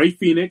and Ray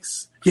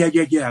Phoenix.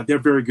 Yeah, they're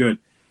very good.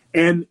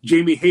 And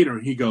Jamie Hayter.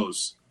 And he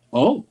goes,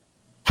 oh,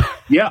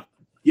 yeah.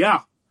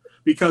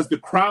 Because the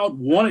crowd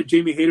wanted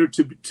Jamie Hayter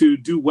to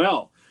do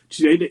well.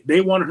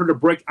 They wanted her to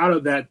break out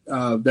of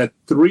that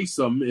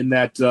threesome in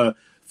that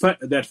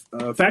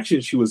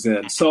faction she was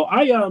in. So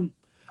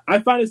I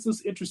find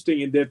this interesting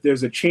in that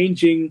there's a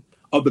changing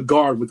of the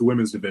guard with the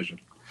women's division.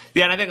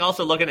 Yeah, and I think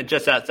also looking at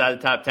just outside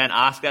the top 10,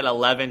 Asuka at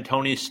 11,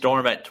 Toni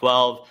Storm at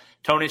 12.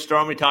 Toni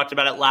Storm, we talked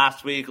about it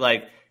last week.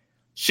 Like,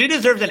 She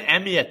deserves an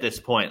Emmy at this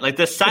point. Like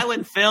the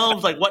silent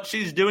films, like what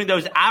she's doing,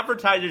 those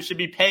advertisers should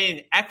be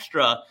paying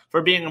extra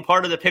for being a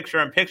part of the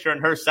picture-in-picture in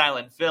her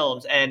silent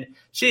films. And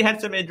she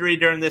had some injury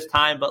during this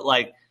time, but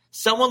like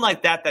someone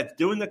like that that's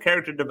doing the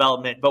character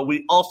development, but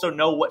we also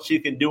know what she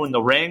can do in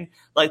the ring,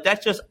 like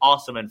that's just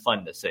awesome and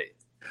fun to see.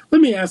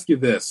 Let me ask you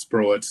this,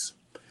 Broitz.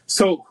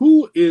 So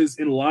who is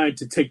in line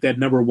to take that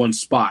number one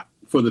spot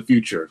for the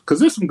future? Because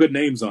there's some good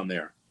names on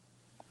there.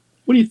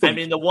 What do you think? I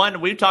mean, the one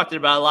we've talked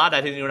about a lot,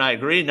 I think you and I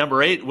agree,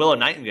 number 8, Willow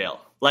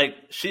Nightingale. Like,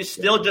 she's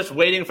still just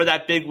waiting for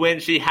that big win.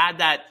 She had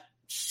that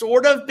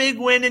sort of big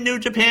win in New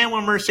Japan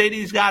when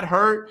Mercedes got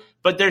hurt,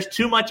 but there's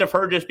too much of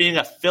her just being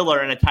a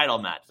filler in a title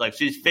match. Like,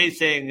 she's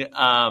facing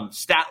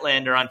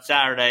Statlander on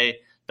Saturday,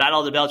 Battle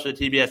of the Belts for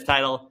the TBS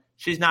title.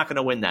 She's not going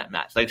to win that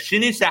match. Like, she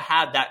needs to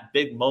have that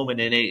big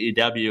moment in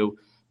AEW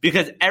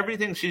because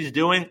everything she's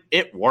doing,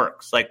 it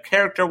works. Like,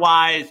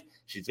 character-wise,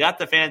 she's got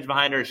the fans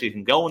behind her. She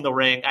can go in the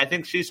ring. I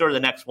think she's sort of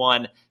the next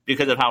one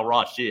because of how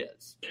raw she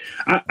is.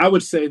 I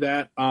would say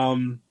that.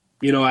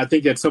 I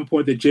think at some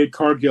point that Jade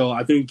Cargill,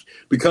 I think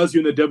because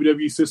you're in the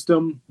WWE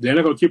system, they're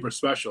not going to keep her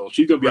special.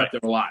 She's going to be out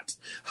there a lot.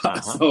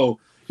 So,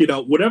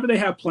 whatever they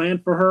have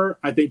planned for her,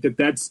 I think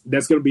that's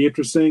going to be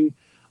interesting.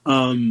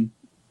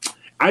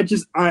 I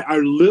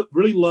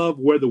really love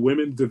where the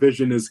women's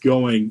division is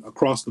going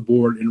across the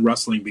board in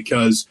wrestling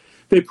because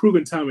they've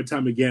proven time and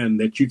time again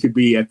that you could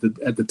be at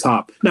the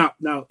top.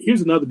 Now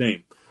here's another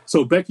name.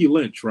 So Becky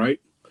Lynch, right?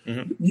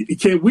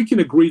 Mm-hmm. We can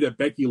agree that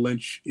Becky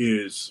Lynch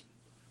is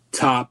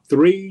top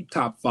 3,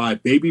 top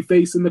 5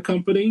 babyface in the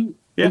company.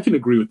 Yeah. We can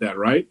agree with that,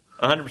 right?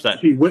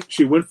 100%.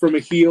 She went from a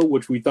heel,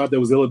 which we thought that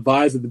was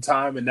ill-advised at the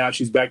time, and now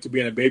she's back to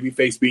being a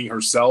babyface, being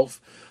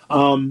herself.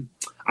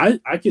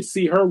 I could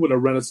see her with a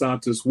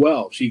renaissance as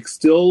well. She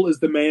still is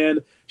the man.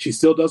 She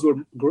still does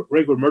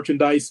regular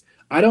merchandise.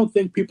 I don't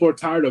think people are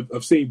tired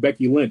of seeing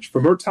Becky Lynch.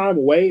 From her time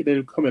away and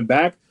then coming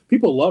back,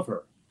 people love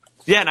her.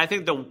 Yeah, and I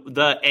think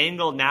the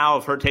angle now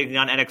of her taking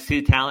on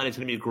NXT talent is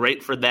going to be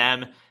great for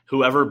them.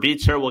 Whoever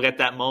beats her will get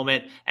that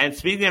moment. And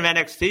speaking of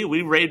NXT,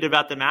 we raved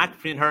about the match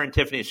between her and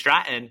Tiffany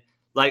Stratton.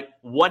 Like,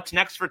 what's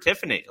next for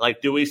Tiffany?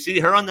 Like, do we see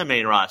her on the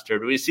main roster?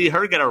 Do we see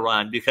her get a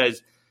run?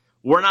 Because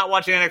we're not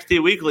watching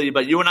NXT weekly,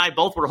 but you and I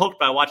both were hooked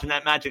by watching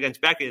that match against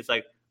Becky. It's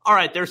like, all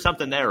right, there's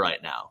something there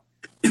right now.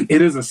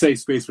 It is a safe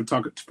space for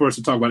us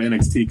to talk about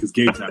NXT because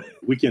Gabe's not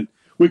here.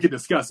 We can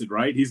discuss it,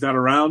 right? He's not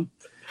around.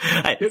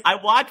 I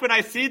watch when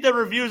I see the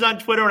reviews on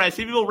Twitter and I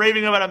see people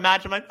raving about a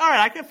match. I'm like, all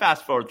right, I can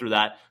fast forward through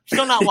that.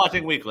 Still not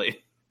watching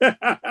weekly.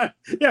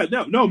 Yeah,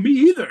 no, me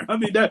either. I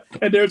mean,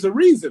 and there's a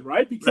reason,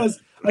 right? Because,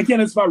 again,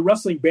 it's about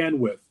wrestling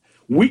bandwidth.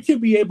 We can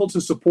be able to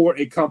support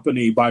a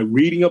company by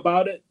reading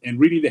about it and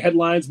reading the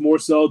headlines more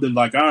so than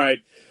like, all right,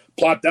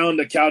 plop down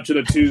the couch on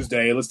a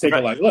Tuesday. Let's take a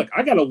look.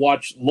 I got to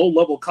watch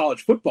low-level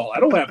college football. I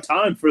don't have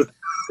time for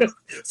that.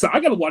 So I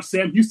got to watch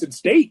Sam Houston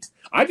State.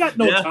 I got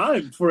no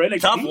time for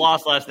NXT. Tough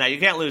loss last night. You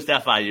can't lose to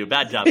FIU.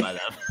 Bad job by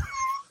them.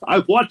 I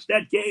watched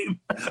that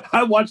game.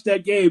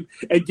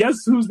 And guess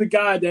who's the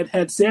guy that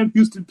had Sam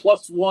Houston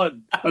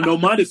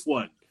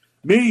 -1?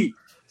 Me.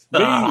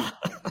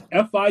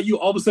 FIU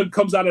all of a sudden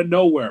comes out of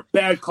nowhere.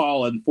 Bad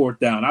call on 4th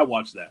down. I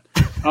watched that.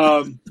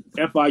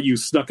 FIU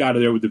snuck out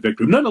of there with the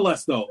victory.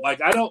 Nonetheless, though,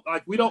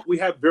 we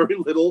have very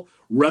little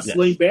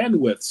wrestling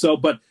bandwidth. So,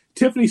 but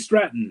Tiffany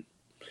Stratton,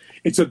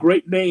 it's a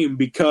great name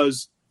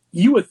because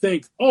you would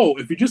think,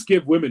 if you just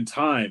give women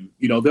time,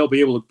 they'll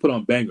be able to put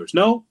on bangers.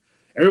 No,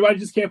 everybody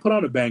just can't put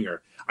on a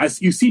banger.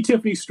 You see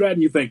Tiffany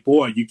Stratton, you think,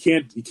 boy, you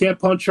can't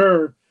punch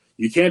her.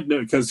 You can't,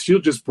 because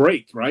she'll just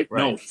break, right?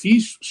 No, she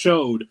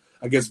showed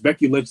against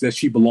Becky Lynch that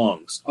she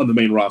belongs on the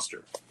main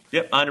roster.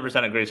 Yep,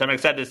 100% agree. So I'm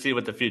excited to see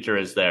what the future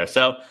is there.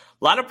 So a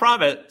lot of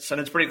promise, and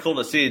it's pretty cool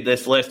to see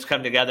this list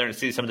come together and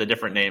see some of the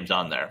different names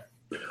on there.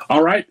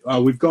 All right,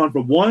 we've gone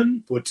from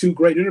 1 with 2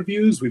 great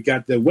interviews. We've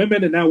got the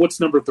women, and now what's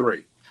number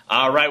 3?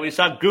 All right, we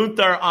saw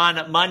Gunther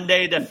on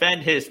Monday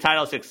defend his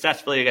title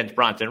successfully against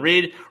Bronson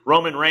Reed.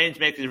 Roman Reigns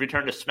makes his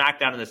return to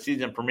SmackDown in the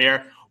season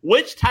premiere.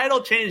 Which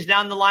title change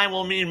down the line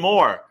will mean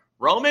more,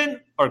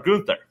 Roman or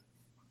Gunther?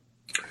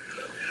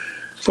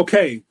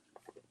 Okay,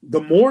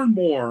 the more and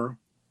more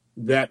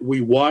that we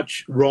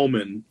watch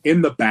Roman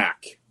in the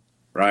back,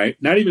 right?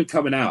 Not even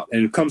coming out,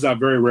 and it comes out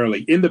very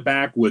rarely. In the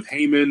back with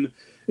Heyman,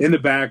 in the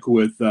back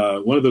with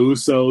one of the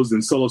Usos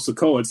and Solo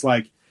Sikoa. It's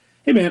like,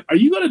 hey, man, are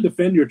you going to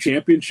defend your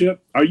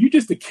championship? Are you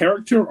just a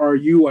character or are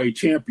you a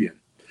champion?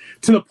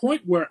 To the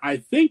point where I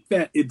think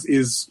that it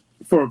is,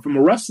 from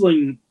a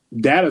wrestling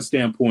data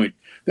standpoint,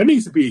 there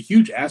needs to be a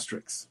huge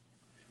asterisk.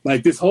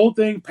 Like this whole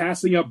thing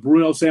passing up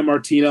Bruno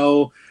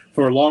Sammartino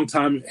for a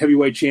long-time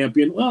heavyweight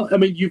champion. Well, I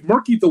mean, you've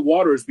murkied the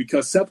waters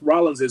because Seth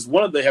Rollins is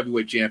one of the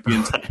heavyweight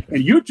champions,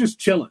 and you're just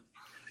chilling.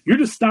 You're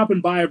just stopping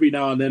by every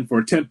now and then for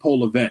a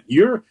tentpole event.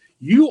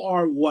 You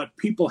are what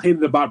people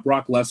hated about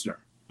Brock Lesnar.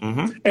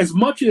 Mm-hmm. As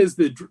much as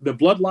the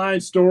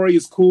bloodline story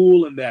is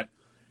cool and that,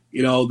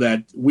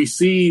 that we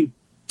see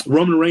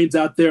Roman Reigns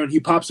out there and he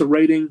pops a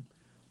rating,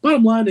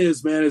 bottom line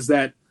is, man, is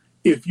that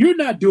if you're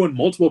not doing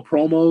multiple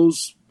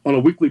promos on a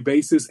weekly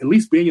basis, at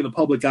least being in the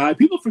public eye,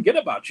 people forget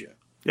about you.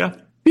 Yeah.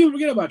 People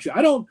forget about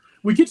you.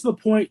 We get to the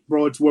point,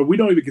 bro, it's where we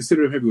don't even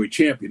consider him heavyweight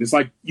champion. It's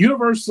like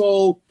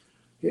universal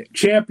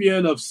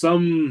champion of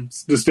some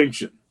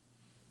distinction,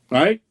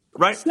 right?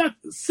 Right.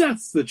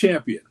 Seth's the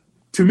champion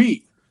to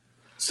me.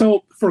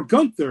 So for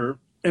Gunther,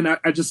 and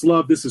I just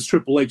love this is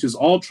Triple H, is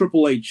all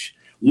Triple H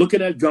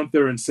looking at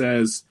Gunther and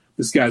says,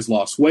 this guy's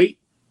lost weight.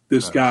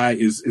 This guy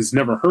is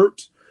never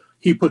hurt.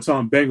 He puts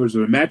on bangers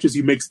of matches.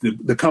 He makes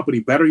the company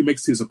better. He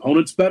makes his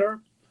opponents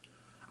better.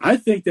 I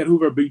think that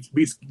whoever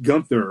beats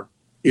Gunther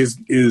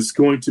is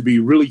going to be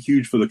really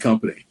huge for the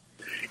company.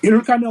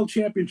 Intercontinental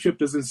Championship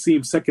doesn't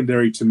seem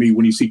secondary to me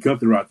when you see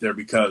Gunther out there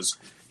because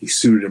he's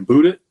suited and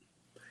booted.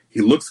 He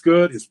looks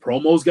good. His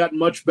promo's gotten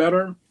much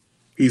better.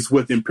 He's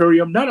with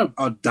Imperium, not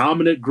a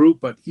dominant group,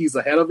 but he's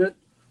ahead of it.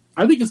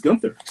 I think it's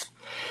Gunther.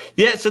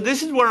 Yeah, so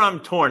this is where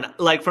I'm torn.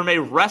 Like, from a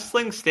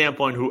wrestling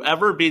standpoint,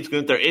 whoever beats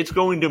Gunther, it's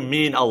going to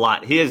mean a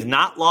lot. He has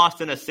not lost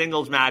in a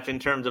singles match in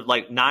terms of,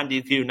 like,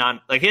 non-DQ,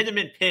 he hasn't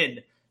been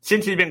pinned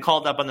since he's been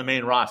called up on the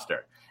main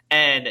roster.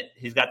 And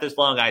he's got this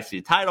long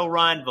IC title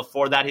run.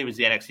 Before that, he was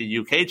the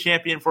NXT UK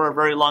champion for a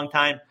very long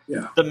time.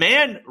 Yeah. The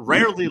man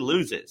rarely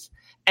loses.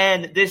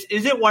 And this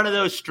isn't one of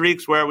those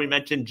streaks where we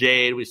mentioned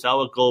Jade, we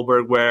saw with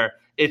Goldberg, where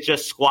it's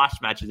just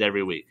squash matches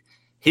every week.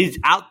 He's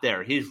out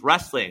there. He's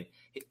wrestling.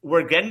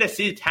 We're getting to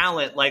see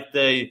talent like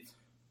we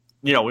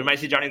might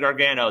see Johnny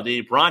Gargano,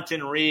 the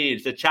Bronson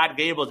Reeds, the Chad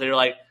Gables. They're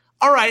like,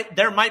 all right,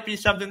 there might be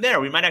something there.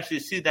 We might actually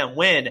see them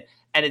win,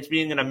 and it's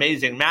being an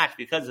amazing match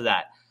because of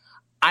that.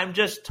 I'm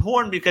just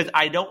torn because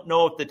I don't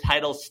know if the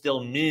title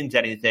still means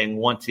anything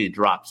once he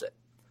drops it,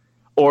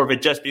 or if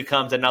it just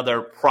becomes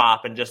another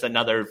prop and just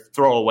another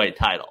throwaway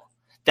title.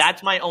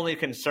 That's my only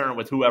concern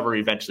with whoever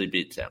eventually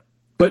beats him.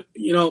 But,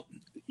 you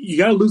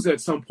got to lose it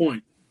at some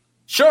point.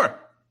 Sure.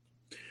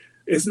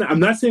 I'm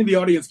not saying the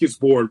audience gets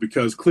bored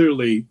because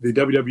clearly the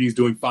WWE is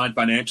doing fine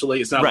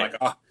financially. It's not like,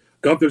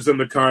 Gunther's in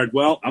the card.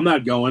 Well, I'm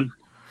not going.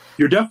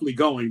 You're definitely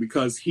going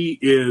because he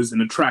is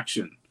an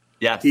attraction.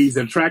 Yes. He's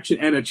an attraction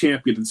and a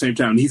champion at the same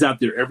time. He's out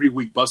there every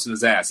week busting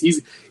his ass.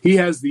 He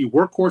has the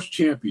workhorse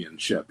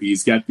championship.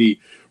 He's got the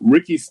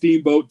Ricky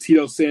Steamboat,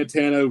 Tito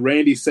Santana,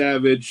 Randy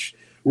Savage,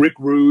 Rick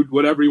Rude,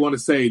 whatever you want to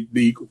say,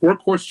 the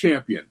workhorse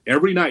champion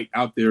every night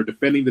out there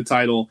defending the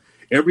title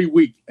every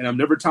week. And I'm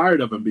never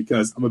tired of him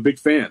because I'm a big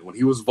fan. When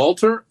he was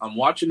Walter, I'm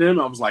watching him.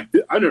 I was like,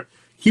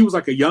 he was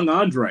like a young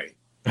Andre.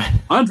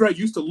 Andre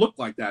used to look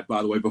like that,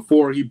 by the way,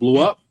 before he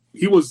blew up.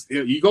 He was,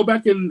 you go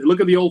back and look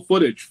at the old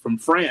footage from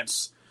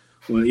France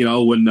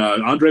when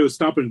Andre was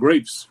stomping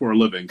grapes for a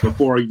living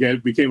before he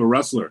became a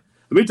wrestler.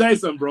 Let me tell you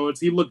something, bro.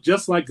 He looked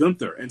just like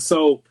Gunther. And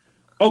so,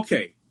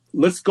 okay,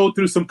 let's go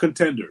through some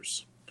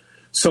contenders.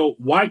 So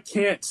why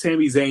can't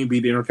Sami Zayn be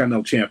the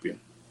Intercontinental Champion?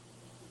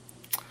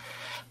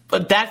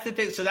 But that's the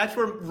thing. So that's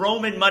where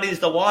Roman muddies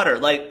the water.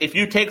 Like, if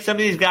you take some of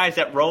these guys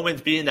that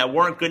Roman's beating that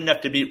weren't good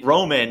enough to beat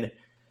Roman,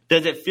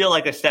 does it feel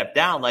like a step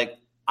down? Like,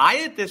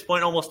 I, at this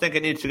point, almost think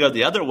it needs to go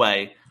the other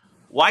way.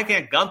 Why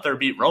can't Gunther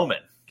beat Roman?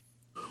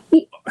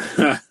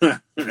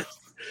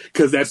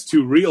 Because that's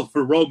too real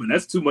for Roman.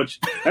 That's too much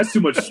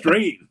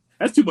strain.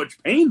 That's too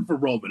much pain for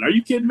Roman. Are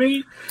you kidding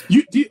me?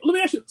 Let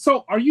me ask you.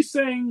 So, are you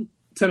saying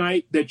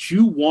tonight that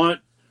you want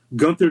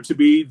Gunther to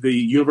be the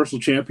Universal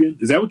Champion?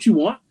 Is that what you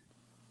want?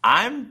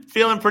 I'm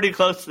feeling pretty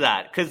close to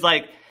that. Because,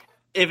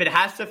 if it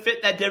has to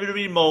fit that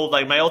WWE mold,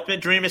 my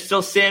ultimate dream is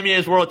still Sami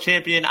as world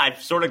champion.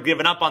 I've sort of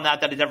given up on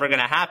that it's ever going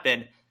to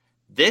happen.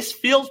 This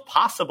feels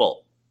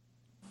possible.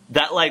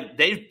 That,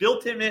 they've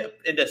built him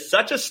into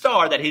such a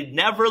star that he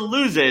never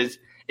loses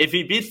if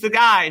he beats the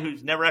guy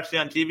who's never actually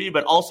on TV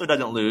but also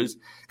doesn't lose.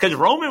 Because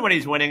Roman, when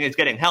he's winning, is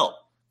getting help.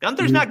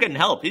 Gunther's not getting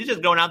help. He's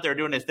just going out there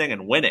doing his thing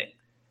and winning.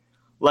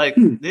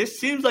 This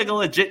seems like a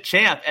legit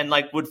champ and,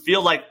 would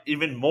feel like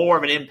even more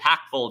of an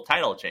impactful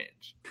title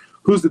change.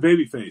 Who's the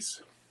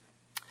babyface?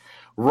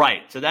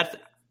 Right. So that's,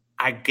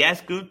 I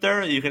guess,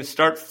 Gunther. You can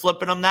start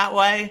flipping them that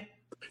way.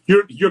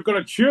 You're going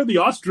to cheer the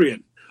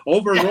Austrian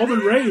over Roman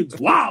Reigns.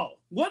 Wow.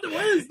 What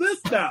is this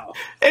now?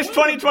 It's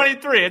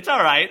 2023. It's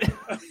all right.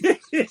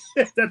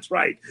 That's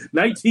right.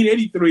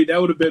 1983,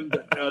 that would have been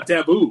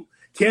taboo.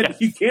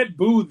 You can't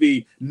boo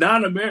the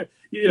non-American.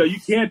 You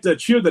can't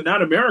cheer the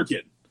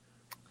non-American.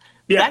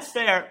 Yes. That's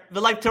fair.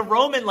 But to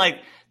Roman,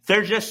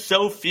 there's just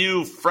so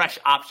few fresh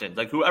options.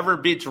 Whoever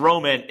beats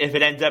Roman, if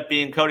it ends up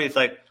being Cody, it's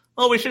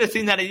we should have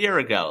seen that a year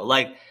ago.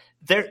 I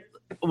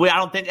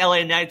don't think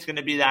LA Knight's going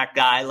to be that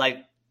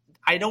guy.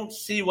 I don't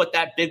see what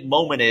that big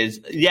moment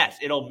is. Yes,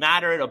 it'll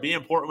matter. It'll be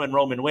important when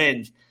Roman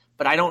wins,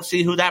 but I don't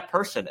see who that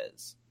person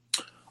is.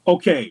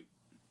 Okay,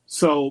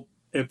 so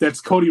if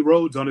that's Cody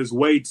Rhodes on his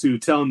way to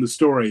telling the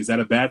story, is that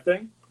a bad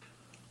thing?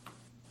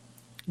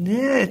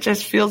 Yeah, it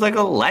just feels like a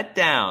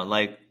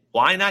letdown.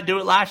 Why not do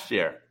it last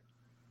year?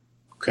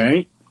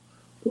 Okay.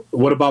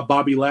 What about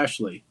Bobby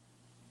Lashley?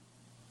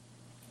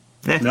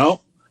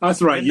 No?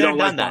 That's right. You don't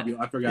like Bobby.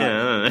 I forgot.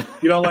 Yeah.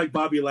 You don't like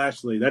Bobby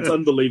Lashley. That's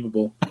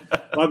unbelievable.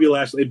 Bobby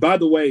Lashley. By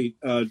the way,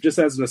 just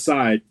as an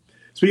aside,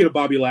 speaking of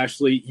Bobby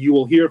Lashley, you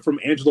will hear from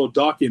Angelo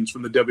Dawkins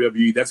from the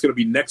WWE. That's going to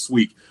be next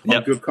week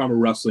on Good Karma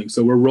Wrestling.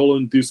 So we're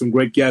rolling through some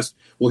great guests.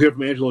 We'll hear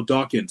from Angelo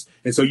Dawkins.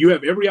 And so you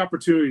have every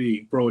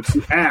opportunity, bro,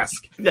 to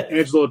ask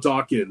Angelo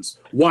Dawkins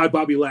why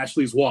Bobby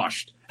Lashley's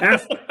washed.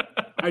 Ask him.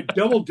 I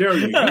double dare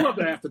you. You love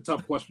to ask the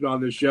tough question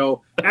on this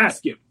show.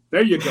 Ask him.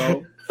 There you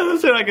go.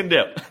 Let's see what I can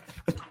do.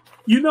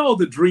 You know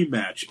the dream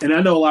match, and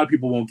I know a lot of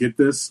people won't get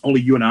this.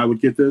 Only you and I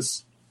would get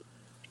this.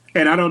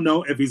 And I don't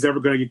know if he's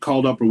ever going to get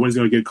called up or when he's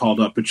going to get called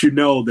up, but you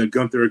know that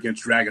Gunther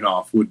against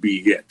Dragunov would be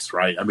it,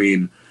 right? I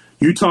mean,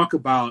 you talk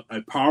about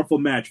a powerful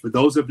match. For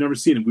those who have never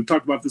seen it, we've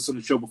talked about this on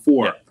the show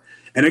before.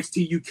 Yeah.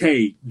 NXT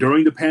UK,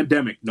 during the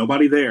pandemic,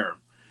 nobody there.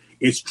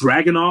 It's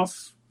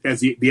Dragunov as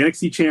the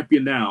NXT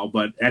champion now,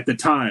 but at the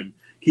time,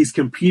 he's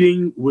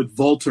competing with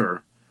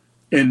Volter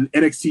in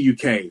NXT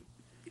UK.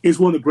 It's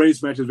one of the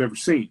greatest matches I've ever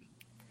seen.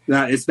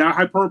 Now, it's not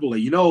hyperbole.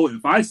 You know,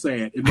 if I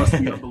say it, it must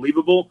be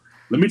unbelievable.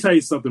 Let me tell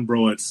you something,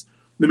 bro.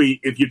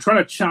 If you try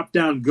to chop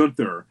down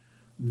Gunther,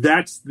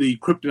 that's the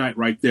kryptonite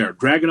right there.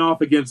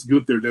 Dragunov against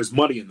Gunther, there's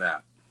money in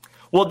that.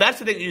 Well, that's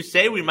the thing. You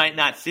say we might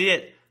not see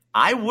it.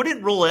 I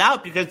wouldn't rule it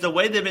out because the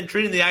way they've been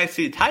treating the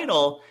IC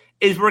title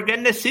is we're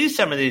getting to see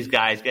some of these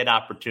guys get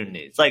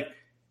opportunities. Like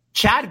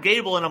Chad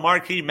Gable in a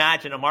marquee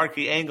match and a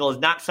marquee angle is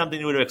not something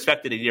you would have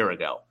expected a year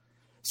ago.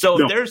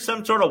 So if there's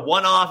some sort of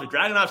one-off, if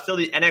Dragunov's still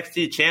the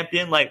NXT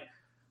champion, like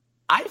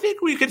I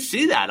think we could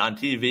see that on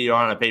TV or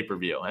on a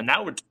pay-per-view, and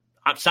that would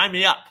sign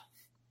me up.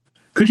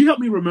 Could you help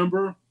me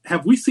remember?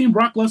 Have we seen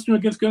Brock Lesnar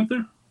against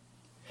Gunther?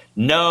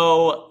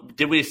 No.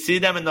 Did we see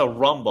them in the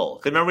Rumble?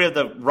 Because remember we have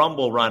the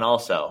Rumble run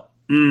also.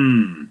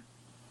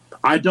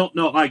 I don't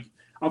know. Like,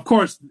 of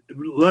course,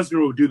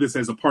 Lesnar would do this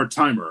as a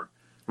part-timer.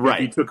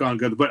 Right. If he took on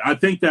Gunther. But I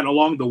think that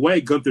along the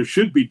way, Gunther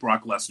should beat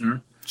Brock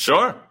Lesnar.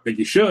 Sure. I think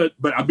he should.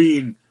 But, I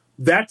mean,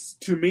 that's,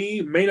 to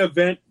me, main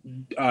event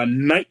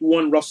night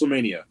one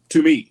WrestleMania.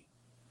 To me.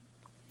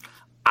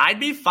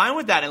 I'd be fine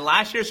with that. And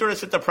last year sort of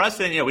set the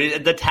precedent. You know,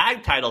 the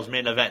tag titles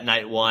main event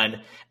night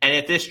one. And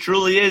if this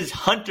truly is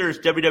Hunter's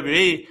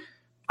WWE,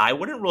 I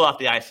wouldn't rule out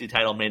the IC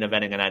title main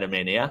eventing a Night of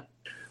Mania.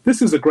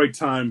 This is a great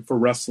time for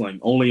wrestling,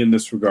 only in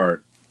this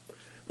regard.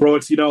 Bro,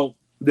 it's,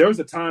 there was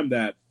a time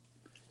that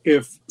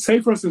if, say,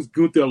 for instance,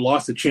 Gunther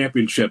lost the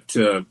championship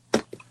to,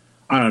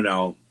 I don't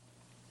know,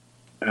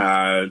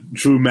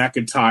 Drew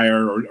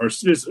McIntyre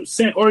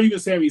or even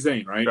Sami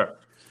Zayn, right? Sure.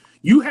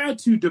 You had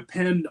to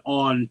depend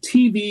on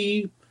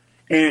TV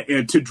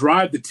and to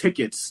drive the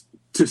tickets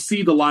to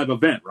see the live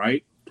event,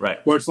 right?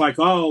 Right. Where it's like,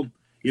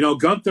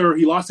 Gunther,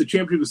 he lost the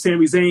championship with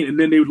Sami Zayn, and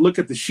then they would look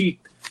at the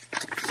sheet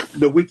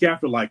the week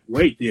after like,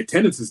 wait, the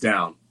attendance is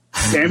down.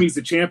 Sami's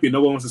the champion.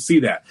 No one wants to see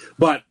that.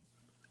 But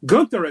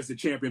Gunther as the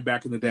champion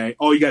back in the day,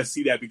 you got to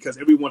see that because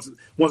everyone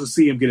wants to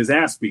see him get his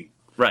ass beat.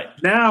 Right.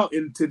 Now,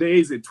 in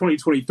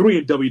 2023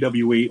 in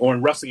WWE or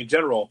in wrestling in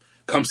general,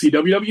 come see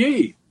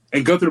WWE.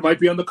 And Gunther might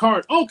be on the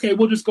card. Okay,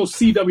 we'll just go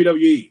see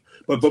WWE.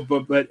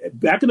 But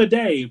back in the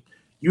day,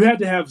 you had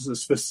to have a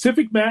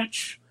specific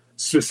match,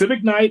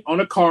 specific night on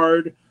a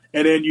card,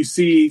 and then you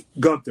see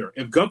Gunther.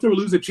 If Gunther would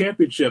lose a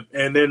championship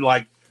and then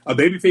like a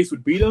babyface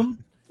would beat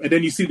him, and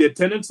then you see the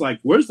attendance, like,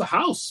 where's the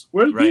house?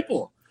 Where are the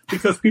people?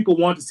 Because people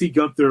want to see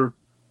Gunther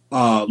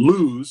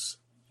lose.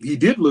 He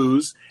did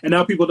lose, and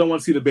now people don't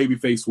want to see the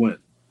babyface win.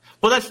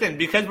 Well, that's the thing.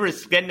 Because we're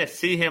getting to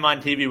see him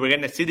on TV, we're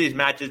getting to see these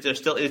matches, there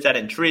still is that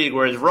intrigue.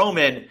 Whereas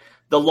Roman,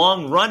 the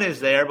long run is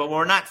there, but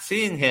we're not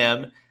seeing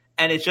him,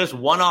 and it's just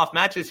one-off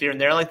matches here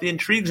and there. Like, the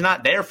intrigue's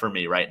not there for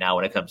me right now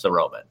when it comes to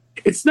Roman.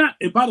 It's not.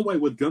 And by the way,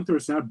 with Gunther,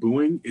 it's not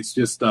booing. It's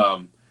just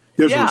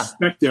there's a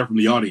respect there from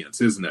the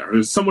audience, isn't there?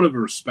 There's somewhat of a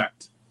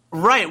respect.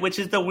 Right, which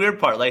is the weird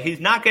part. Like,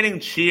 he's not getting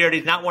cheered.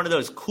 He's not one of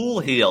those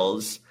cool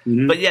heels.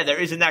 Mm-hmm. But, there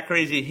isn't that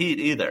crazy heat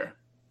either.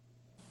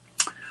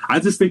 I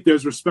just think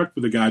there's respect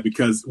for the guy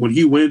because when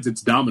he wins,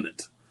 it's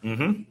dominant.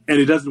 Mm-hmm. And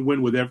he doesn't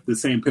win with the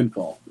same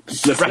pinfall.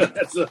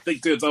 That's the thing,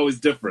 too. It's always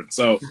different.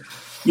 So,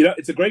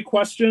 it's a great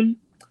question.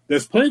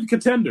 There's plenty of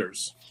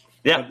contenders.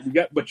 Yeah.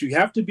 But you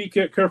have to be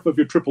careful if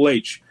you're Triple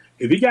H.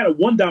 If you got a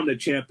one dominant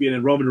champion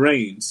in Roman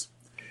Reigns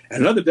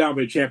and another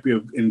dominant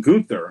champion in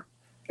Gunther,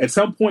 at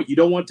some point you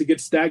don't want to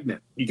get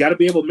stagnant. You got to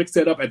be able to mix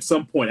that up at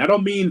some point. I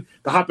don't mean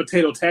the hot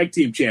potato tag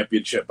team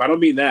championship. I don't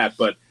mean that.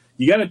 But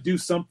you got to do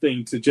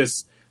something to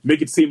just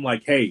make it seem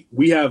like, hey,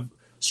 we have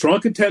strong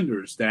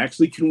contenders that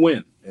actually can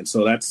win. And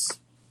so I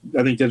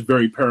think that's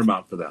very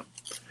paramount for them.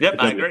 Yep,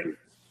 I agree.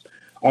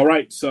 All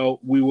right, so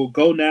we will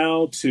go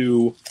now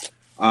to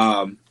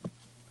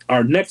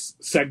our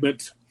next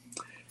segment.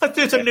 Let's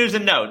do some news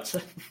and notes.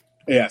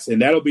 Yes,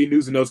 and that'll be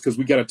news and notes because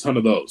we got a ton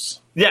of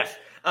those. Yes.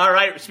 All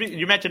right.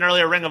 You mentioned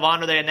earlier Ring of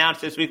Honor. They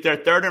announced this week their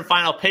third and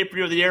final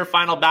pay-per-view of the year,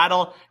 Final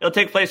Battle. It'll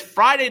take place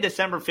Friday,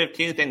 December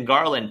 15th in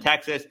Garland,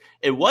 Texas.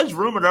 It was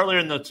rumored earlier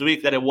in this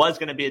week that it was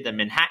going to be at the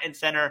Manhattan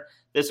Center.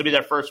 This will be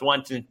their first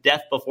one since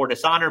Death Before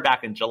Dishonor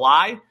back in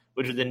July,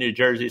 which was in New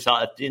Jersey.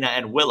 Saw Athena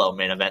and Willow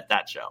main event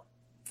that show.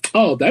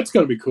 Oh, that's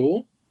going to be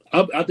cool.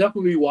 I'll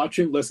definitely be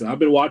watching. Listen, I've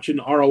been watching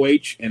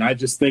ROH, and I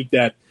just think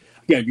that,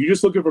 again, if you're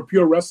just looking for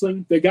pure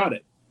wrestling, they got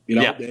it.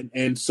 Yeah.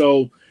 And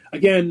so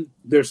again,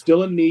 there's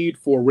still a need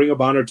for Ring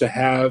of Honor to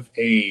have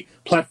a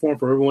platform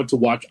for everyone to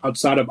watch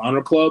outside of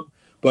Honor Club.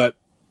 But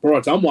for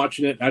us, I'm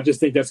watching it. I just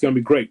think that's going to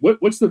be great.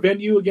 What's the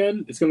venue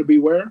again? It's going to be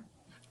where?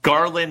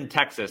 Garland,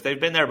 Texas. They've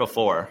been there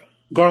before.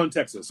 Garland,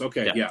 Texas.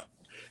 Okay, yeah.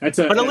 But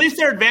at least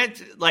they're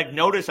advanced,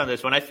 notice on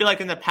this one. I feel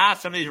like in the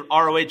past, some of these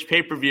ROH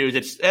pay-per-views,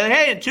 it's,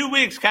 hey, in 2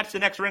 weeks, catch the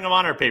next Ring of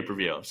Honor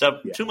pay-per-view. So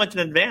too much in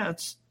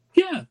advance.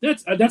 Yeah,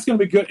 that's going to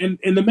be good,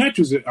 and the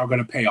matches are going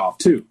to pay off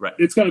too. Right.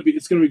 It's going to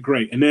be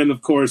great. And then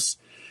of course,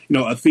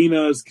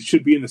 Athena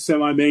should be in the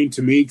semi-main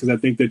to me because I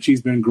think that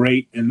she's been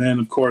great. And then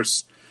of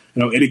course,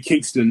 Eddie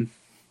Kingston.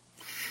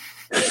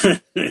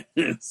 Let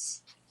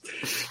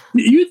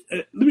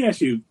me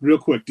ask you real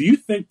quick: do you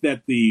think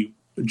that the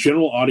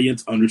general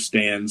audience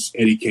understands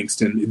Eddie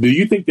Kingston? Do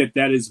you think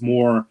that is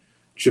more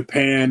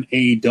Japan,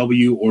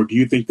 AEW, or do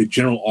you think the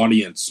general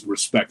audience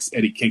respects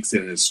Eddie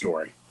Kingston and his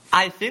story?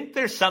 I think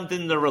there's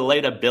something to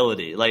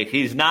relatability. Like,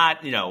 he's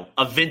not,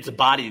 a Vince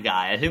body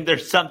guy. I think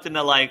there's something to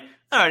all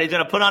right, he's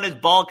going to put on his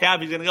ball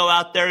cap, he's going to go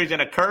out there, he's going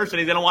to curse, and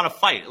he's going to want to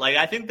fight. Like,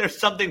 I think there's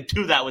something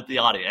to that with the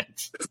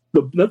audience.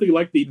 Nothing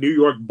like the New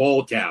York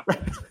ball cap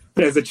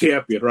as a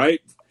champion, right?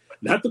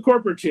 Not the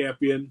corporate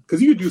champion,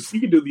 because you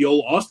could do the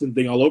old Austin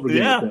thing all over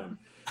again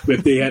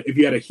with him. If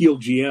you had a heel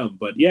GM.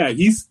 But yeah,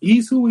 he's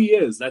who he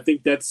is. And I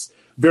think that's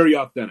very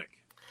authentic.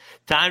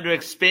 Time to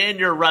expand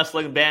your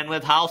wrestling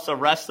bandwidth. House of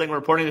Wrestling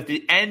reporting that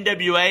the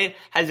NWA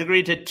has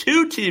agreed to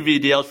 2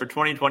 TV deals for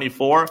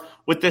 2024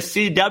 with the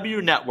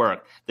CW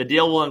network. The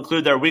deal will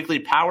include their weekly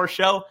power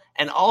show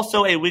and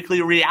also a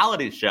weekly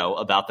reality show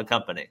about the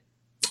company.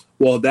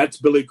 Well, that's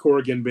Billy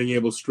Corgan being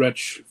able to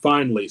stretch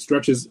finally.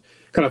 Stretches,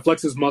 kind of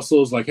flex his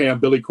muscles like, hey, I'm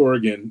Billy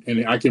Corgan,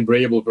 and I can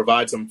be able to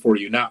provide something for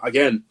you. Now,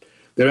 again,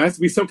 there has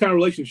to be some kind of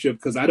relationship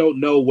because I don't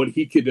know what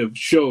he could have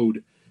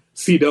showed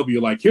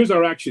CW. Like, here's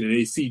our action, and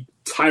they see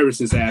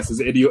Tyrus's ass as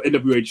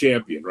NWA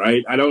champion,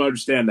 right? I don't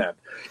understand that.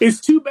 It's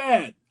too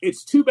bad.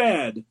 It's too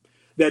bad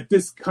that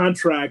this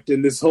contract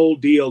and this whole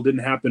deal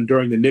didn't happen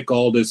during the Nick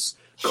Aldis,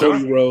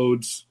 Cody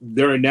Rhodes,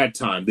 during that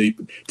time. The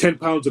 10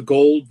 pounds of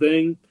gold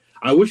thing.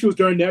 I wish it was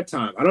during that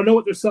time. I don't know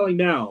what they're selling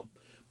now,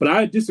 but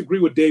I disagree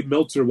with Dave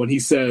Meltzer when he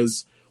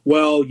says,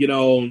 well, you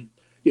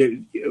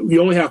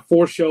only have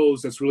 4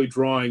 shows that's really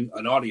drawing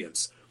an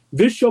audience.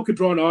 This show could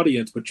draw an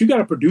audience, but you got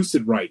to produce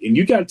it right, and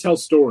you got to tell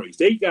stories.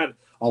 They got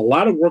a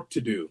lot of work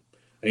to do.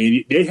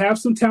 And they have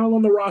some talent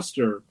on the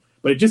roster,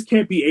 but it just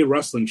can't be a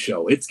wrestling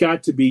show. It's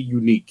got to be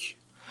unique.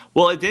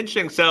 Well, it's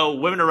interesting. So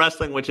Women of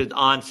Wrestling, which is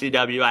on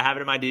CW, I have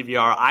it in my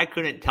DVR. I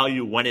couldn't tell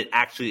you when it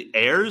actually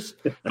airs,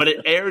 but it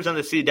airs on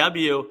the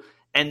CW,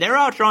 and they're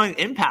outdrawing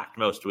Impact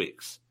most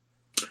weeks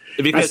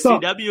because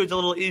CW is a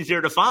little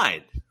easier to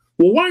find.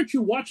 Well, why aren't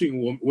you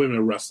watching Women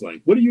of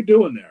Wrestling? What are you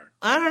doing there?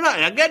 I don't know.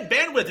 I get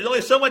bandwidth. There's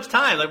only so much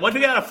time. Like, once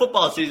we get out of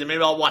football season,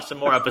 maybe I'll watch some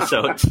more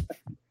episodes.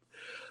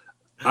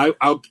 I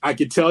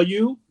can tell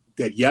you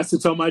that, yes,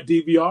 it's on my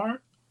DVR.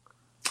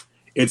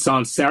 It's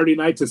on Saturday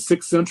nights at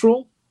 6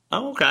 Central.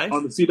 Oh, okay.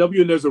 On the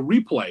CW, and there's a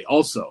replay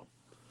also.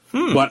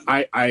 But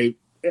I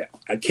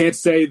can't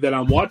say that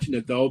I'm watching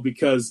it, though,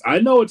 because I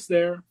know it's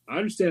there. I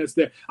understand it's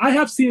there. I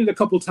have seen it a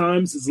couple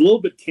times. It's a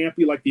little bit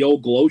campy, like the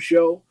old Glow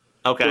show.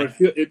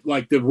 Okay.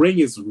 Like the ring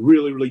is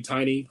really, really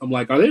tiny. I'm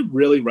like, are they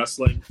really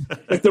wrestling?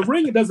 Like the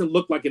ring, it doesn't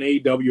look like an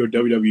AEW or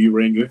WWE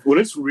ring. When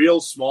it's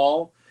real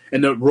small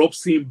and the ropes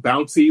seem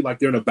bouncy, like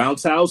they're in a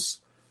bounce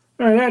house,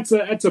 that's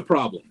a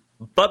problem.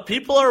 But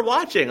people are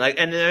watching,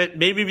 and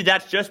maybe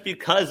that's just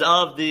because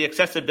of the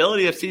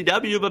accessibility of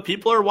CW. But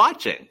people are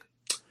watching.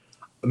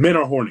 Men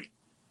are horny.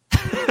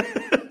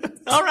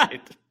 All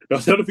right.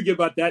 Don't forget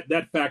about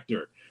that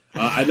factor.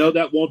 I know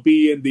that won't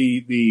be in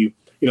the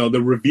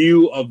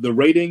review of the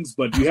ratings,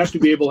 but you have to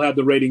be able to have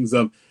the ratings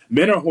of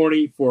men are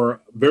horny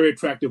for very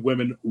attractive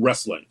women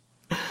wrestling.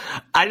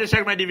 I just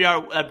checked my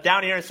DVR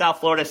down here in South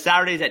Florida.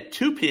 Saturdays at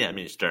 2 p.m.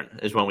 Eastern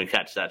is when we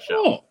catch that show.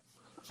 Oh,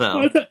 so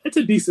well, it's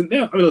a decent.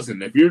 Yeah, I mean,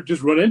 listen, if you're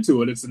just run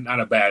into it, it's not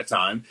a bad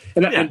time.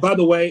 And by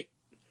the way,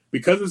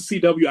 because of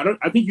CW,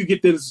 I think you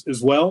get this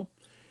as well.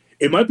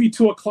 It might be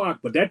 2:00,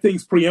 but that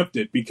thing's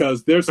preempted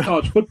because there's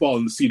college football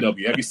in the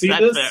CW. Have you seen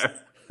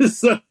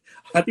this?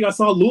 I think I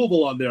saw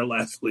Louisville on there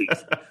last week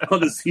on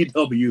the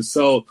CW.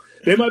 So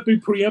they might be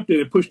preempted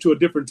and pushed to a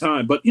different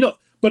time. But,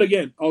 but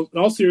again, in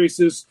all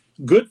seriousness,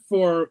 good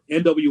for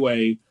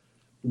NWA.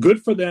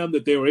 Good for them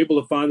that they were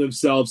able to find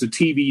themselves a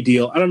TV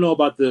deal. I don't know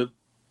about the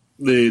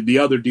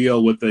other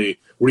deal with the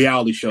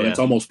reality show. That's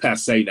almost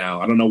passé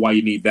now. I don't know why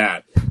you need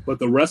that. But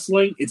the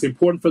wrestling, it's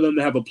important for them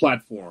to have a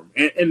platform.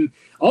 And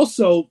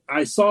also,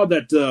 I saw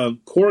that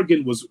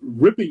Corrigan was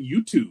ripping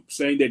YouTube,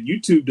 saying that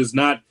YouTube does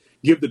not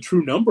give the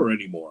true number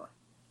anymore.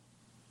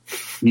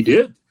 He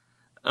did.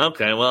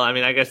 Okay, well, I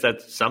mean, I guess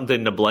that's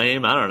something to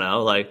blame. I don't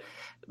know.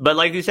 But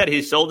like you said,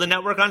 he sold the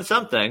network on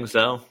something,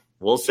 so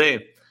we'll see.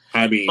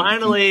 I mean,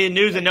 finally,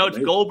 news and notes.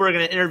 Goldberg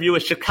in an interview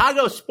with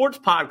Chicago Sports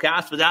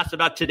Podcast was asked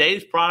about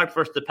today's product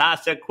versus the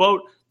past. Said,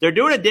 quote, "They're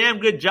doing a damn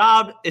good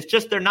job. It's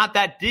just they're not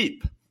that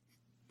deep."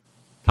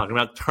 Talking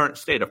about the current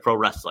state of pro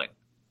wrestling.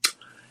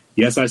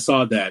 Yes, I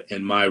saw that,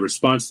 and my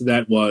response to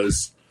that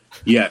was,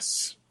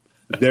 Yes.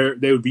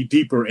 They would be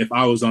deeper if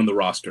I was on the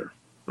roster.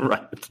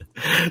 Right.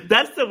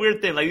 That's the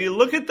weird thing. Like, you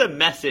look at the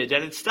message,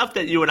 and it's stuff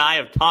that you and I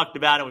have talked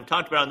about, and we've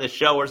talked about on this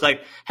show, where it's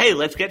like, hey,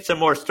 let's get some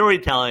more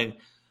storytelling.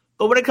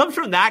 But when it comes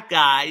from that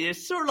guy, you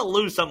sort of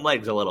lose some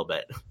legs a little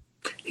bit.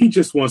 He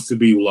just wants to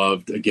be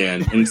loved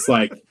again. And it's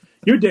like,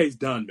 your day's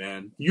done,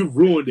 man. You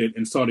ruined it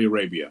in Saudi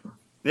Arabia.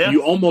 Yeah.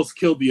 You almost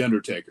killed The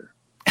Undertaker.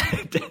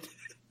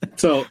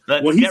 So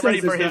when he get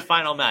ready for his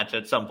final match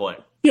at some point.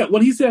 Yeah,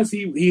 when he says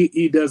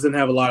he doesn't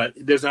have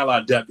there's not a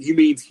lot of depth, he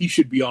means he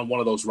should be on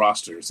one of those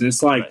rosters. And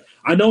it's like, right.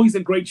 I know he's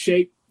in great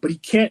shape, but he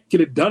can't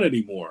get it done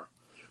anymore.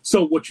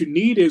 So what you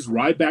need is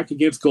Ryback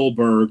against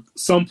Goldberg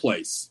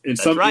someplace.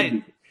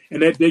 Right.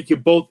 And that they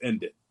can both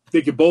end it.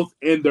 They can both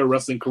end their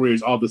wrestling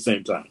careers all at the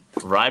same time.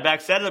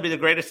 Ryback said it'll be the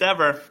greatest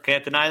ever.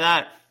 Can't deny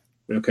that.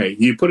 Okay,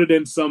 you put it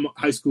in some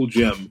high school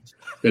gym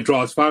that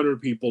draws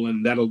 500 people,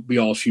 and that'll be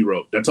all she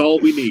wrote. That's all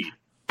we need.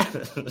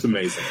 It's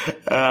amazing.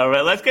 All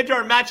right, let's get to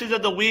our matches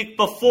of the week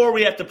before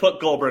we have to put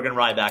Goldberg and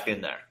Ryback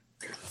in there.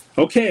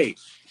 Okay,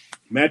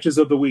 matches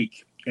of the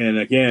week. And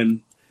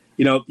again,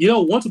 you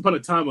know, once upon a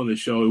time on this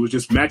show, it was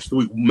just match of the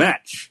week.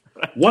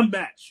 One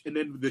match, and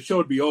then the show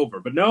would be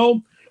over. But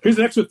no, here's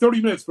an extra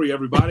 30 minutes for you,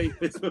 everybody.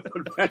 It's a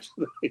match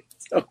of the week.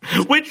 So,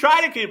 we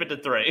try to keep it to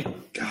 3.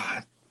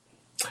 God.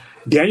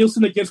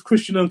 Danielson against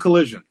Christian on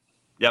Collision.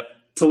 Yep.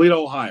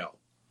 Toledo, Ohio.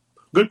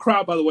 Good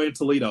crowd, by the way, in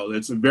Toledo.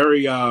 It's a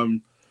very...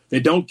 they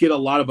don't get a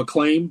lot of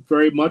acclaim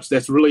very much.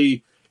 That's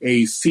really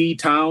a C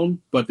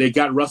town, but they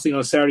got wrestling on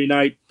a Saturday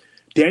night.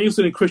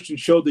 Danielson and Christian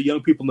showed the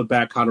young people in the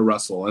back how to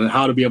wrestle and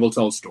how to be able to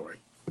tell a story.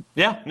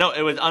 Yeah, no,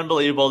 it was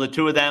unbelievable. The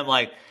two of them,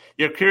 like,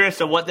 you're curious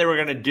of what they were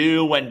going to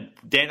do when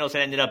Danielson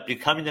ended up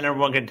becoming the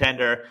number one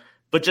contender,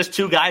 but just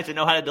two guys that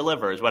know how to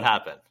deliver is what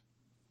happened.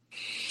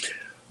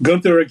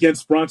 Gunther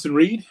against Bronson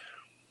Reed.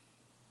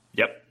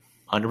 Yep,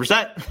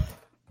 100%.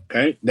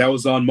 Okay, that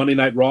was on Monday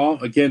Night Raw.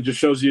 Again, just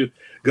shows you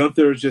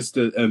Gunther is just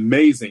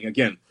amazing.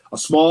 Again, a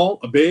small,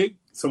 a big,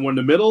 somewhere in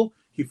the middle.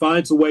 He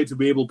finds a way to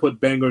be able to put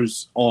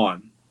bangers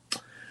on.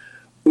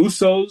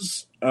 Uso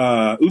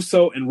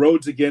and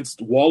Rhodes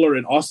against Waller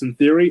and Austin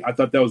Theory. I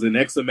thought that was an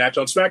excellent match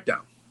on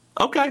SmackDown.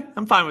 Okay,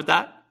 I'm fine with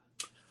that.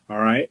 All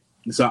right.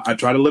 So I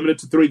try to limit it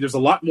to 3. There's a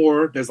lot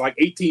more. There's like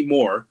 18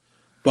 more,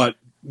 but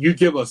you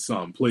give us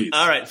some, please.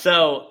 All right,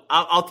 so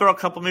I'll throw a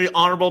couple maybe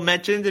honorable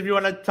mentions if you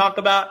want to talk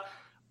about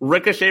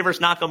Ricochet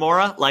versus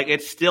Nakamura. Like,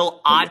 it's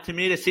still odd to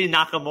me to see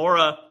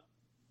Nakamura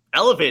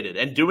elevated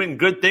and doing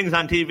good things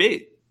on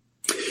TV.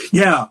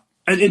 Yeah,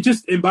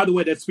 and by the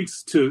way, that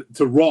speaks to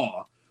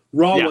Raw.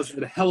 Raw was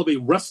a hell of a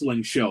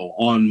wrestling show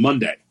on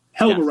Monday.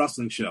 Hell of a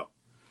wrestling show.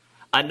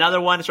 Another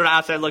one sort of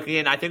outside looking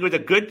in, I think it was a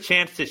good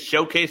chance to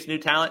showcase new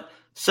talent.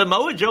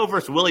 Samoa Joe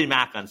versus Willie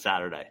Mack on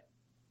Saturday.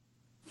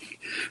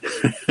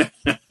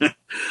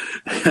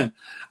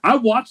 I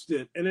watched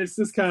it, and it's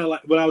just kind of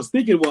like, what I was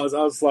thinking was,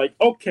 I was like,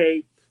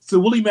 okay, so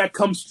Willie Mack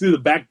comes through the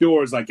back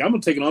door, is like, I'm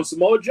going to take it on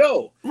Samoa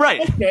Joe.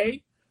 Right.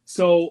 Okay.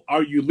 So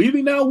are you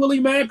leaving now, Willie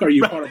Mack? Are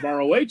you part of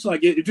ROH?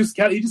 Like, he just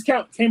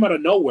came out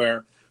of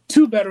nowhere.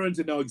 Two veterans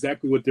that know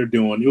exactly what they're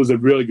doing. It was a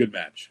really good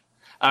match.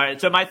 All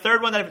right, so my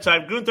third one, so I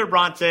have Gunther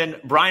Bronson,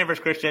 Bryan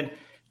versus Christian,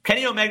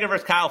 Kenny Omega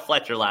versus Kyle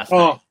Fletcher last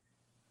night.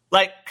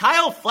 Like,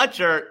 Kyle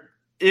Fletcher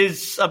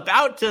is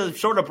about to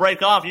sort of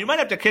break off. You might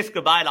have to kiss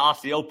goodbye to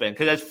Aussie Open,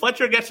 because as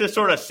Fletcher gets this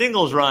sort of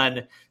singles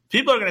run,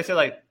 people are going to say,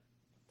 like,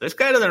 this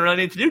guy doesn't really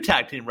need to do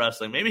tag team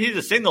wrestling. Maybe he's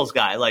a singles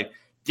guy. Like,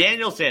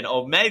 Danielson,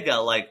 Omega,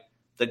 like,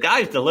 the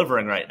guy's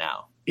delivering right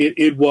now.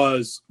 It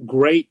was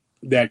great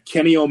that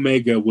Kenny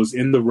Omega was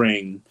in the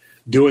ring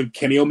doing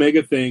Kenny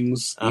Omega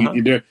things. Uh-huh.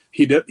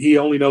 He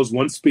only knows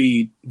one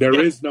speed. There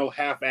is no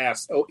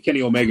half-ass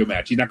Kenny Omega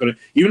match. He's not going to,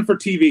 even for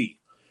TV.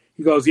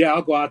 He goes, yeah,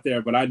 I'll go out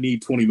there, but I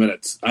need 20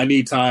 minutes. I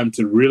need time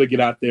to really get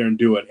out there and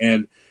do it.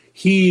 And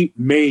he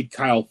made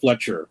Kyle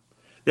Fletcher.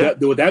 Yeah.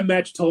 What that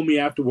match told me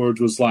afterwards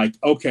was like,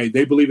 okay,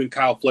 they believe in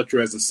Kyle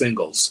Fletcher as a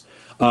singles.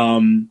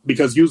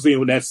 Because usually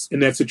when that's in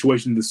that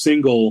situation, the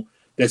single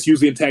that's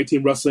usually in tag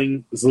team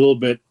wrestling is a little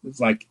bit, it's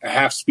like a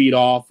half speed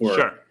off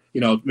or,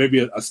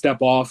 maybe a step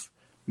off.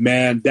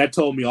 Man, that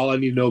told me all I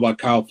need to know about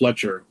Kyle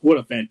Fletcher. What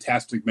a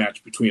fantastic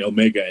match between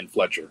Omega and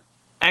Fletcher.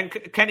 And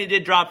Kenny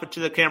did drop it to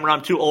the camera,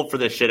 I'm too old for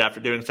this shit after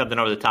doing something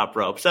over the top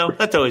rope. So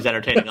that's always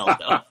entertaining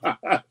also.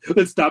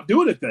 Let's stop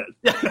doing it then.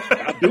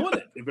 Stop doing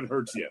it if it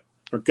hurts you,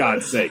 for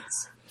God's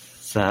sakes.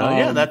 So,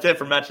 that's it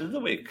for matches of the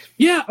week.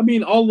 Yeah, I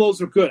mean, all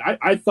those are good.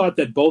 I thought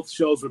that both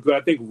shows were good.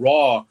 I think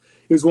Raw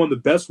is one of the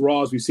best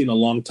Raws we've seen in a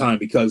long time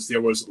because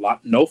there was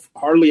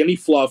hardly any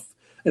fluff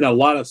and a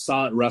lot of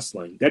solid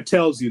wrestling. That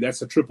tells you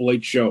that's a Triple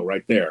H show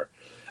right there.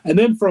 And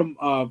then from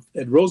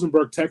at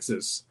Rosenberg,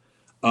 Texas,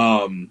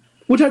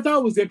 which I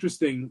thought was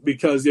interesting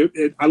because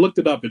I looked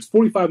it up. It's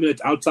 45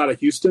 minutes outside of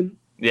Houston.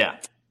 Yeah.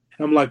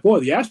 And I'm like, boy,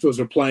 the Astros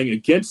are playing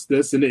against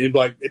this. And it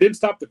didn't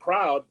stop the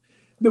crowd.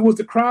 Was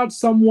the crowd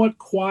somewhat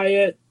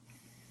quiet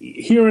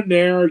here and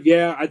there?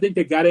 Yeah, I think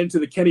they got into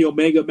the Kenny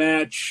Omega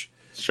match.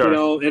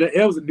 Sure. And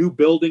it was a new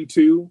building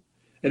too,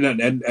 and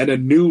a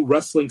new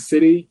wrestling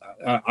city.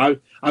 I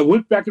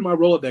went back in my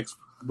Rolodex,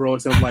 bro,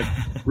 and I'm like,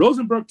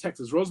 Rosenberg,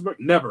 Texas. Rosenberg,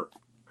 never.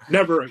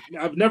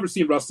 I've never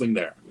seen wrestling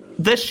there.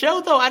 The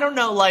show, though, I don't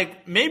know,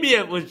 like, maybe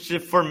it was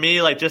just, for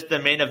me, like, just the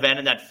main event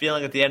and that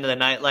feeling at the end of the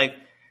night, like,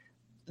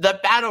 the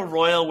Battle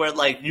Royal where,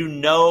 like, you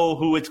know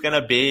who it's going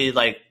to be,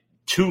 like,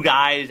 2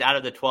 guys out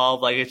of the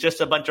 12, like, it's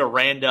just a bunch of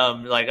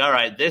random, like, all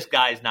right, this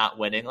guy's not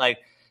winning. Like,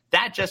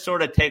 that just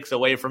sort of takes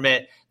away from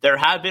it. There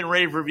have been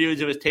rave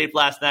reviews. It was taped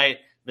last night.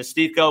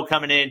 Mystico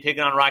coming in,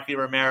 taking on Rocky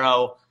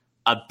Romero.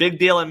 A big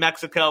deal in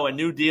Mexico, a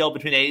new deal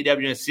between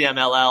AEW and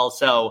CMLL.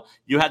 So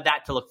you have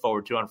that to look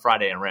forward to on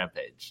Friday in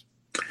Rampage.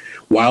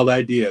 Wild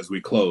idea as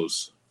we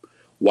close.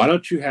 Why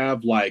don't you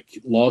have like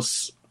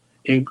Los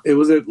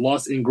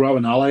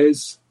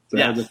Ingobernables?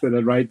 Yeah,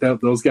 right?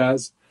 Those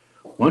guys.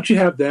 Why don't you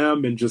have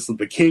them and just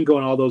the Kingo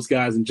and all those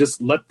guys and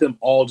just let them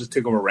all just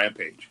take over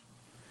Rampage?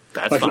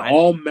 That's like fine. An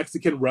all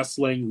Mexican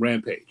wrestling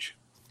Rampage.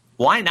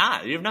 Why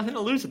not? You have nothing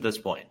to lose at this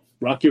point.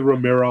 Rocky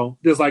Romero,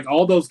 there's like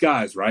all those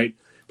guys, right?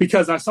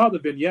 Because I saw the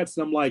vignettes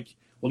and I'm like,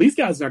 well, these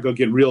guys are not going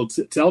to get real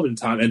television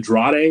time.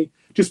 Andrade,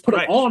 just put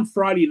them all on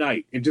Friday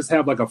night and just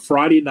have like a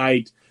Friday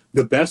night,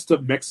 the best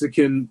of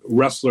Mexican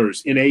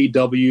wrestlers in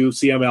AEW,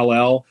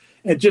 CMLL,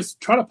 and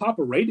just try to pop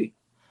a rating.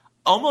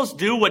 Almost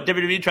do what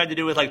WWE tried to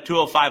do with like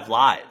 205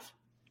 Live.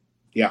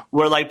 Yeah.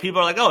 Where like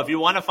people are like, oh, if you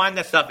want to find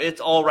that stuff, it's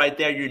all right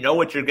there. You know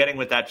what you're getting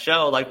with that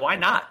show. Like, why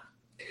not?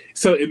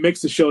 So it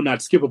makes the show not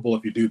skippable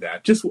if you do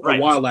that. Just a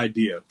wild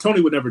idea.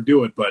 Tony would never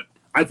do it, but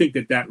I think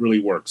that really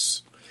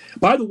works.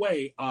 By the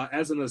way,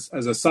 as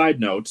a side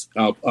note,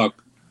 a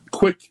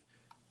quick,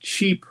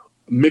 cheap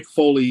Mick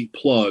Foley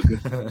plug.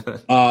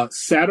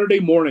 Saturday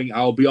morning,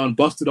 I'll be on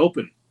Busted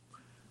Open.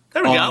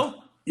 There we go.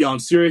 Yeah, on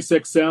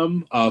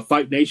SiriusXM,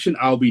 Fight Nation.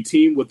 I'll be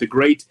teamed with the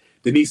great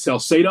Denise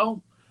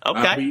Salcedo.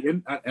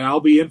 Okay.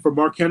 I'll be in for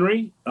Mark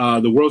Henry,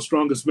 the world's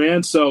strongest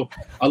man. So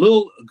a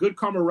little Good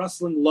Karma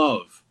Wrestling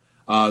love.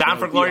 Bound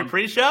for Glory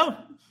pre-show?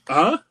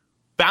 Huh?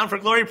 Bound for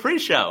Glory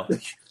pre-show.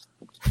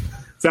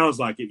 Sounds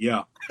like it,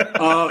 yeah.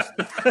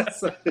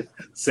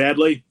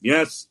 Sadly,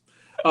 yes.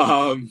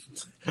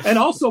 And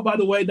also, by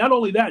the way, not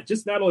only that,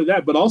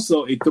 but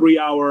also a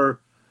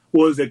 3-hour,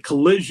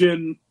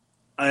 Collision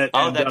that's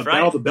right.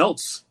 Battle of the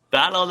Belts.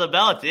 Battle of the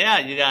Belts, yeah.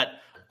 You got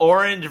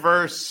Orange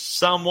versus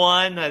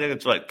someone. I think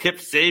it's Kip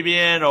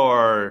Sabian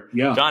or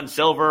John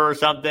Silver or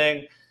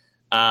something.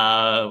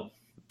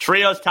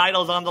 Trios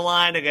titles on the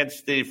line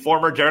against the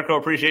former Jericho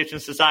Appreciation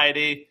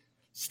Society.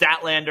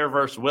 Statlander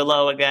versus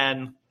Willow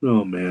again.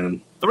 Oh,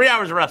 man. 3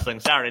 hours of wrestling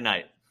Saturday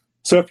night.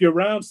 So if you're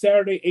around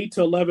Saturday, 8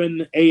 to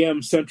 11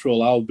 a.m.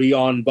 Central, I'll be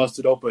on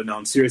Busted Open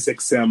on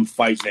SiriusXM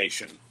Fight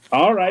Nation.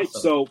 All right,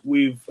 awesome. So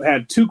we've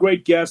had 2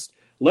 great guests.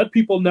 Let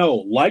people know.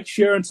 Like,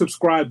 share, and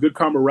subscribe Good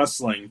Karma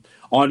Wrestling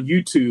on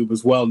YouTube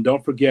as well. And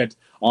don't forget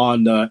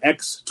on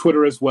X,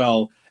 Twitter as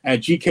well,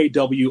 at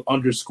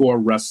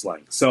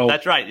GKW_wrestling. So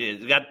that's right.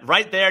 You got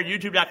right there,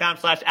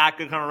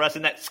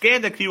 youtube.com/@GoodKarmaWrestling. That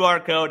scan the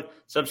QR code,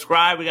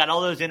 subscribe. We got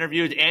all those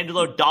interviews.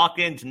 Angelo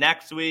Dawkins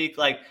next week.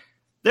 Like,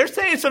 they're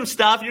saying some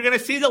stuff. You're going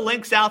to see the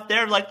links out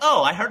there. Like,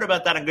 oh, I heard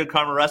about that on Good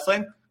Karma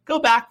Wrestling. Go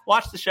back,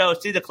 watch the show,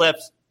 see the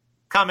clips,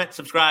 comment,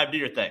 subscribe, do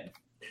your thing.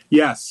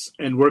 Yes,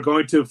 and we're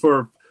going to,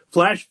 for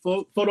flash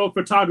photo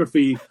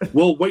photography,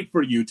 we'll wait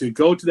for you to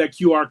go to that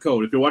QR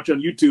code. If you're watching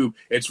on YouTube,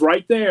 it's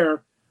right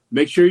there.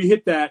 Make sure you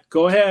hit that.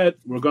 Go ahead.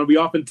 We're going to be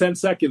off in 10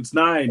 seconds.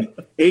 9,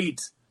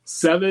 8,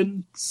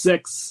 7,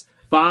 6,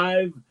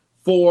 5,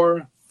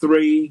 4,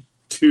 3,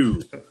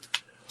 2.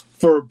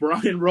 For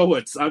Brian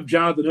Rowitz, I'm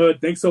Jonathan Hood.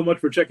 Thanks so much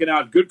for checking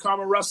out Good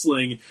Karma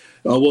Wrestling.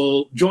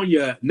 We'll join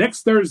you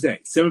next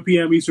Thursday, 7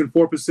 p.m. Eastern,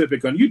 4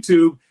 Pacific on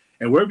YouTube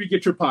and wherever you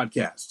get your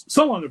podcasts.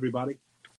 So long, everybody.